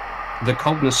the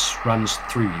coldness runs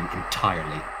through you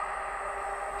entirely.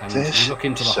 And you look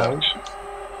into the hole,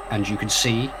 and you can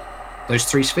see those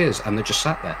 3 spheres, and they're just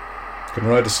sat there. Can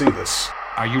Ryder see this?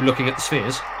 Are you looking at the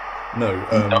spheres? No,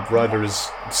 Ryder is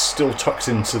still tucked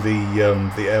into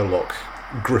the airlock,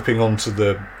 gripping onto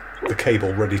the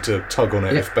cable, ready to tug on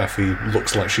it if Baffy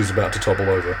looks like she's about to topple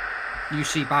over. You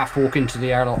see Baff walk into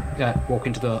the airlock, walk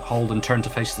into the hold and turn to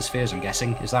face the spheres, I'm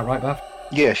guessing. Is that right, Baff?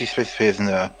 Yeah, she spheres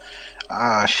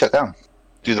and shut down.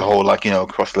 Do the whole,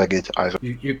 cross-legged eyes.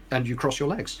 You cross your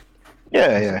legs?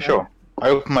 Yeah, sure. I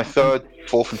open my 3rd,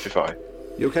 4th, and 5th eye.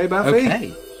 You okay, Baffy?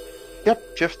 Okay.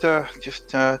 Yep, just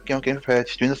getting prepared,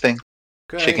 just doing the thing.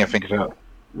 Okay. Shaking everything about.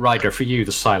 Ryder, for you,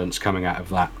 the silence coming out of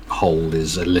that hole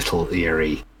is a little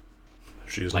eerie.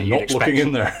 She is Like you'd not expect. looking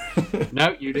in there.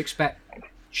 No, you'd expect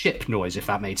ship noise, if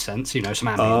that made sense, some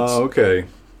ambience. Oh, okay.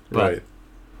 But Right.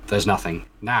 there's nothing.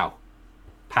 Now,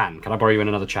 Pan, can I borrow you in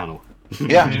another channel?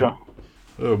 Yeah, sure.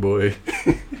 Oh boy.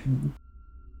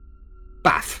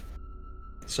 Bath.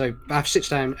 So Bath sits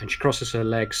down and she crosses her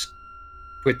legs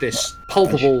with this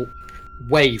palpable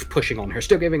wave pushing on her,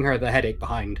 still giving her the headache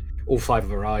behind all 5 of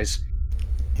her eyes.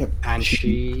 Yep. And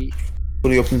she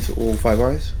fully opens all 5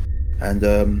 eyes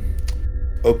and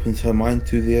opens her mind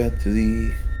to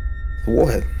the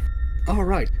warhead. all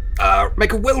right.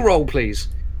 Make a will roll, please.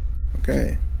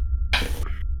 Okay.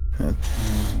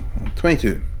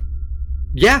 22.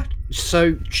 Yeah.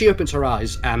 So she opens her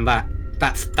eyes, and that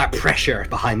pressure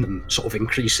behind them sort of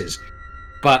increases.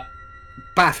 But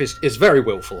Bath is very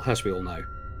willful, as we all know,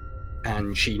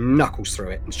 and she knuckles through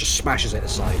it and just smashes it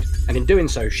aside. And in doing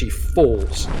so, she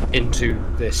falls into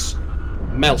this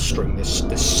maelstrom, this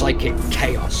psychic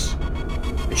chaos.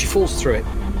 And she falls through it,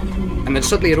 and then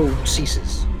suddenly it all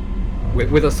ceases.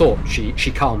 With a thought,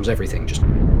 she calms everything.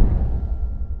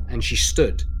 And she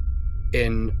stood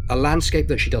in a landscape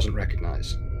that she doesn't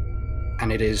recognize.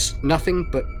 And it is nothing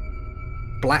but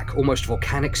black, almost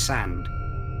volcanic sand.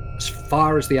 As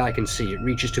far as the eye can see, it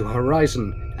reaches to a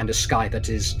horizon and a sky that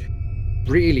is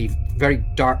really very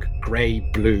dark grey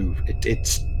blue.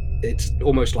 It's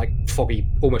almost like foggy,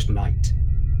 almost night.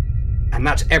 And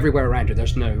that's everywhere around her.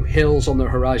 There's no hills on the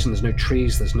horizon, there's no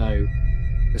trees, there's no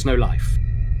life.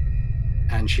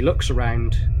 And she looks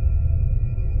around,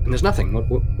 and there's nothing.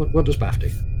 What does Bath do?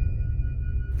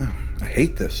 Oh, I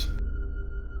hate this.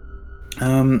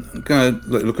 I'm gonna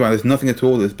look around. There's nothing at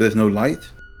all. There's no light.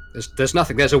 There's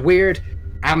nothing. There's a weird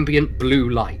ambient blue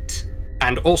light,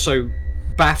 and also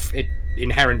Bath, it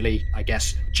inherently, I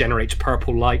guess, generates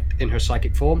purple light in her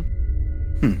psychic form.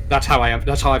 That's how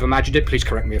I've imagined it. Please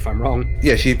correct me if I'm wrong.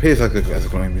 Yeah, she appears as a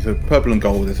glowing. So purple and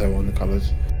gold is her one of the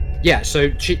colours. Yeah, so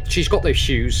she's got those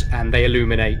hues, and they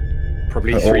illuminate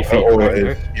probably 3 feet aura around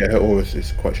her. her aura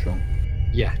is quite strong.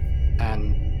 Yeah,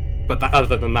 but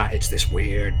other than that, it's this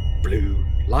weird blue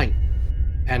light.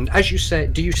 And as you say,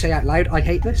 do you say out loud, "I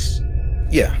hate this"?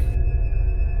 Yeah.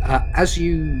 As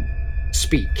you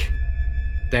speak,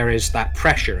 there is that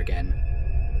pressure again,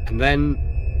 and then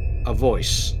a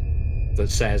voice that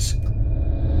says,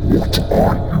 What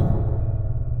are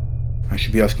you? I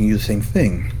should be asking you the same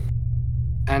thing.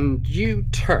 and you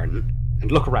turn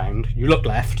and look around. You look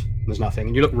left, and there's nothing,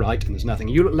 and you look right, and there's nothing.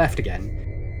 You look left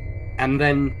again, and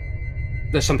then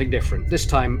there's something different. This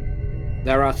time,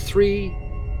 there are 3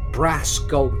 brass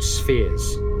gold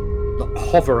spheres that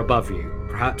hover above you,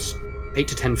 perhaps 8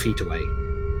 to 10 feet away,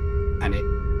 and it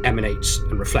emanates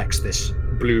and reflects this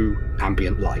blue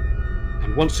ambient light.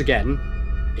 And once again,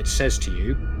 it says to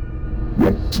you,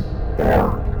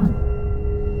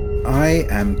 I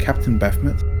am Captain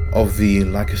Baphomet of the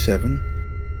Leica 7,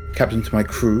 captain to my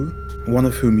crew, one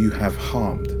of whom you have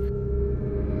harmed.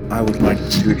 I would like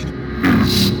to...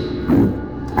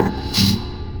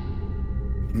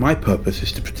 My purpose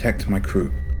is to protect my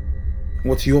crew.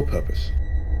 What's your purpose?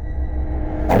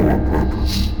 Our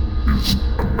purpose is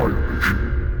annihilation.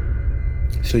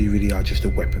 So you really are just a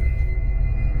weapon.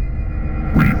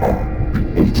 We are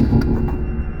the ultimate weapon.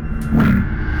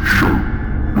 We show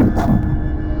your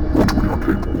crew what we are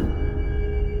capable.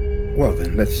 Well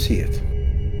then, let's see it.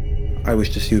 I wish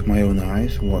to see with my own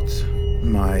eyes what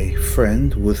my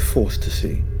friend was forced to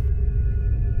see.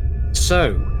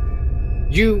 so,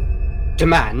 you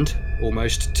demand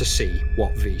almost to see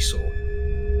what V saw.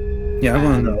 Yeah, I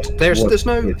want to know. And there's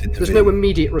no it is there's to no be.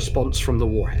 immediate response from the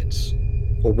warhead,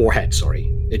 sorry.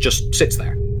 It just sits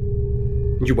there.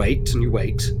 And you wait and you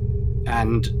wait,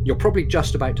 And you're probably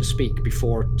just about to speak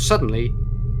before suddenly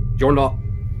you're not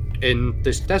in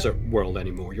this desert world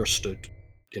anymore. You're stood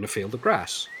in a field of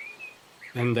grass.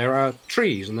 And there are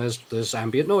trees, and there's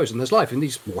ambient noise, and there's life, and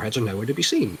these warheads are nowhere to be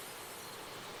seen.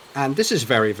 And this is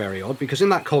very, very odd, because in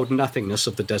that cold nothingness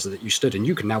of the desert that you stood in,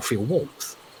 you can now feel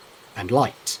warmth and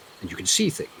light, and you can see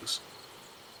things.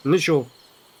 And as you're,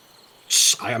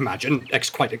 I imagine,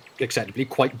 quite acceptably,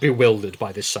 quite bewildered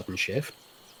by this sudden shift,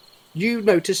 you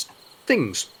notice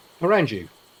things around you.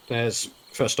 There's,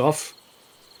 first off,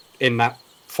 in that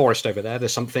forest over there,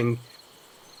 there's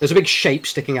a big shape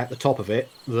sticking out the top of it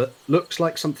that looks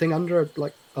like something under,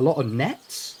 like, a lot of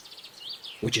nets,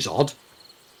 which is odd.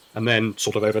 And then,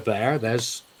 sort of over there,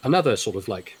 there's another sort of,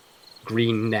 like,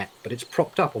 green net, but it's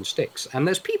propped up on sticks, and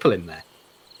there's people in there.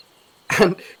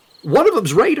 And one of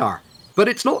them's Radar, but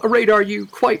it's not a Radar you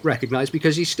quite recognise,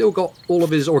 because he's still got all of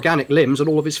his organic limbs and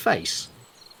all of his face.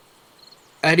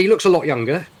 And he looks a lot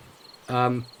younger.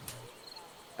 And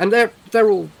they're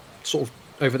all sort of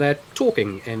over there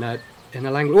talking in a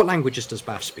language. What languages does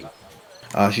Bath speak?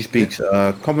 She speaks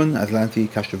Common, Atlanti,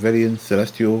 Castrovelian,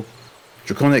 Celestial,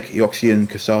 Draconic, Eoxian,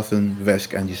 Kasathan,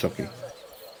 Vesk, and Ysoki.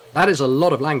 That is a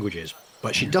lot of languages,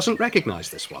 but she doesn't recognise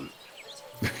this one.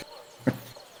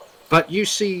 But you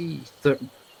see that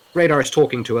Radar is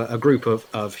talking to a group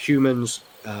of humans,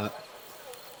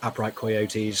 upright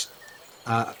coyotes,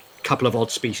 a couple of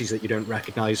odd species that you don't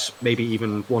recognise, maybe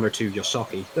even one or two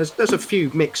Ysoki. There's a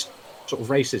few mixed sort of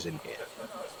races in here.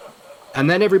 And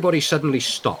then everybody suddenly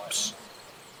stops.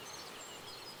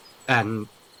 And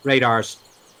Radar's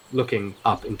looking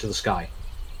up into the sky.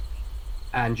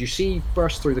 And you see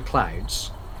burst through the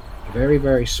clouds a very,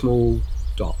 very small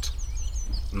dot.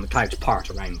 And the clouds part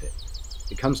around it.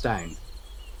 It comes down.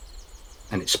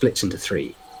 And it splits into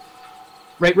three.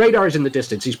 Radar is in the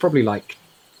distance. He's probably like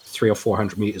 300 or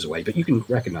 400 meters away, but you can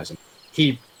recognize him.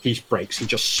 He breaks. He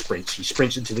just sprints. He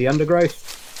sprints into the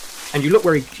undergrowth. And you look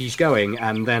where he's going,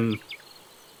 and then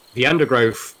the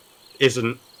undergrowth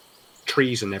isn't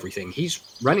trees and everything. He's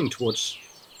running towards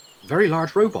a very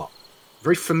large robot,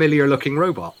 very familiar looking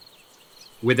robot,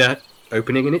 with an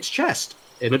opening in its chest,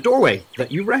 in a doorway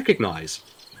that you recognize.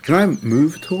 Can I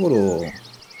move at all, or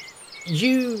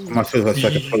you? I feel that's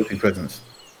like a floating presence.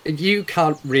 You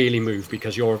can't really move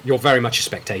because you're very much a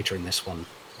spectator in this one.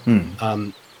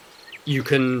 You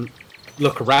can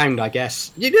look around, I guess.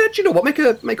 Do you know what?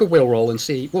 Make a will roll and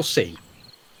see. We'll see.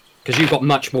 Because you've got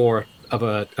much more of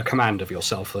a command of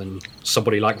yourself than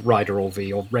somebody like Ryder or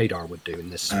V or Radar would do in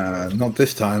this. Not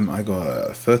this time. I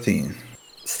got 13.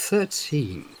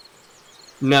 13?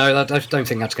 No, I don't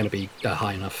think that's going to be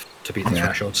high enough to beat the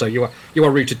threshold. So you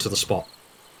are rooted to the spot.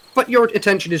 But your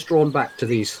attention is drawn back to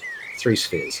these three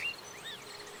spheres.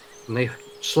 And they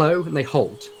slow and they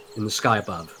halt in the sky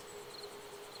above.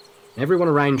 And everyone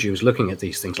around you is looking at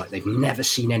these things like they've never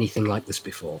seen anything like this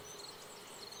before.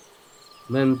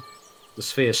 And then the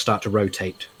spheres start to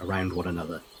rotate around one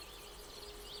another.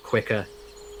 Quicker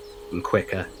and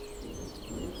quicker.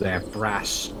 Their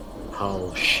brass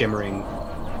hull shimmering,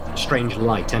 strange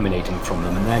light emanating from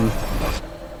them, and then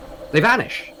they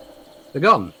vanish. They're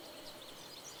gone.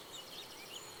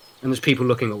 And there's people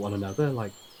looking at one another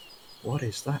like, what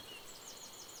is that?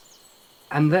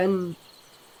 And then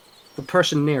the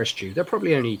person nearest you, they're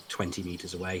probably only 20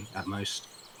 meters away at most,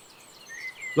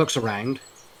 looks around,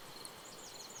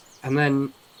 and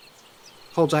then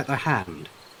holds out their hand.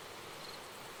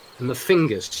 And the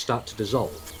fingers start to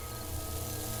dissolve.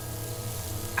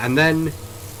 And then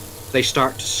they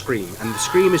start to scream, and the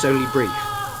scream is only brief,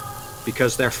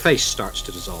 because their face starts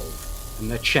to dissolve,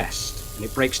 and their chest, and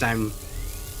it breaks down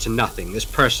to nothing. This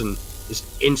person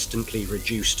is instantly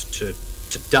reduced to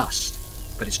dust,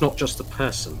 but it's not just the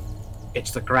person,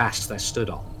 it's the grass they're stood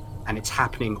on, and it's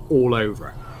happening all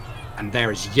over. And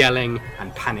there is yelling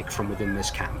and panic from within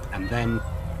this camp, and then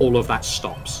all of that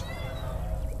stops.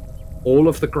 All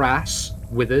of the grass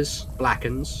withers,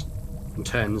 blackens, and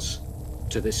turns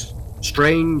to this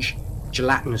strange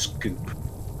gelatinous goop.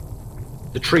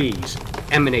 The trees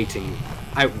emanating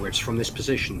outwards from this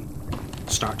position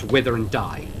start to wither and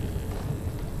die.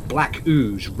 Black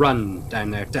ooze run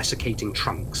down their desiccating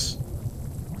trunks.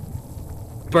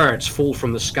 Birds fall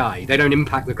from the sky. They don't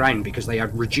impact the ground because they are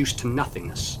reduced to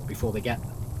nothingness before they get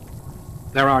them.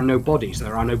 There are no bodies,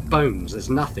 there are no bones, there's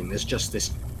nothing. There's just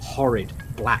this horrid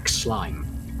black slime.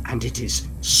 And it is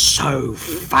so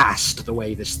fast the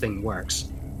way this thing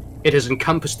works. It has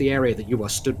encompassed the area that you are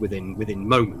stood within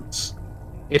moments.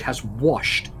 It has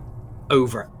washed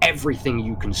over everything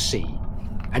you can see.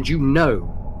 And you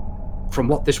know, from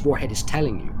what this warhead is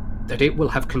telling you, that it will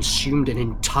have consumed an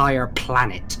entire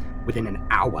planet within an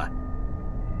hour.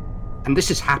 And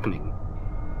this is happening.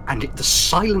 And the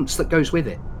silence that goes with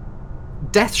it.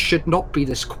 Death should not be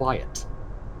this quiet.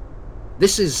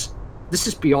 This is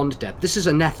beyond death. This is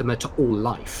anathema to all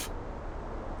life.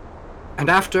 And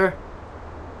after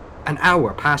an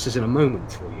hour passes in a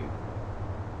moment for you,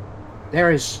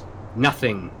 there is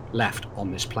nothing left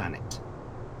on this planet.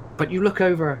 But you look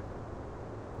over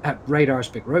at Radar's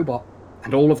big robot,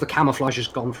 and all of the camouflage is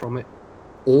gone from it.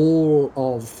 All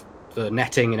of the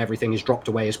netting and everything is dropped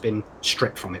away, has been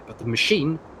stripped from it. But the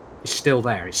machine is still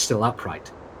there, it's still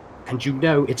upright. And you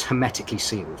know it's hermetically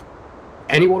sealed.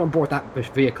 Anyone on board that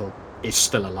vehicle is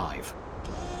still alive.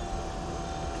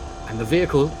 And the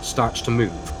vehicle starts to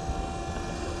move.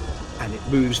 And it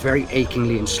moves very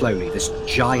achingly and slowly. This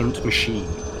giant machine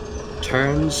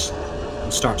turns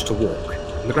and starts to walk.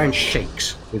 And the ground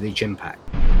shakes with each impact.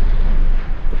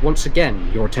 But once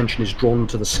again, your attention is drawn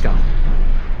to the sky.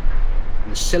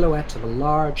 And the silhouette of a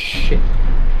large ship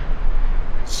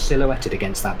silhouetted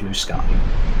against that blue sky.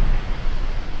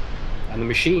 And the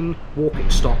machine walking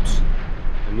stops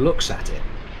and looks at it.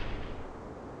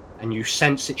 And you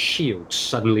sense its shield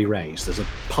suddenly raised. There's a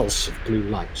pulse of blue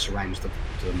light surrounds the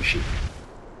machine.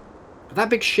 But that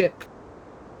big ship,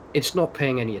 it's not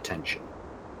paying any attention.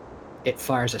 It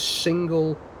fires a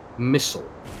single missile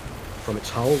from its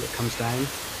hull that comes down.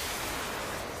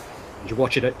 And you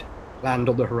watch it land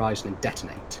on the horizon and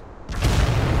detonate.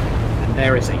 And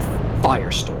there is a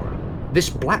firestorm. This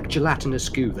black gelatinous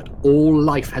goo that all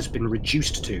life has been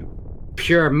reduced to,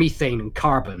 pure methane and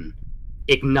carbon,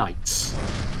 ignites.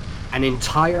 An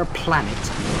entire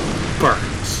planet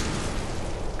burns.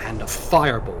 And a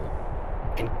fireball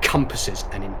encompasses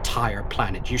an entire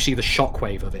planet. You see the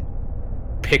shockwave of it.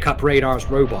 Pick up Radar's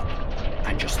robot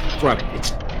and just throw it.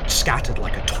 It's scattered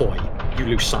like a toy. You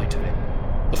lose sight of it.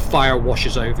 The fire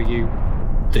washes over you.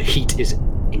 The heat is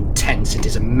intense. It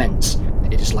is immense.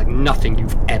 It is like nothing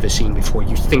you've ever seen before.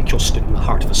 You think you're stood in the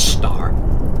heart of a star.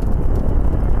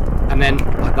 And then,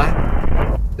 like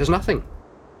that, there's nothing.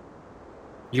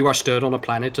 You are stood on a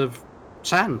planet of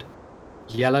sand.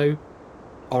 Yellow,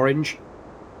 orange,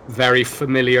 very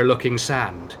familiar looking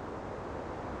sand.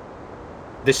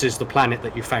 This is the planet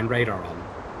that you found Radar on.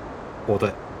 Or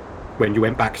that, when you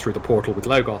went back through the portal with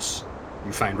Logos,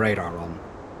 you found Radar on.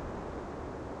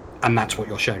 And that's what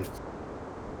you're shown.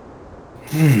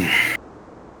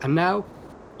 And now,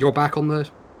 you're back on the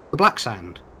black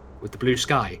sand, with the blue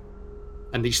sky,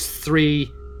 and these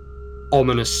three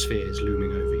ominous spheres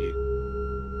looming over you.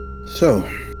 So,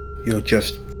 you're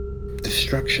just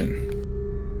destruction.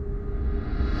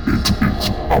 It is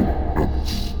our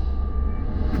purpose.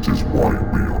 It is why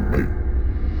we are made.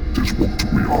 It is what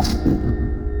we are for.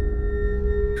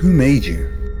 Who made you?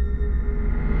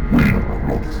 We are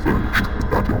not furnished with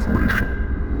that information,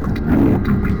 and nor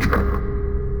do we care.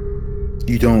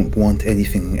 You don't want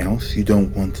anything else? You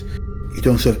don't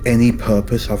serve any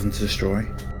purpose other than to destroy?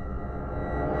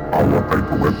 Our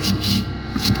apoapsis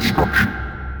is destruction.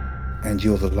 And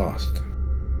you're the last.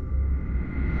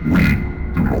 We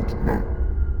do not know.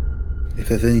 If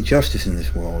there's any justice in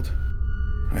this world,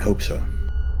 I hope so.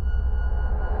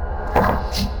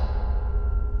 Perhaps.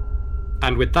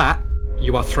 And with that,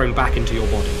 you are thrown back into your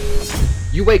body.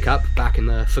 You wake up back in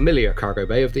the familiar cargo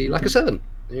bay of the Leica 7.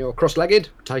 You're cross-legged,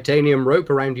 titanium rope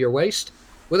around your waist,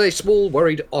 with a small,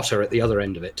 worried otter at the other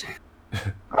end of it.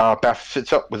 Bath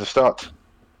sits up with a start.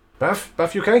 Bath,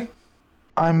 you okay?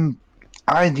 I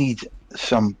need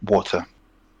some water.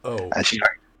 Oh. And she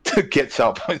gets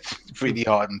up. It's really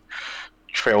hard and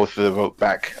trails the rope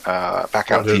back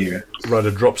out to you.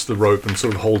 Ryder drops the rope and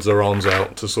sort of holds her arms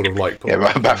out to sort of like...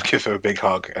 Yeah, Bath gives her a big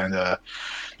hug and a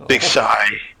big sigh.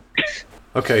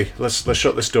 Okay, let's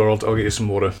shut this door. I'll get you some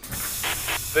water.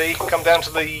 V, come down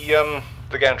to the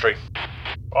gantry.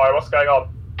 Alright, what's going on?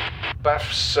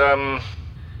 Bath's,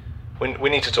 we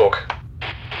need to talk.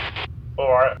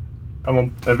 Alright. I'm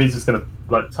on. V's just gonna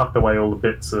tuck away all the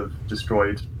bits of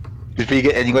destroyed. Did V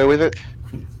get anywhere with it?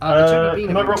 It's only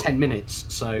been about 10 minutes,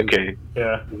 so... Okay.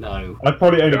 Yeah. No. I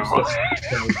probably only No.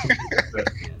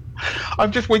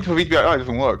 I'm just waiting for V to be like, oh, it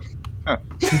doesn't work.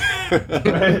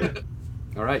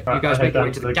 Alright, you guys make your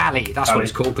way to the galley. That's what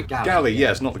it's called, the galley. Galley,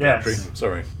 yes, not the Yes. gantry.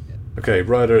 Sorry. Okay,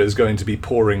 Ryder is going to be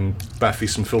pouring Baffy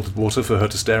some filtered water for her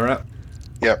to stare at.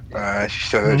 Yep.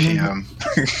 She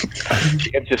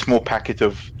gets a small packet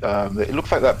of. It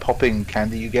looks like that popping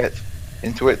candy you get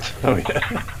into it. Oh,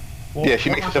 yeah. Yeah, she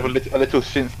makes herself a little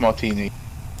synth martini.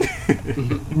 Despite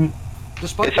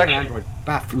It's being an actually- android,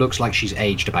 Bath looks like she's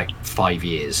aged about 5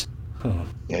 years.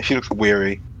 Yeah, she looks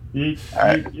weary. You're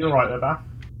right there, Bath.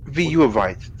 V, you were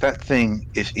right. That thing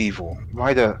is evil.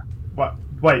 Ryder. What?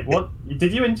 Wait, what?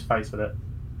 Did you interface with it?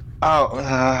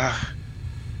 Oh,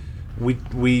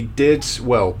 We did.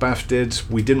 Well, Bath did.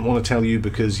 We didn't want to tell you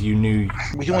because you knew.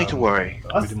 we don't need to worry.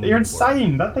 You're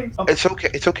insane. That thing's. It's okay.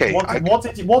 It's okay.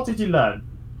 What did you learn?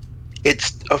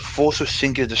 It's a force of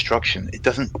singular destruction. It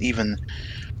doesn't even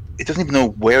know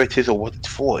where it is or what it's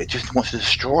for. It just wants to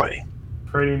destroy.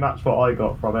 Pretty much what I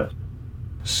got from it.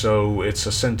 So it's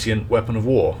a sentient weapon of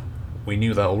war. We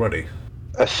knew that already.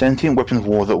 A sentient weapon of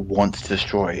war that wants to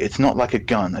destroy. It's not like a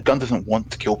gun. A gun doesn't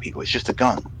want to kill people. It's just a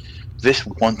gun. This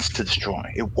wants to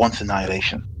destroy. It wants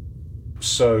annihilation.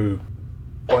 So,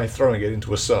 by throwing it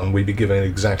into a sun, we'd be giving it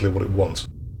exactly what it wants.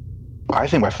 I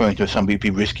think by throwing it to somebody, we'd be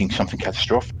risking something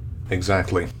catastrophic.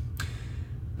 Exactly.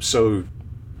 So,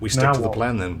 we stick Now to the what?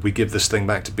 plan then. We give this thing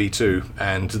back to B2,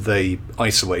 and they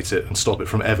isolate it and stop it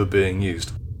from ever being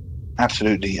used.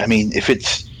 Absolutely. I mean, if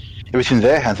it's in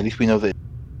their hands, at least we know that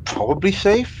it's probably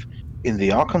safe. In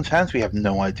the Archon's hands, we have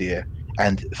no idea.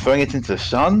 And throwing it into the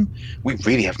sun, we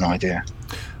really have no idea.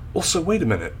 Also, wait a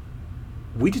minute.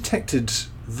 We detected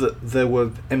that there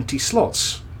were empty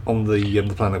slots on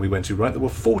the planet we went to, right? There were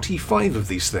 45 of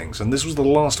these things, and this was the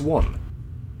last one.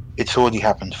 It's already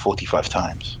happened 45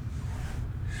 times.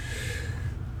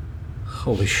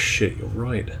 Holy shit, you're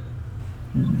right.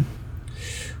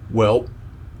 Well,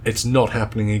 it's not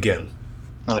happening again.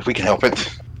 Well, if we can help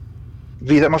it.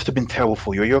 V, that must have been terrible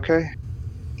for you. Are you okay?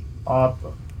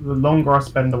 The longer I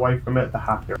spend away from it, the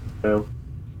happier I feel.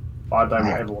 But I don't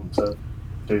ever want to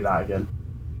do that again.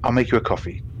 I'll make you a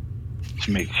coffee.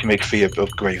 She makes for you a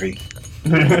gravy.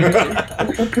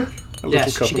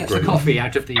 Yes, she gets the coffee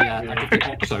out of the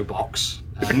OXO box.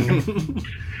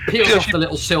 Peels off the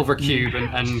little silver cube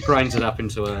and grinds it up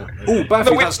into a. Oh,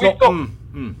 Baffy, that's not.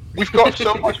 We've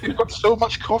got so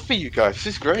much coffee, you guys. This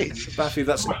is great. Baffy,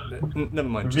 that's never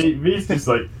mind. V's just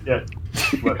like, yeah.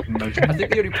 I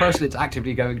think the only person it's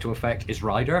actively going to affect is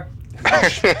Ryder.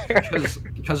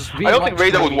 Because V I don't likes think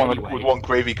Radar coffee would anyway. want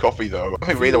gravy coffee though. I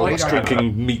think Radar would He's want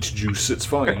drinking meat juice, it's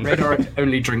fine. Radar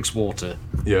only drinks water.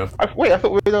 Yeah. I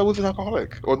thought Radar was an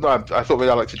alcoholic. Or no, I thought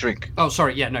Radar liked to drink. Oh,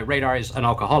 sorry, yeah, no, Radar is an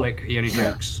alcoholic. He only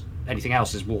drinks anything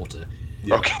else is water.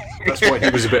 Yeah. Okay. That's why he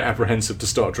was a bit apprehensive to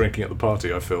start drinking at the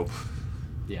party, I feel.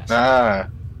 Yes. Ah.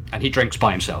 And he drinks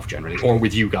by himself generally, or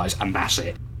with you guys, and mass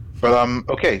it. But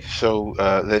okay, so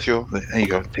there you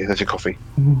go. There's your coffee.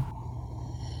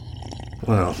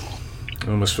 Well, I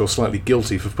almost feel slightly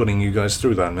guilty for putting you guys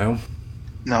through that now.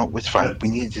 No, it's fine. We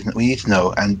need to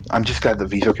know, and I'm just glad that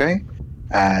V's okay,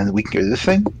 and we can get rid of this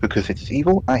thing because it's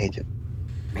evil. I hate it.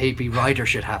 Maybe Ryder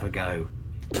should have a go.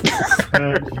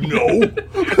 No!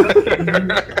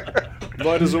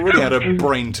 Ryder's already had her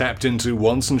brain tapped into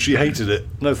once and she hated it.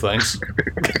 No thanks.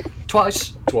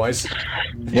 Twice.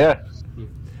 Yeah.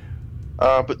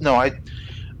 But no,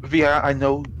 V, I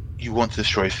know you want to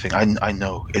destroy this thing. I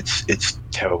know it's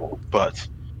terrible, but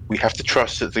we have to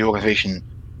trust that the organization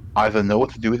either know what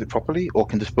to do with it properly or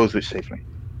can dispose of it safely.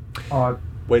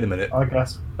 Wait a minute. I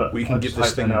guess, but We can I give just this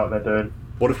hope they thing- know what they're doing.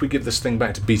 What if we give this thing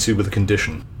back to B2 with a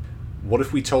condition? What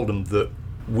if we told them that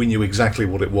we knew exactly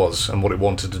what it was and what it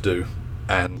wanted to do,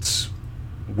 and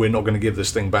we're not going to give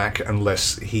this thing back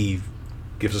unless he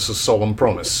gives us a solemn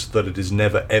promise that it is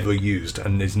never ever used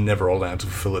and is never allowed to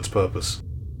fulfill its purpose?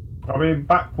 I mean,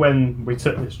 back when we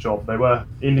took this job, they were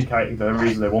indicating the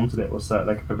reason they wanted it was so that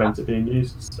they could prevent it being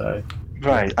used. So,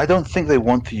 Right. I don't think they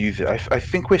want to use it. I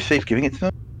think we're safe giving it to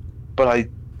them, but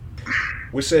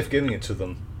We're safe giving it to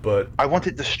them, but I want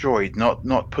it destroyed,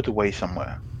 not put away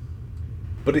somewhere.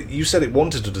 you said it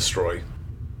wanted to destroy.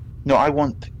 No, I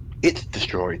want it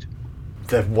destroyed.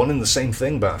 They're one and the same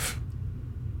thing, Bath.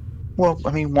 Well,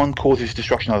 I mean, one causes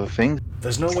destruction of other things.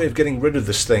 There's no way of getting rid of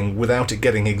this thing without it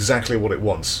getting exactly what it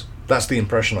wants. That's the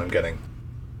impression I'm getting.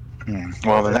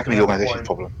 Well, then that can be the organization's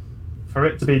problem. for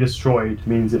it to be destroyed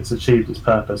means it's achieved its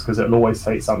purpose because it'll always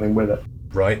take something with it.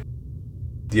 Right?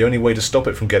 The only way to stop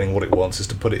it from getting what it wants is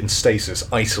to put it in stasis,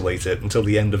 isolate it until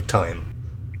the end of time.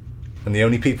 And the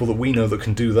only people that we know that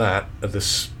can do that are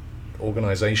this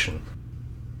organization.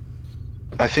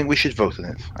 I think we should vote on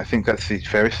it. I think that's the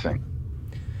fairest thing.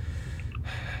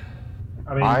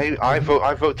 I mean, I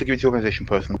vote to give it to the organization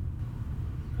personally.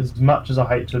 as much as I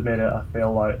hate to admit it, I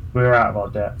feel like we're out of our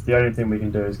depth. The only thing we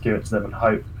can do is give it to them and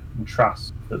hope and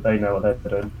trust that they know what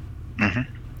they're doing.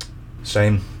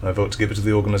 Same. I vote to give it to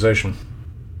the organization.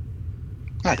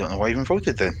 I don't know why I even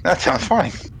voted then. That sounds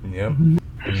fine. Yep.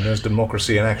 And there's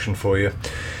democracy in action for you.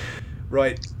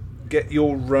 Right. Get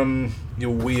your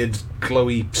weird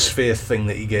glowy sphere thing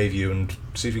that he gave you and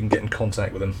see if you can get in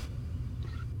contact with him.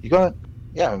 You got it?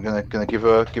 Yeah, I'm gonna give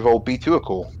old B2 a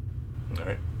call.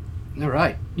 Alright. All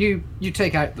right. You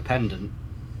take out the pendant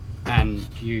and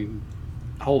you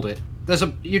hold it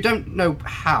You don't know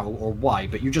how or why,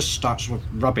 but you just start sort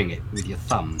of rubbing it with your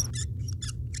thumb.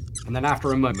 And then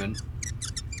after a moment,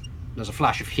 there's a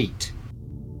flash of heat.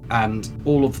 And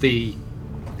all of the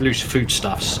loose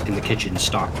foodstuffs in the kitchen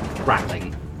start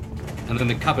rattling. And then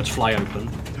the cupboards fly open.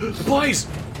 The pies!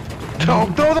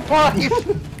 Don't throw the pies!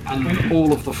 And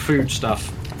all of the food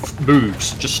stuff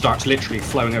moves, just starts literally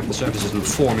flowing over the surfaces and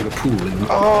forming a pool in them.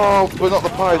 Oh, but not the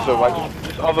pies though, right?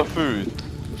 Just other food.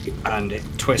 And it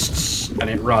twists and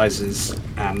it rises,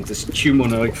 and this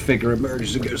humanoid figure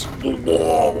emerges and goes,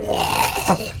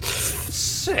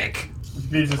 sick.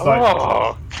 He's just like,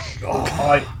 Oh.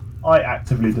 I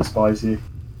actively despise you.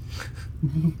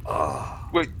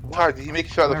 Wait, Ty, did he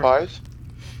make you out of the pies?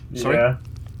 Sorry?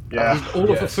 Yeah. All of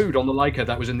the Yes. food on the Leica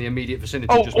that was in the immediate vicinity.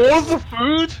 Oh, just all of the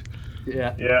food?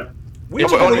 Yeah. Yeah. We're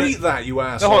but going to only- eat that, you No,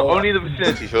 asshole. only in the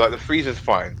vicinity, so like the freezer's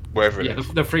fine, wherever it Yeah, is.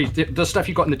 the stuff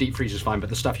you got in the deep freeze is fine, but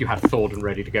the stuff you had thawed and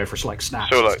ready to go for like snacks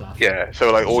So and like, stuff. yeah,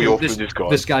 so like all So your this, food is gone.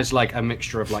 This guy's like a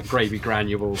mixture of like gravy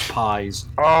granules, pies,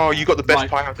 Oh, you got the best Right.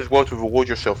 pie out as well to reward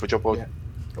yourself for job well. Yeah.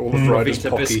 All of Ryder's Vita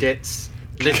pocky. biscuits.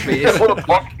 Literally, it's What a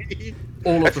pocky.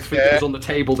 all of the food that was on the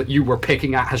table that you were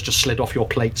picking at has just slid off your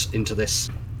plates into this,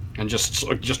 and just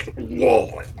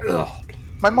whoa. Ugh.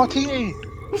 My martini!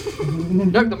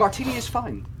 No, the martini is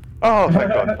fine. Oh,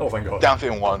 thank God. Oh, thank God. Down to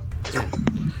in one.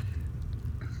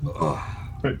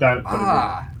 Put down.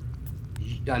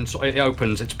 And so it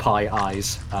opens its pie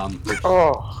eyes,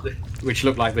 Oh. which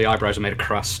look like the eyebrows are made of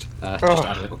crust. Just Oh.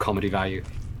 add a little comedy value.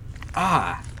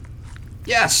 Ah,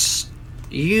 yes,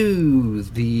 you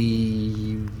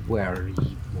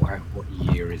what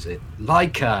year is it?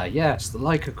 Leica, yes, the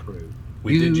Leica crew.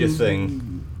 We did your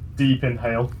thing. Deep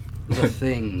inhale. The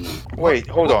thing. Wait,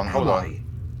 hold on, Am hold on. I?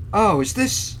 Oh, is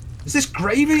this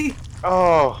gravy?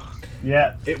 Oh.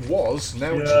 Yeah. It was,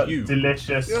 now Yeah, it's you.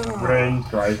 delicious Yeah. green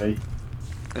gravy.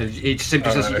 It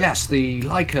simply says, yes, the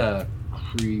Leica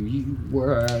crew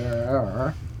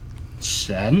were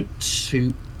sent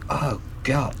to. Oh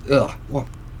God! Ugh! What?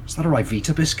 Is that a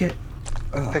Rivita biscuit?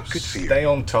 They're good for you. Stay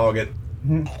on target.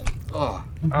 Oh,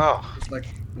 Oh. it's like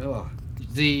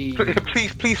the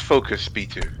Please focus,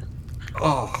 B2.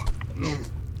 oh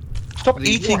Stop The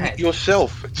eating warhead.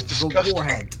 yourself. It's the disgusting.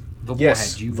 warhead. The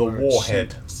Yes, warhead. You the were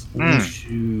warhead.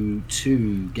 sent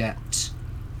to get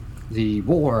the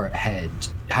warhead.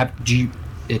 Do you?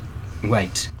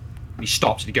 Wait. He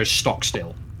stops and he goes stock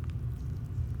still.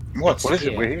 What is it?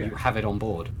 Here, We're here. You have it on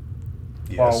board.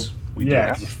 Yes, Well, we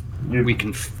yeah. did. We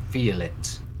can feel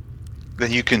it.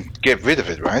 Then you can get rid of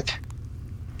it, right?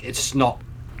 It's not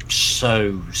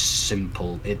so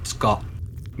simple. It's got.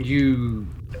 You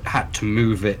had to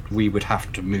move it. We would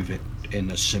have to move it in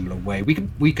a similar way. We can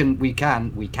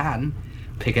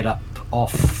pick it up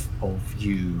off of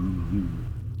you.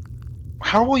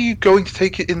 How are you going to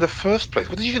take it in the first place?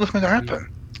 What did you think was going to happen?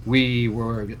 We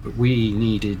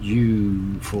needed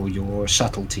you for your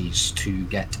subtleties to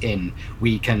get in.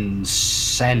 We can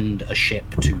send a ship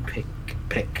to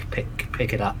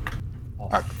pick it up.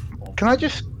 Can I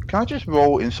just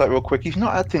roll insight real quick? He's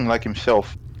not acting like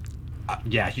himself.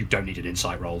 Yeah, you don't need an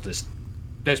insight roll. There's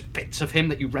bits of him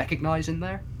that you recognise in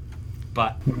there,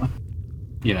 but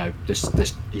you know,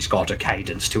 this he's got a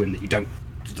cadence to him that you don't.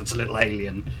 That's a little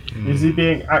alien. Is he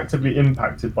being actively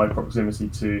impacted by proximity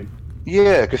to?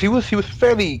 Yeah, because he was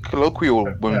fairly colloquial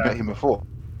when we met him before.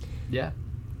 Yeah,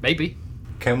 maybe.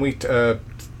 Can we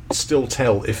still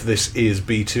tell if this is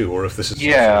B2 or if this is...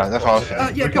 Yeah, that's what I was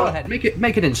saying. Yeah, go ahead.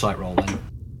 Make an insight roll then,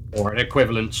 or an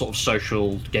equivalent sort of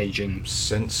social gauging.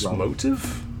 Sense Roll.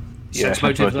 motive? Yeah, Sense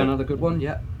motive is motive. another good one.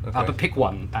 Yeah, Okay. but pick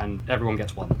one, and everyone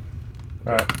gets one.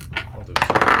 Alright. I'll do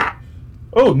it.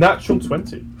 Oh, natural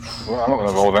 20. Well, I'm not going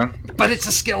to roll then. But it's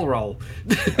a skill roll.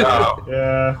 Oh.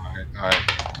 Yeah,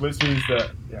 Alright, which means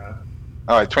that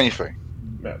alright, 23.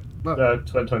 yeah, Well,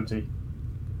 20.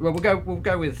 well, we'll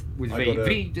go with I V. got a-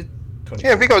 V did, 20.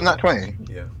 Yeah, we got nat 20.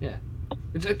 Yeah.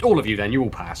 all of you then. You all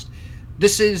passed.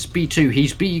 This is B2.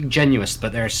 He's being genuine,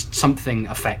 but there's something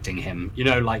affecting him. You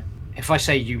know, like if I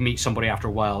say you meet somebody after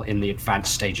a while in the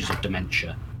advanced stages of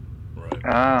dementia, Right.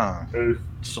 Ah. Oof.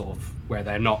 sort of where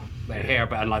they're here,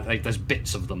 but like there's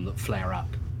bits of them that flare up.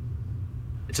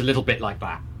 It's a little bit like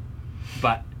that,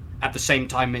 but at the same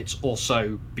time, it's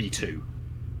also B2.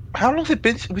 How long has it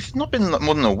been? It's not been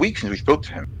more than a week since we spoke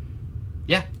to him.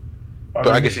 Yeah, But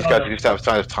I guess he's got just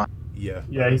outside of time. Yeah.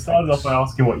 Yeah, he started off by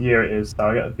asking what year it is, so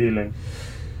I get the feeling.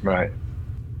 Right.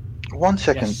 1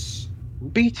 second. yes.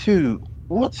 B2,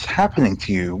 what's happening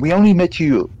to you? We only met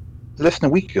you less than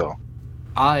a week ago.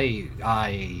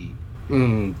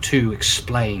 To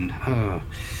explain.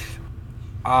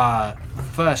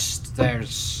 First,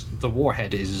 there's the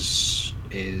warhead is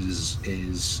is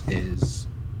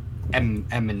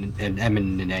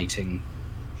emanating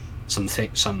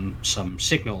some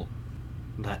signal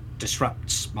that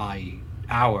disrupts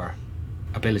our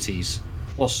abilities.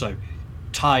 Also,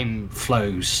 time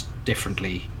flows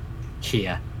differently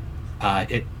here.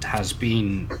 It has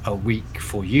been a week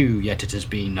for you, yet it has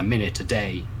been a minute, a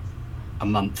day, a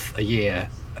month, a year,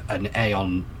 an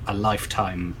aeon, a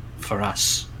lifetime for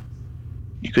us.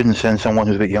 You couldn't send someone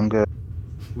who's a bit younger?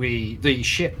 The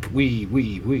ship we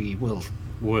will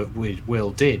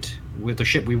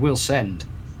send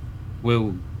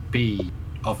will be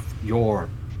of your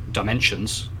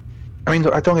dimensions. I mean,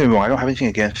 I don't get me wrong. I don't have anything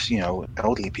against,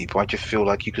 elderly people. I just feel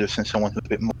like you could have sent someone who's a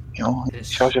bit more,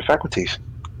 charge their faculties.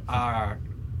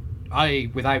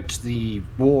 Without the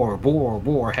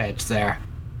warheads there,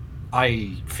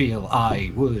 I feel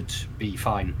I would be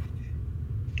fine.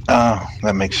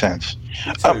 That makes sense.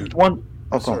 So,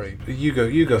 Sorry.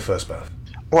 You go first, Beth.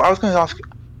 Well, I was going to ask,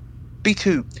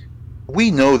 B2, we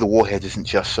know the warhead isn't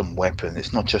just some weapon.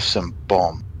 It's not just some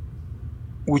bomb.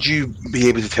 Would you be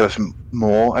able to tell us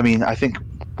more? I mean, I think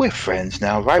we're friends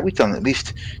now, right? We've done at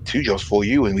least 2 jobs for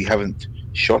you, and we haven't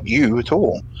shot you at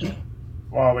all.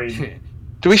 Well, we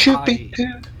Do we shoot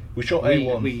B2? We shot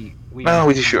A1. We We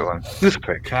just shoot one. He was a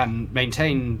prick. can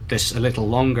maintain this a little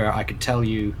longer. I could tell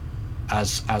you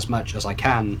as much as I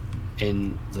can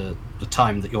in the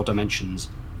time that your dimensions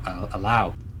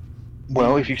allow.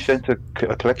 Well, if you sent a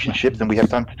collection ship, then we have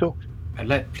time to talk.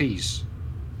 Please,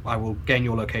 I will gain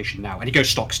your location now. And he goes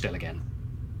stock still again.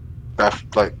 Beth,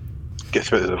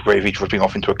 gets rid of the gravy dripping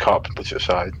off into a cup and puts it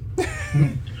aside.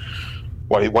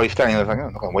 While he's standing there,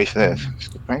 I'm not going to waste this. It's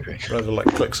good gravy. Rather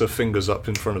clicks her fingers up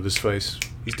in front of his face.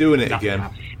 He's doing it again.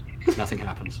 Nothing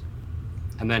happens.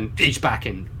 And then he's back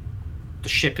in. The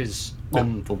ship is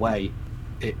on the way.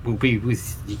 It will be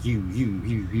with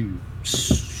you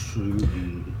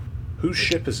soon. Whose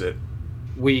ship is it?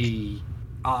 They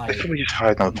probably just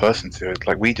hired another person to it,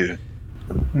 like we do.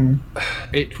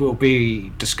 It will be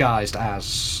disguised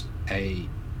as a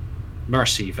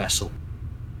mercy vessel.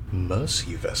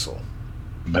 Mercy vessel?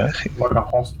 Mercy? like a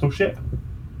hostile ship.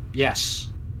 Yes.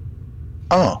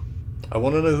 Oh. I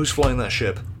want to know who's flying that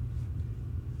ship.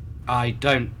 I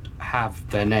don't have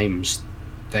their names.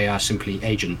 They are simply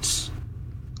agents.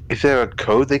 Is there a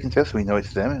code they can tell so we know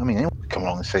it's them? I mean, anyone can come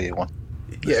along and say they want.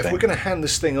 Yeah, if we're going to hand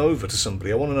this thing over to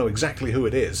somebody, I want to know exactly who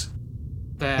it is.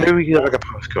 Maybe we can have a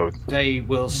passcode. They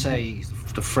will say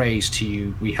the phrase to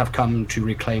you, "We have come to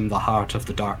reclaim the heart of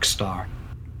the Dark Star."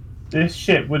 This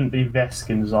ship wouldn't be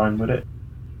Veskin design, would it?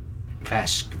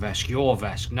 Vesk, your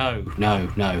Vesk. No.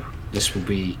 This will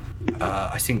be,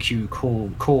 I think you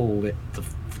call it the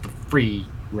Free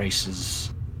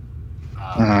Races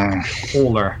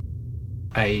Hauler.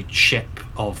 A ship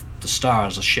of the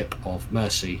stars, a ship of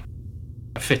mercy.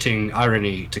 A fitting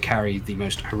irony to carry the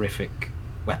most horrific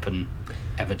weapon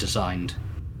ever designed.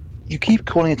 You keep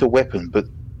calling it a weapon, but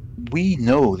we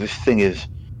know this thing is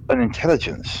an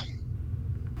intelligence.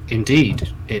 Indeed,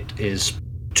 it is,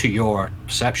 to your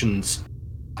perceptions,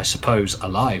 I suppose,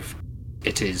 alive.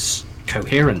 It is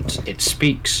coherent, it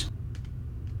speaks,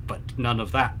 but none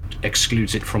of that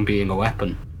excludes it from being a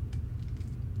weapon.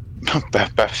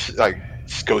 Beth,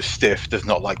 goes stiff, does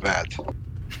not like that.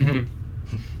 I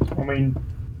mean,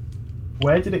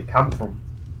 where did it come from?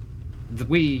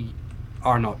 We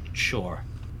are not sure.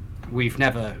 We've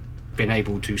never been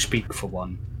able to speak to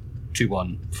one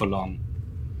for long.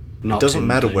 It doesn't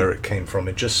matter where it came from.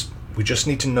 We just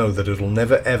need to know that it'll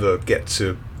never ever get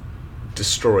to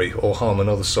destroy or harm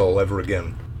another soul ever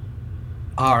again.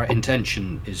 Our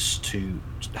intention is to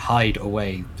hide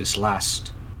away this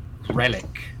last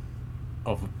relic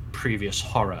of a previous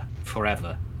horror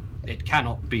forever. It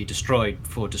cannot be destroyed,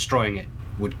 for destroying it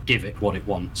would give it what it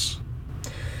wants.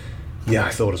 Yeah,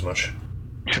 I thought as much.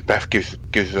 Beth gives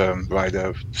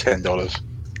Ryder $10.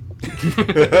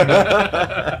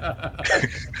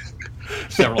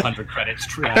 Several hundred credits.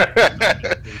 God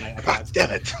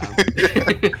damn it.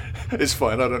 It's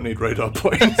fine, I don't need radar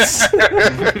points.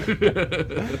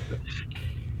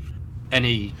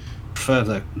 Any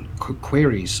further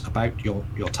queries about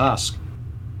your task?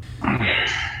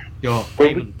 Your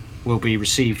payment will be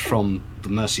received from the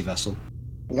Mercy vessel.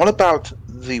 What about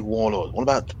the Warlord? What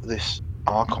about this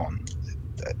Archon?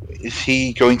 Is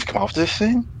he going to come after this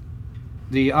thing?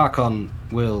 The Archon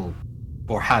will,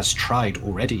 or has tried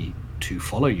already, to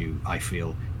follow you, I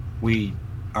feel. We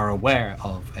are aware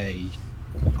of a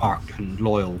Archon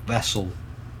loyal vessel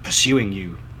pursuing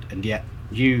you, and yet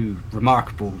you,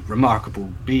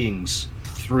 remarkable beings,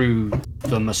 threw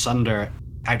them asunder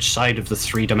outside of the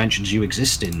 3 dimensions you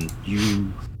exist in.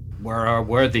 You were a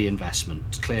worthy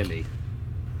investment, clearly.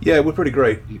 Yeah, we're pretty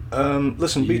great.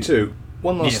 Listen, B2,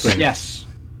 one last thing. Yes.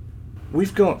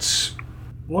 We've got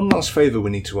one last favour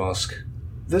we need to ask.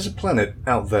 There's a planet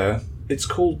out there. It's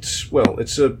called, well,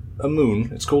 it's a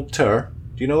moon. It's called Ter.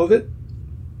 Do you know of it?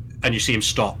 And you see him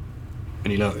stop,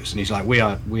 and he looks, and he's like, "We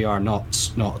are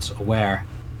not aware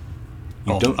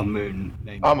of a moon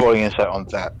named." I'm rolling insight on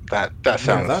that. That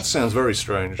sounds. That sounds very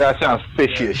strange. That sounds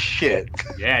fishy as shit.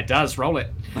 Yeah, it does. Roll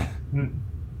it.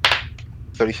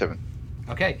 37.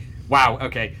 Okay. Wow.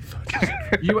 Okay.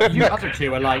 You other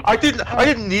two are like. I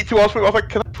didn't need to ask for it. I was like,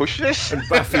 can I push this? And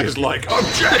Baffy is like,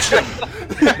 objection!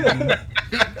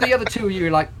 The other two of you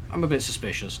are like, I'm a bit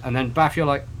suspicious, and then Baff, you're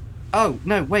like, oh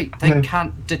no, wait, they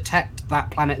can't detect that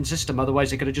planet and system.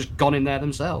 Otherwise, they could have just gone in there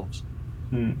themselves.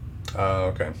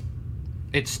 Okay.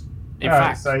 It's in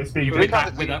fact, so it's being with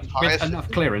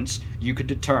enough clearance, you could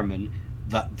determine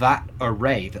that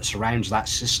array that surrounds that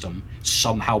system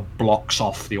somehow blocks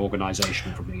off the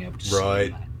organization from being able to see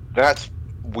Right. that. That's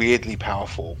weirdly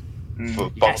powerful for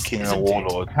Yes, bulking a isn't it?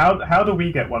 warlord. How do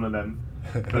we get one of them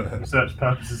for research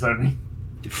purposes only?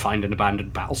 You find an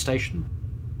abandoned battle station.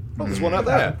 Oh, there's one out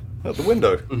there. Out the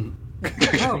window.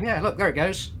 Oh yeah, look, there it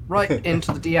goes. Right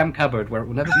into the DM cupboard where it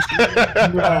will never be seen.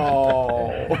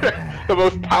 Oh. The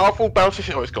most powerful battle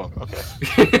station. Oh, it's gone. Okay.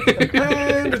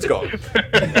 And it's gone.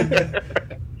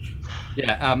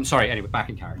 Yeah, sorry, anyway, back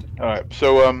in character. Alright,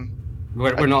 so,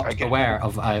 We're not aware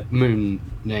of a moon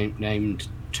named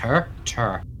Ter.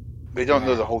 they don't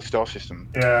know the whole star system.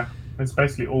 Yeah, it's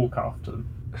basically all cut off to them.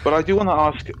 But I do want to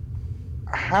ask,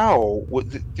 how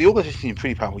the organization seems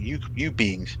pretty powerful. You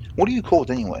beings, what are you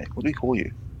called anyway? What do we call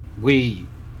you? We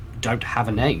don't have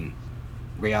a name.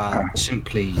 We are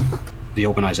simply the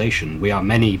organization. We are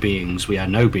many beings. We are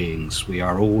no beings. We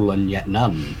are all and yet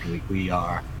none. We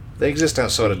are They exist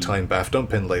outside of time, Baff. Don't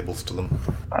pin labels to them.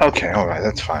 Okay, all right,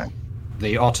 that's fine.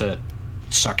 the otter,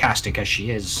 sarcastic as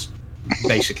she is,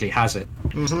 basically has it.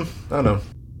 I know.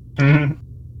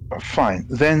 Fine.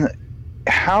 Then,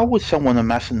 how would someone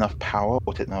amass enough power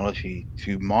or technology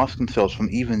to mask themselves from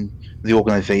even the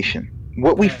organization?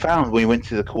 What we found when we went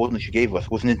to the coordinates you gave us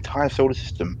was an entire solar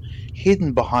system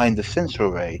hidden behind a sensor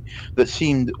array that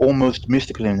seemed almost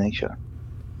mystical in nature.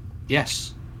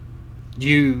 Yes.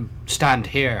 You stand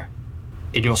here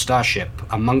in your starship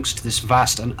amongst this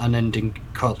vast and unending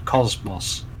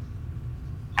cosmos,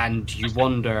 and you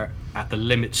wonder at the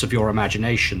limits of your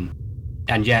imagination,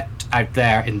 and yet out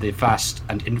there in the vast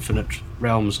and infinite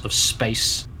realms of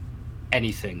space,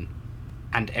 anything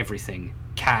and everything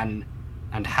can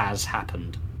and has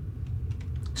happened.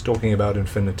 He's talking about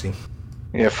infinity.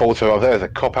 Yeah, photo of there's a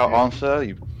cop-out answer.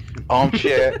 You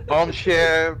armchair,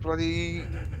 bloody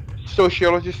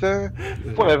sociologist there.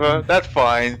 Whatever, that's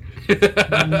fine.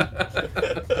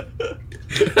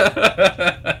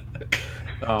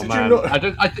 Oh Did man, you not-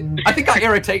 I think I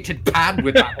irritated Pan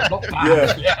with that one, not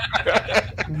Pan.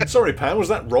 Yeah. Sorry, Pan, was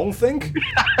that wrong thing?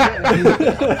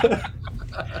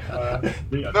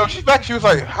 No, she's back. She was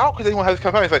like, "How could anyone have this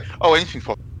campaign?" It's like, "Oh, anything's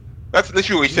possible." That's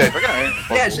literally what he said. Like, "Yeah,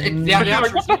 Yes, anything's the possible." answer Like,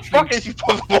 is what the fuck is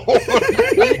possible?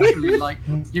 literally like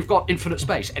you've got infinite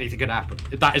space, anything can happen.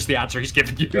 That is the answer he's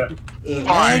given you.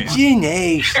 Fine.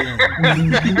 Imagination.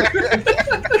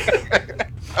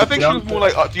 I think she was more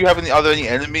like, "Do you have any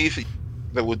enemies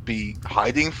that would be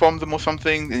hiding from them or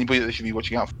something? Anybody that they should be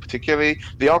watching out for particularly?"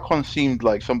 The Archon seemed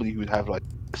like somebody who would have like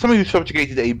somebody who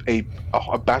subjugated a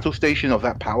battle station of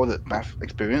that power that Bath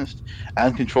experienced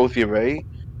and controls the array.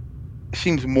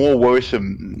 Seems more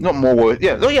worrisome. Not more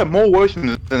worrisome. Yeah, more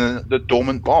worrisome than the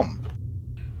dormant bomb.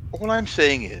 All I'm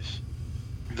saying is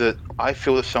that I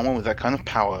feel that someone with that kind of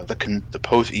power that can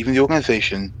oppose even the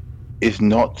organization is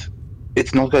not.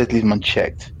 It's not going to leave them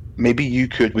unchecked. Maybe you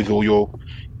could, with all your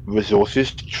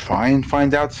resources, try and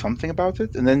find out something about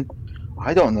it, and then,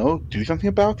 I don't know, do something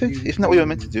about it. Isn't that what you're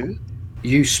meant to do?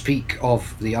 You speak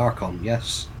of the Archon,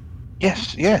 yes?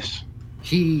 Yes.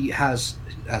 He has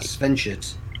ventured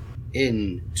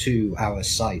into our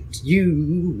sight.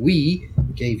 We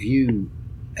gave you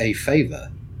a favor.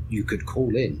 You could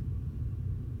call in.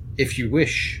 If you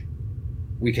wish,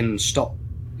 we can stop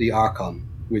the Archon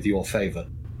with your favor.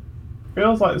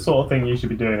 Feels like the sort of thing you should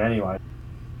be doing anyway,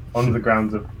 on the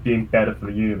grounds of being better for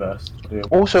the universe.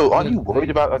 Also, aren't you worried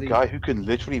about a guy who can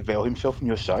literally veil himself from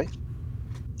your sight?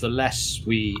 The less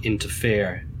we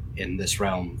interfere in this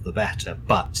realm, the better.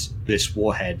 But this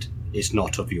warhead is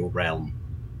not of your realm.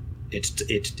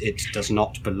 It does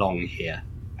not belong here.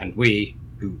 And we,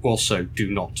 who also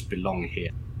do not belong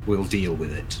here, will deal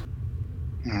with it.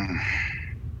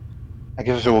 I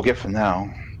guess that's all we'll get for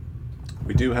now.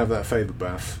 We do have that favour,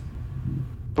 Bath.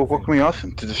 But what can we ask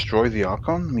them? To destroy the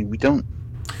Archon? I mean, we don't...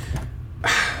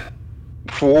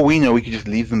 For all we know, we could just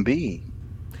leave them be.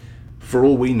 For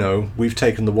all we know, we've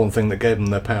taken the one thing that gave them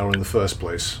their power in the first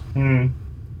place.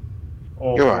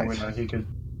 Or You're right. he could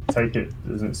take it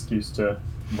as an excuse to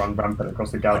run rampant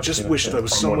across the galaxy. I just wish there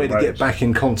was some way to get back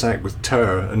in contact with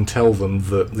Ter and tell them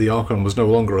that the Archon was no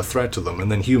longer a threat to them,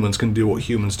 and then humans can do what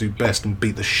humans do best and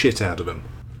beat the shit out of him.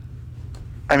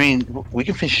 I mean, we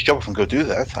can finish the job off and go do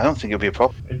that. I don't think it'll be a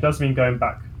problem. It does mean going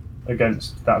back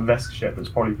against that Vesk ship that's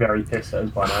probably very pissed at us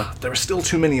by now. There are still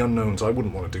too many unknowns. I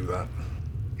wouldn't want to do that.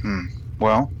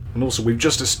 Well, And also, we've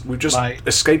just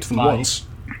escaped them once.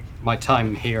 My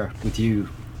time here with you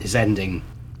is ending.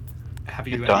 Have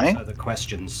you Dying? any further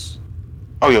questions?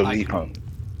 oh, you'll I leave can, home.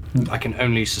 I can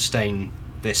only sustain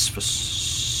this for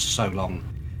so long.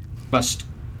 Must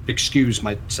excuse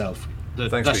myself. The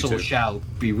Thanks, vessel B2. shall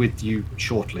be with you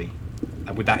shortly.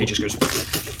 And with that, he just goes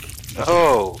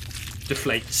Oh,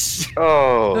 deflates.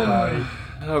 oh.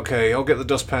 Okay, I'll get the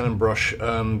dustpan and brush.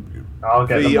 I'll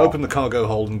get V, them open the cargo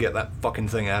hold and get that fucking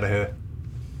thing out of here.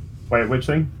 Wait, which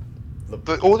thing?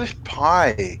 But all this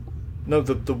pie. No,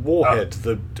 the warhead,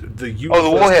 the Oh, the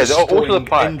warhead. Oh, also the universe-destroying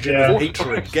pie. engine Yeah. of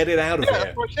hatred. Get it out of Yeah, here.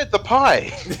 that's what I said, the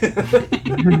pie.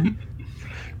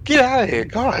 Get out of here,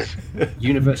 God.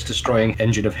 Universe-destroying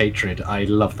engine of hatred. I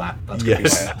love that. That's gonna be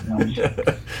Yes.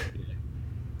 my-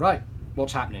 Right.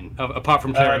 What's happening? Apart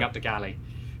from clearing up the galley.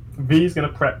 V's going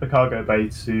to prep the cargo bay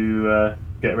to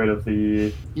get rid of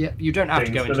the Yeah, you don't have to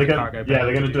things. go So into they're the gonna- cargo bay. Yeah,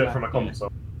 they're going to to do it that. from a Yeah.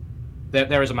 console.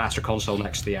 There is a master console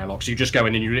next to the airlock, so you just go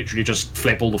in and you literally just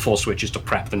flip all the 4 switches to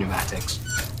prep the pneumatics.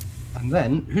 And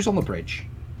then, who's on the bridge?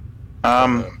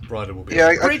 Ryder will be.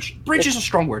 Yeah, Bridge is a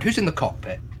strong word. Who's in the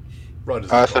cockpit? Ryder's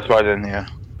that's right then, yeah.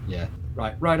 Yeah.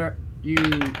 Right, Ryder, you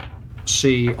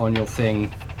see on your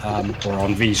thing, or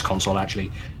on V's console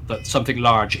actually, that something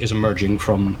large is emerging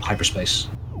from hyperspace.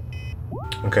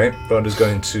 Okay, Ryder's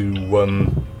going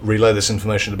to relay this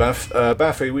information to Baff.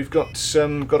 Baffy, we've got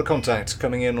a contact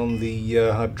coming in on the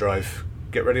hype drive.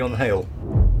 Get ready on the hail.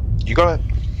 You got it.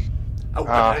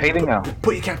 Oh, Hailing now.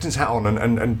 Put your captain's hat on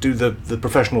and do the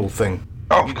professional thing.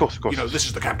 Oh, of course. You know, this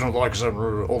is the captain of the Lycus,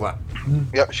 all that.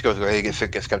 Yep, she goes away, gets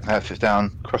Captain Harris, sits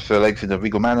down, crosses her legs in a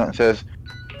regal manner, and says,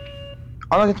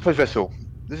 Unidentified vessel.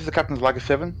 This is the captain of Lycus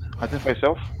 7. Identify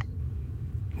yourself.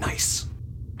 Nice.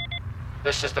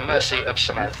 This is the Mercy of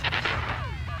Samantha.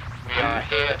 We are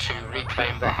here to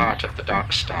reclaim the heart of the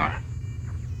Dark Star.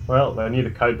 Well, they need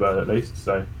a code word at least,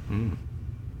 so.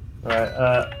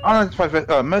 Right, Unidentified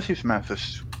Mercy of Samantha.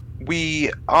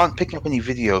 We aren't picking up any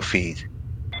video feed.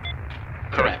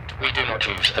 Correct. We do not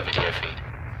use a video feed.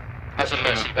 As a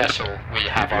Mercy vessel, we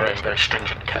have our own very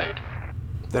stringent code.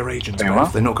 They're agents, Very Baff. well.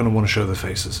 They're not going to want to show their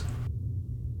faces.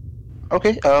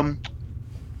 Okay,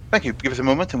 thank you. Give us a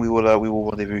moment and we will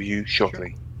rendezvous you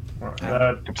shortly.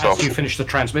 As you finish the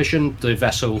transmission, the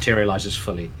vessel materializes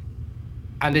fully.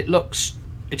 And it looks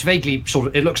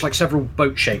like several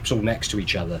boat shapes all next to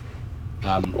each other.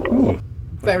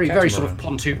 Very sort of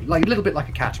pontoon, like a little bit like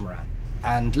a catamaran.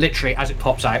 And literally, as it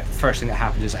pops out, the first thing that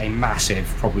happens is a massive,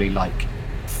 probably like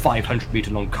 500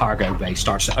 meter long cargo bay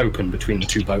starts to open between the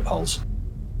 2 boat hulls.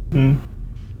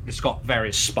 It's got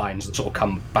various spines that sort of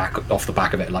come back off the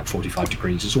back of it at like 45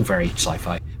 degrees. It's all very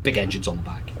sci-fi. Big engines on the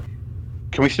back.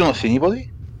 Can we still not see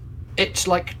anybody? It's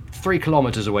like 3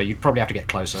 kilometers away. You'd probably have to get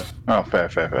closer. Oh,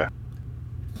 fair.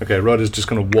 Okay, Ryder's just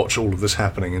going to watch all of this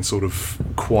happening in sort of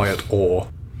quiet awe.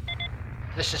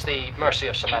 This is the Mercy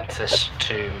of Samanthus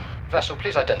to vessel.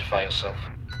 Please identify yourself.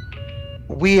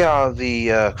 We are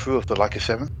the crew of the Lycus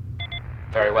 7.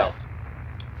 Very well.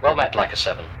 Well met, Lycus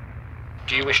 7.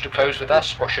 Do you wish to close with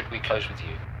us, or should we close with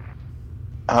you?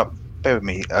 Bear with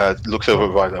me. Looks over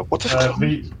at Ryder. What the fuck?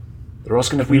 V, They're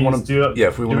asking if we want to. do Yeah,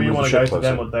 if we want to we move the want to go ship to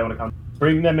them closer. or do they want to come?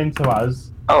 Bring them into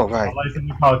us. Oh, right. I'll open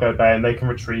the cargo bay and they can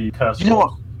retrieve Curse. You know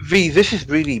what, V, this is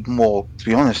really more, to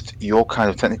be honest, your kind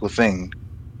of technical thing.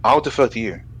 I'll defer to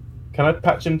you. Can I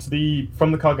patch him to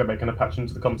from the cargo bay? Can I patch him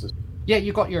to the comm system? Yeah,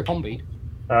 you got your combi.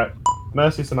 All right,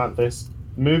 Mercy Samanthus,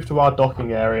 move to our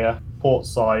docking area, port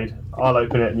side. I'll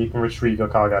open it and you can retrieve your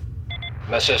cargo.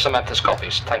 Mercy of Samanthus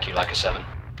copies. Thank you, Lycus 7.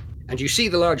 And you see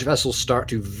the large vessel start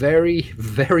to very,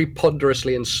 very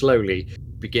ponderously and slowly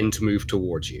begin to move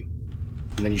towards you.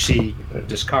 And then you see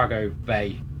this cargo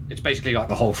bay. It's basically like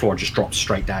the whole floor just drops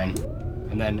straight down.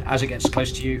 And then as it gets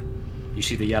close to you, you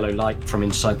see the yellow light from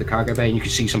inside the cargo bay and you can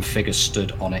see some figures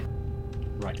stood on it.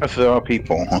 Right. If there are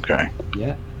people, okay.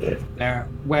 Yeah. They're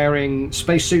wearing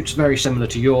spacesuits very similar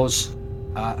to yours.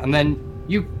 And then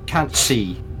you can't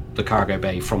see the cargo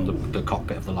bay from the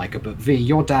cockpit of the Leica, but V,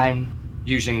 you're down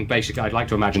using basically, I'd like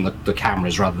to imagine the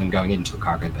cameras rather than going into the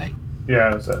cargo bay.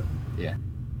 Yeah, that's it. Yeah.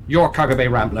 Your cargo bay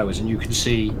ramp lowers and you can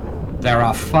see there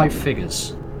are 5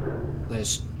 figures.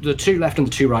 There's the 2 left and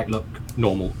the 2 right look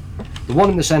normal. The one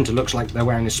in the center looks like they're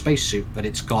wearing a spacesuit, but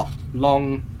it's got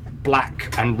long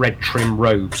black and red trim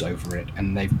robes over it,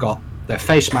 and they've got their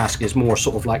face mask is more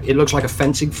sort of like, it looks like a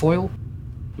fencing foil,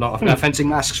 not a fencing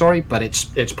mask, sorry, but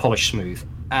it's polished smooth.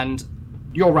 And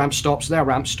your ramp stops, their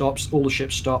ramp stops, all the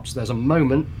ship stops. There's a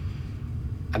moment,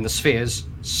 and the spheres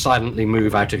silently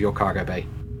move out of your cargo bay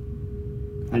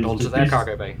and onto their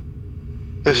cargo bay.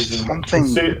 There's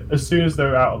something. As soon as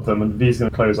they're out of them, and V's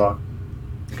going to close our.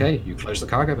 Okay, you close the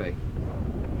cargo bay.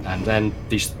 And then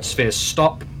these spheres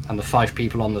stop, and the 5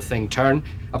 people on the thing turn.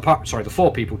 The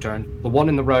 4 people turn. The one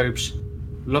in the robes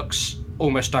looks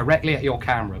almost directly at your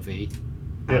camera, V,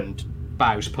 and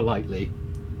bows politely,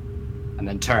 and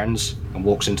then turns and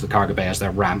walks into the cargo bay as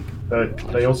their ramp.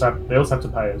 They also have to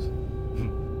pay us.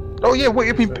 Oh yeah, what,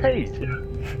 you've been paid? Yeah.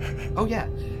 Oh yeah.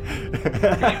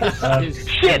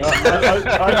 Shit!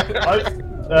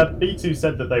 B2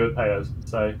 said that they would pay us,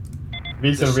 so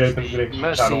V's going to reopen the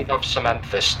Mercy channel. of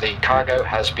Samanthus, the cargo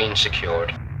has been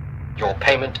secured. Your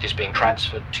payment is being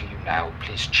transferred to you now.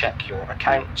 Please check your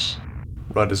accounts.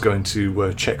 Ryder's going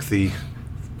to check the...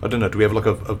 I don't know, do we have like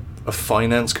a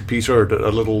finance computer or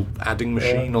a little adding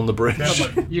machine on the bridge?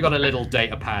 You got a little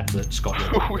data pad that's got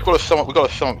your... We've got a sum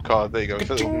up card. There you go. It's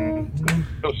a little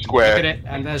square. Look at it,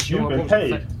 and there's You've your... been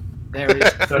paid. There is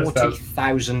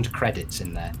 40,000 credits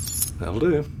in there. That'll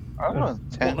do. Oh,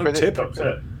 10 no credit. tip. That's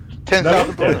it.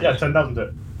 10,000. Yeah, 10,000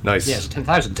 tip. Nice. Yes,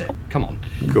 10,000 tip. Come on.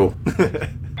 Cool.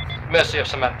 Mercy of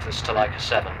Samanthus to Leica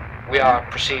 7. We are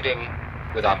proceeding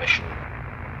with our mission.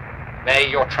 May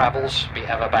your travels be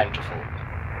ever bountiful.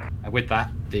 And with that,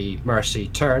 the Mercy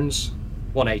turns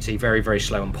 180 very, very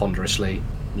slow and ponderously.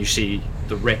 You see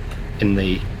the rip in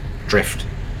the drift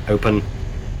open,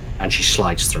 and she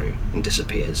slides through and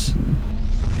disappears.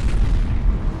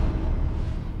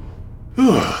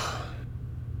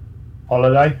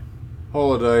 Holiday?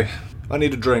 Holiday. I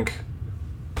need a drink.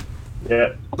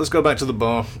 Yeah. Let's go back to the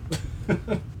bar.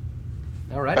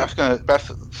 All right.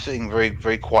 Beth's sitting very,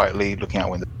 very quietly, looking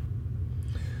out window.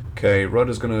 Okay,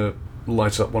 Ryder's gonna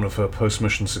light up one of her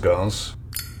post-mission cigars.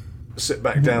 Sit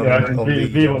back down Yeah, on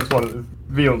V wants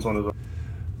one as well.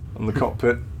 on the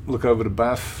cockpit, look over to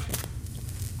Bath,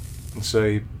 and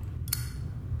say,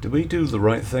 did we do the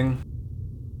right thing?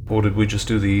 Or did we just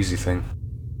do the easy thing?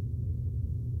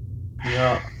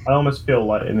 Yeah, I almost feel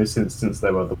like in this instance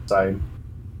they were the same.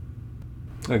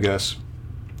 I guess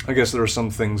there are some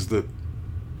things that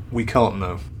we can't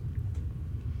know.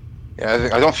 Yeah,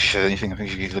 I don't think she said anything. I think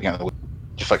she's looking at the window,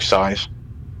 just like sighs.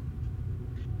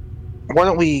 Why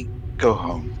don't we go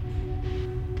home?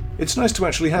 It's nice to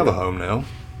actually have a home now.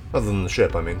 Other than the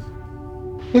ship, I mean.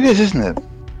 It is, isn't it?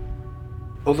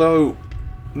 Although,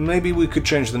 maybe we could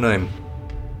change the name.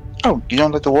 Oh, you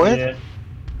don't like the word? Yeah.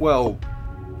 Well,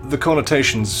 the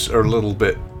connotations are a little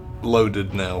bit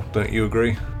loaded now, don't you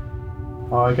agree?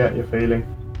 I get your feeling.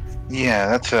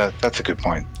 Yeah, that's a good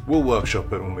point. We'll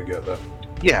workshop it when we get there.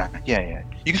 Yeah.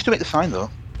 You can still make the sign though.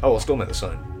 Oh, I'll still make the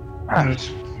sign. It's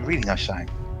a really nice sign.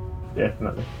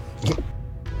 Definitely.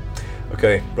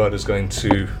 Okay, Ryder's going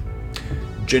to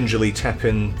gingerly tap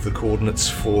in the coordinates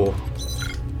for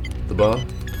the bar,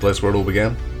 the place where it all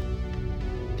began.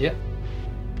 Yep.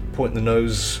 Point the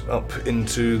nose up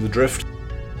into the drift,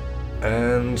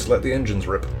 and let the engines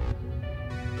rip.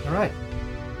 All right.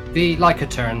 The Leica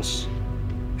turns,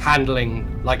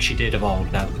 handling like she did of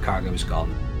old now that the cargo is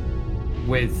gone.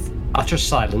 With utter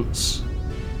silence,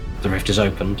 the rift is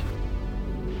opened.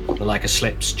 The Leica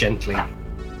slips gently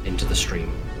into the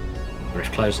stream. The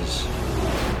rift closes,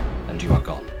 and you are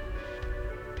gone.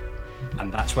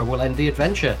 And that's where we'll end the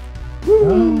adventure.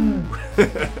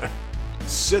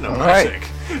 Cinematic.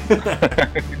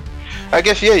 I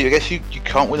guess you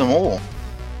can't win them all.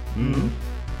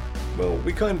 Well,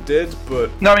 we kind of did, but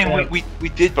No, I mean we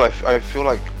did, but I feel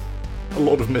like a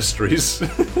lot of mysteries.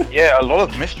 yeah, a lot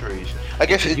of mysteries. I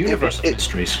guess The universe of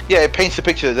mysteries. Yeah, it paints the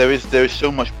picture that there is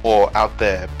so much more out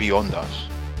there beyond us.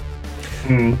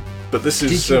 But this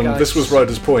is Did you guys- this was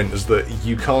Ryder's point, is that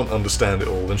you can't understand it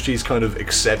all, and she's kind of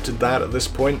accepted that at this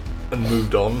point and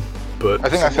moved on. But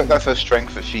I think that's her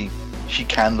strength, that she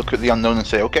can look at the unknown and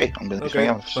say, okay, I'm going to do okay, something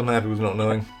else. I'm happy with not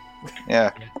knowing.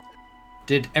 Yeah,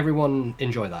 Did everyone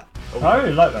enjoy that? I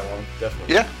really like that one.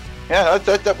 Definitely. yeah.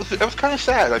 That was kind of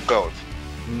sad. I felt.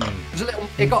 It was a little.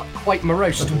 It got quite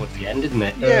morose towards the end, didn't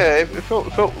it? Yeah, it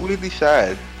felt really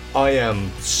sad. I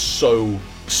am so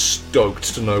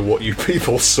stoked to know what you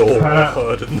people saw or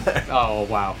heard in there. Oh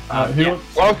wow. Who Yeah.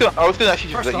 wants- Well, I was going to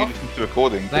actually just First let you off, listen to the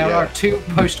recording. but There yeah. are 2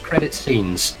 post-credit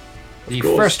scenes. The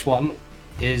course. first one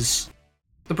is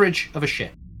the bridge of a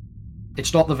ship.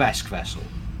 It's not the Vesk vessel.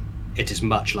 It is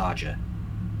much larger.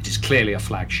 It is clearly a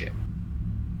flagship.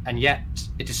 And yet,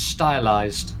 it is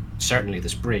stylized, certainly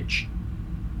this bridge,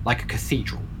 like a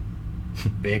cathedral.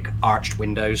 Big arched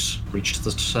windows reach to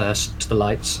the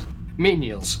lights.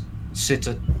 Menials sit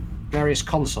at various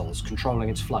consoles controlling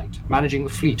its flight, managing the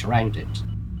fleet around it.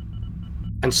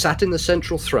 And sat in the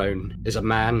central throne is a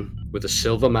man with a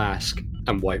silver mask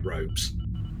and white robes.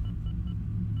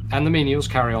 And the menials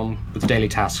carry on with the daily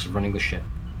tasks of running the ship.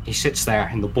 He sits there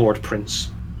in the bored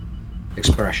prince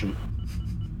expression.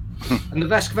 And the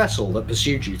Vesk vessel that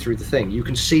pursued you through the thing, you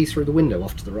can see through the window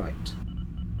off to the right.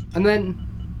 And then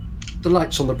the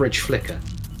lights on the bridge flicker.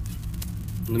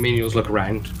 And the menials look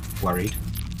around, worried.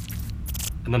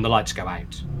 And then the lights go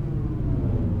out.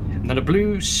 And then a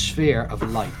blue sphere of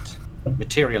light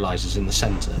materializes in the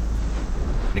center.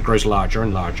 And it grows larger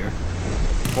and larger.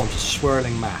 It forms a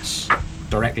swirling mass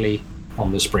directly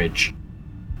on this bridge.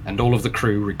 And all of the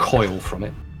crew recoil from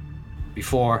it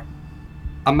before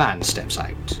a man steps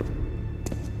out.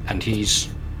 And he's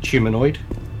humanoid,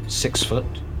 6 foot.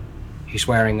 He's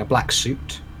wearing a black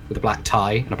suit with a black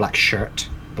tie and a black shirt,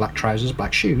 black trousers,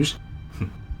 black shoes,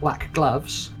 black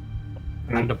gloves,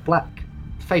 and a black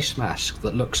face mask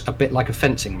that looks a bit like a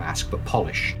fencing mask but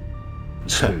polished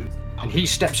and smooth. And he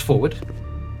steps forward,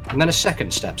 and then a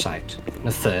second steps out, and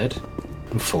a third,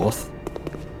 and fourth,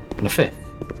 and a fifth.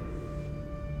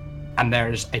 And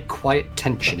there is a quiet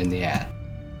tension in the air.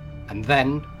 And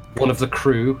then one of the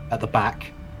crew at the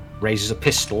back raises a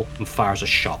pistol and fires a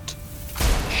shot.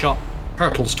 The shot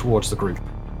hurtles towards the group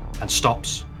and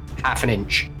stops half an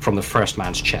inch from the first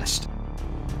man's chest,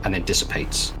 and then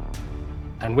dissipates.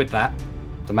 And with that,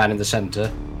 the man in the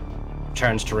center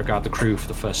turns to regard the crew for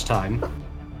the first time.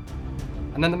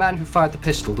 And then the man who fired the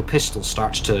pistol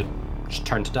starts to just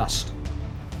turn to dust,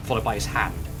 followed by his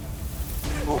hand,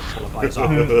 followed by his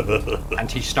arm,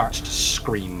 and he starts to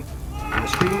scream. And the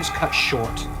scream is cut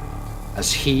short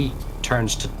as he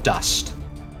turns to dust.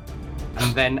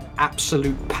 And then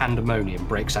absolute pandemonium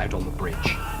breaks out on the bridge.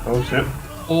 Oh shit.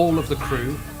 All of the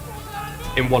crew,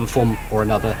 in one form or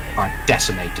another, are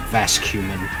decimated. Vesk,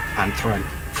 human, Anthro,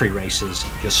 free racers,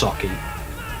 Yosaki.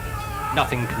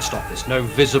 Nothing can stop this. No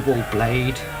visible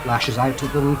blade lashes out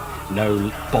at them,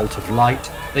 no bolt of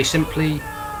light.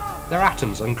 They're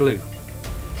atoms unglued.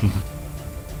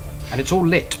 And it's all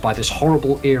lit by this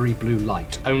horrible, eerie blue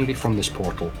light, only from this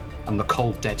portal, and the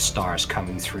cold, dead stars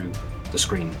coming through the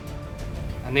screen.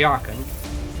 And the Archon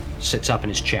sits up in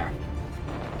his chair,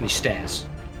 and he stares.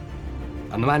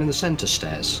 And the man in the center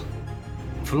stares.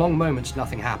 For long moments,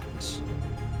 nothing happens.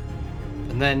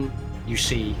 And then you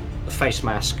see the face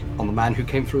mask on the man who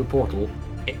came through the portal,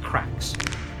 it cracks.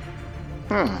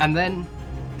 And then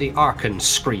the Archon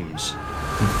screams.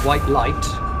 White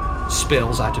light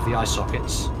spills out of the eye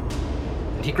sockets,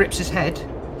 and he grips his head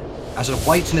as a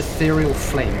white and ethereal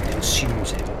flame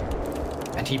consumes him,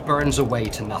 and he burns away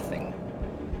to nothing.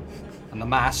 And the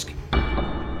mask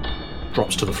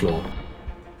drops to the floor,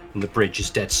 and the bridge is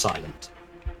dead silent.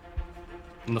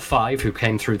 And the 5 who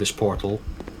came through this portal,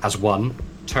 as one,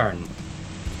 turn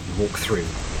and walk through,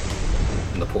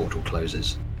 and the portal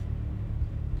closes.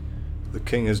 The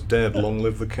king is dead, long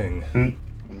live the king.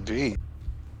 Indeed.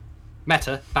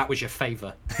 Meta, that was your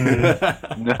favour.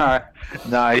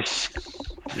 Nice.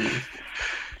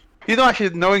 You know,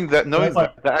 actually, knowing that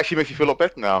actually makes you feel a lot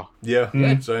better now. Yeah,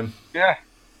 same. Yeah.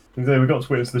 We got to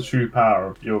witness the true power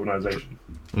of the organisation.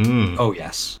 Oh,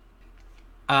 yes.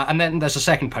 And then there's a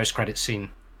second post-credit scene.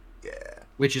 Yeah.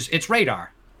 Which is, it's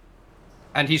Radar.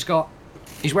 And he's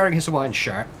wearing his Hawaiian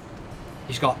shirt.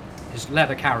 He's got his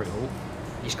leather carryall.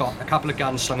 He's got a couple of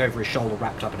guns slung over his shoulder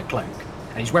wrapped up in a cloak.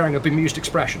 And he's wearing a bemused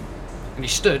expression. And he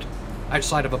stood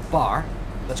outside of a bar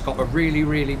that's got a really,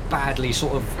 really badly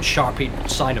sort of sharpied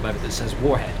sign above it that says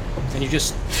Warhead. And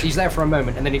he's there for a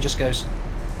moment, and then he just goes,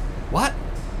 "What?"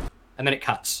 And then it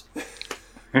cuts.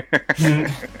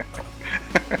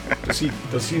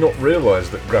 Does he not realise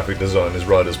that graphic design is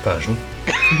Ryder's passion?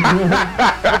 Well,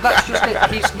 that's just it.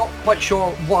 He's not quite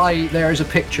sure why there is a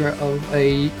picture of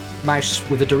a mouse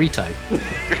with a Dorito.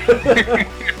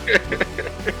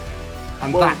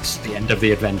 And that's the end of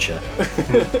the adventure.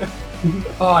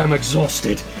 Oh, I'm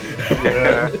exhausted.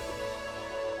 Yeah.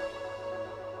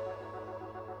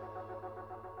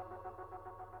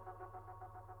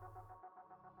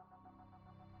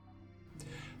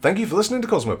 Thank you for listening to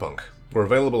Cosmopunk. We're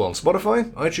available on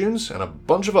Spotify, iTunes, and a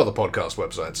bunch of other podcast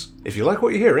websites. If you like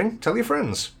what you're hearing, tell your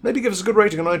friends. Maybe give us a good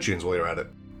rating on iTunes while you're at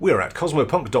it. We are at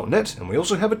cosmopunk.net, and we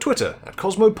also have a Twitter at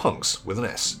cosmopunks with an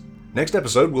S. Next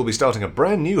episode, we'll be starting a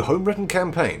brand new home-written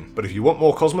campaign, but if you want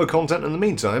more Cosmo content in the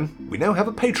meantime, we now have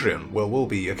a Patreon where we'll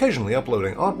be occasionally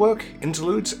uploading artwork,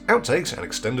 interludes, outtakes, and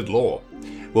extended lore.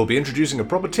 We'll be introducing a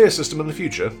proper tier system in the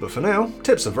future, but for now,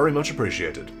 tips are very much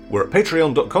appreciated. We're at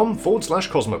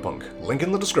patreon.com/cosmopunk, link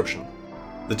in the description.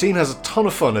 The team has a ton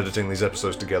of fun editing these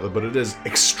episodes together, but it is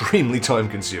extremely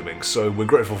time-consuming, so we're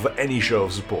grateful for any show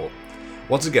of support.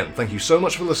 Once again, thank you so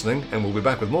much for listening, and we'll be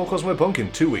back with more Cosmopunk in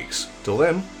 2 weeks. Till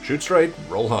then, shoot straight,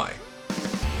 roll high.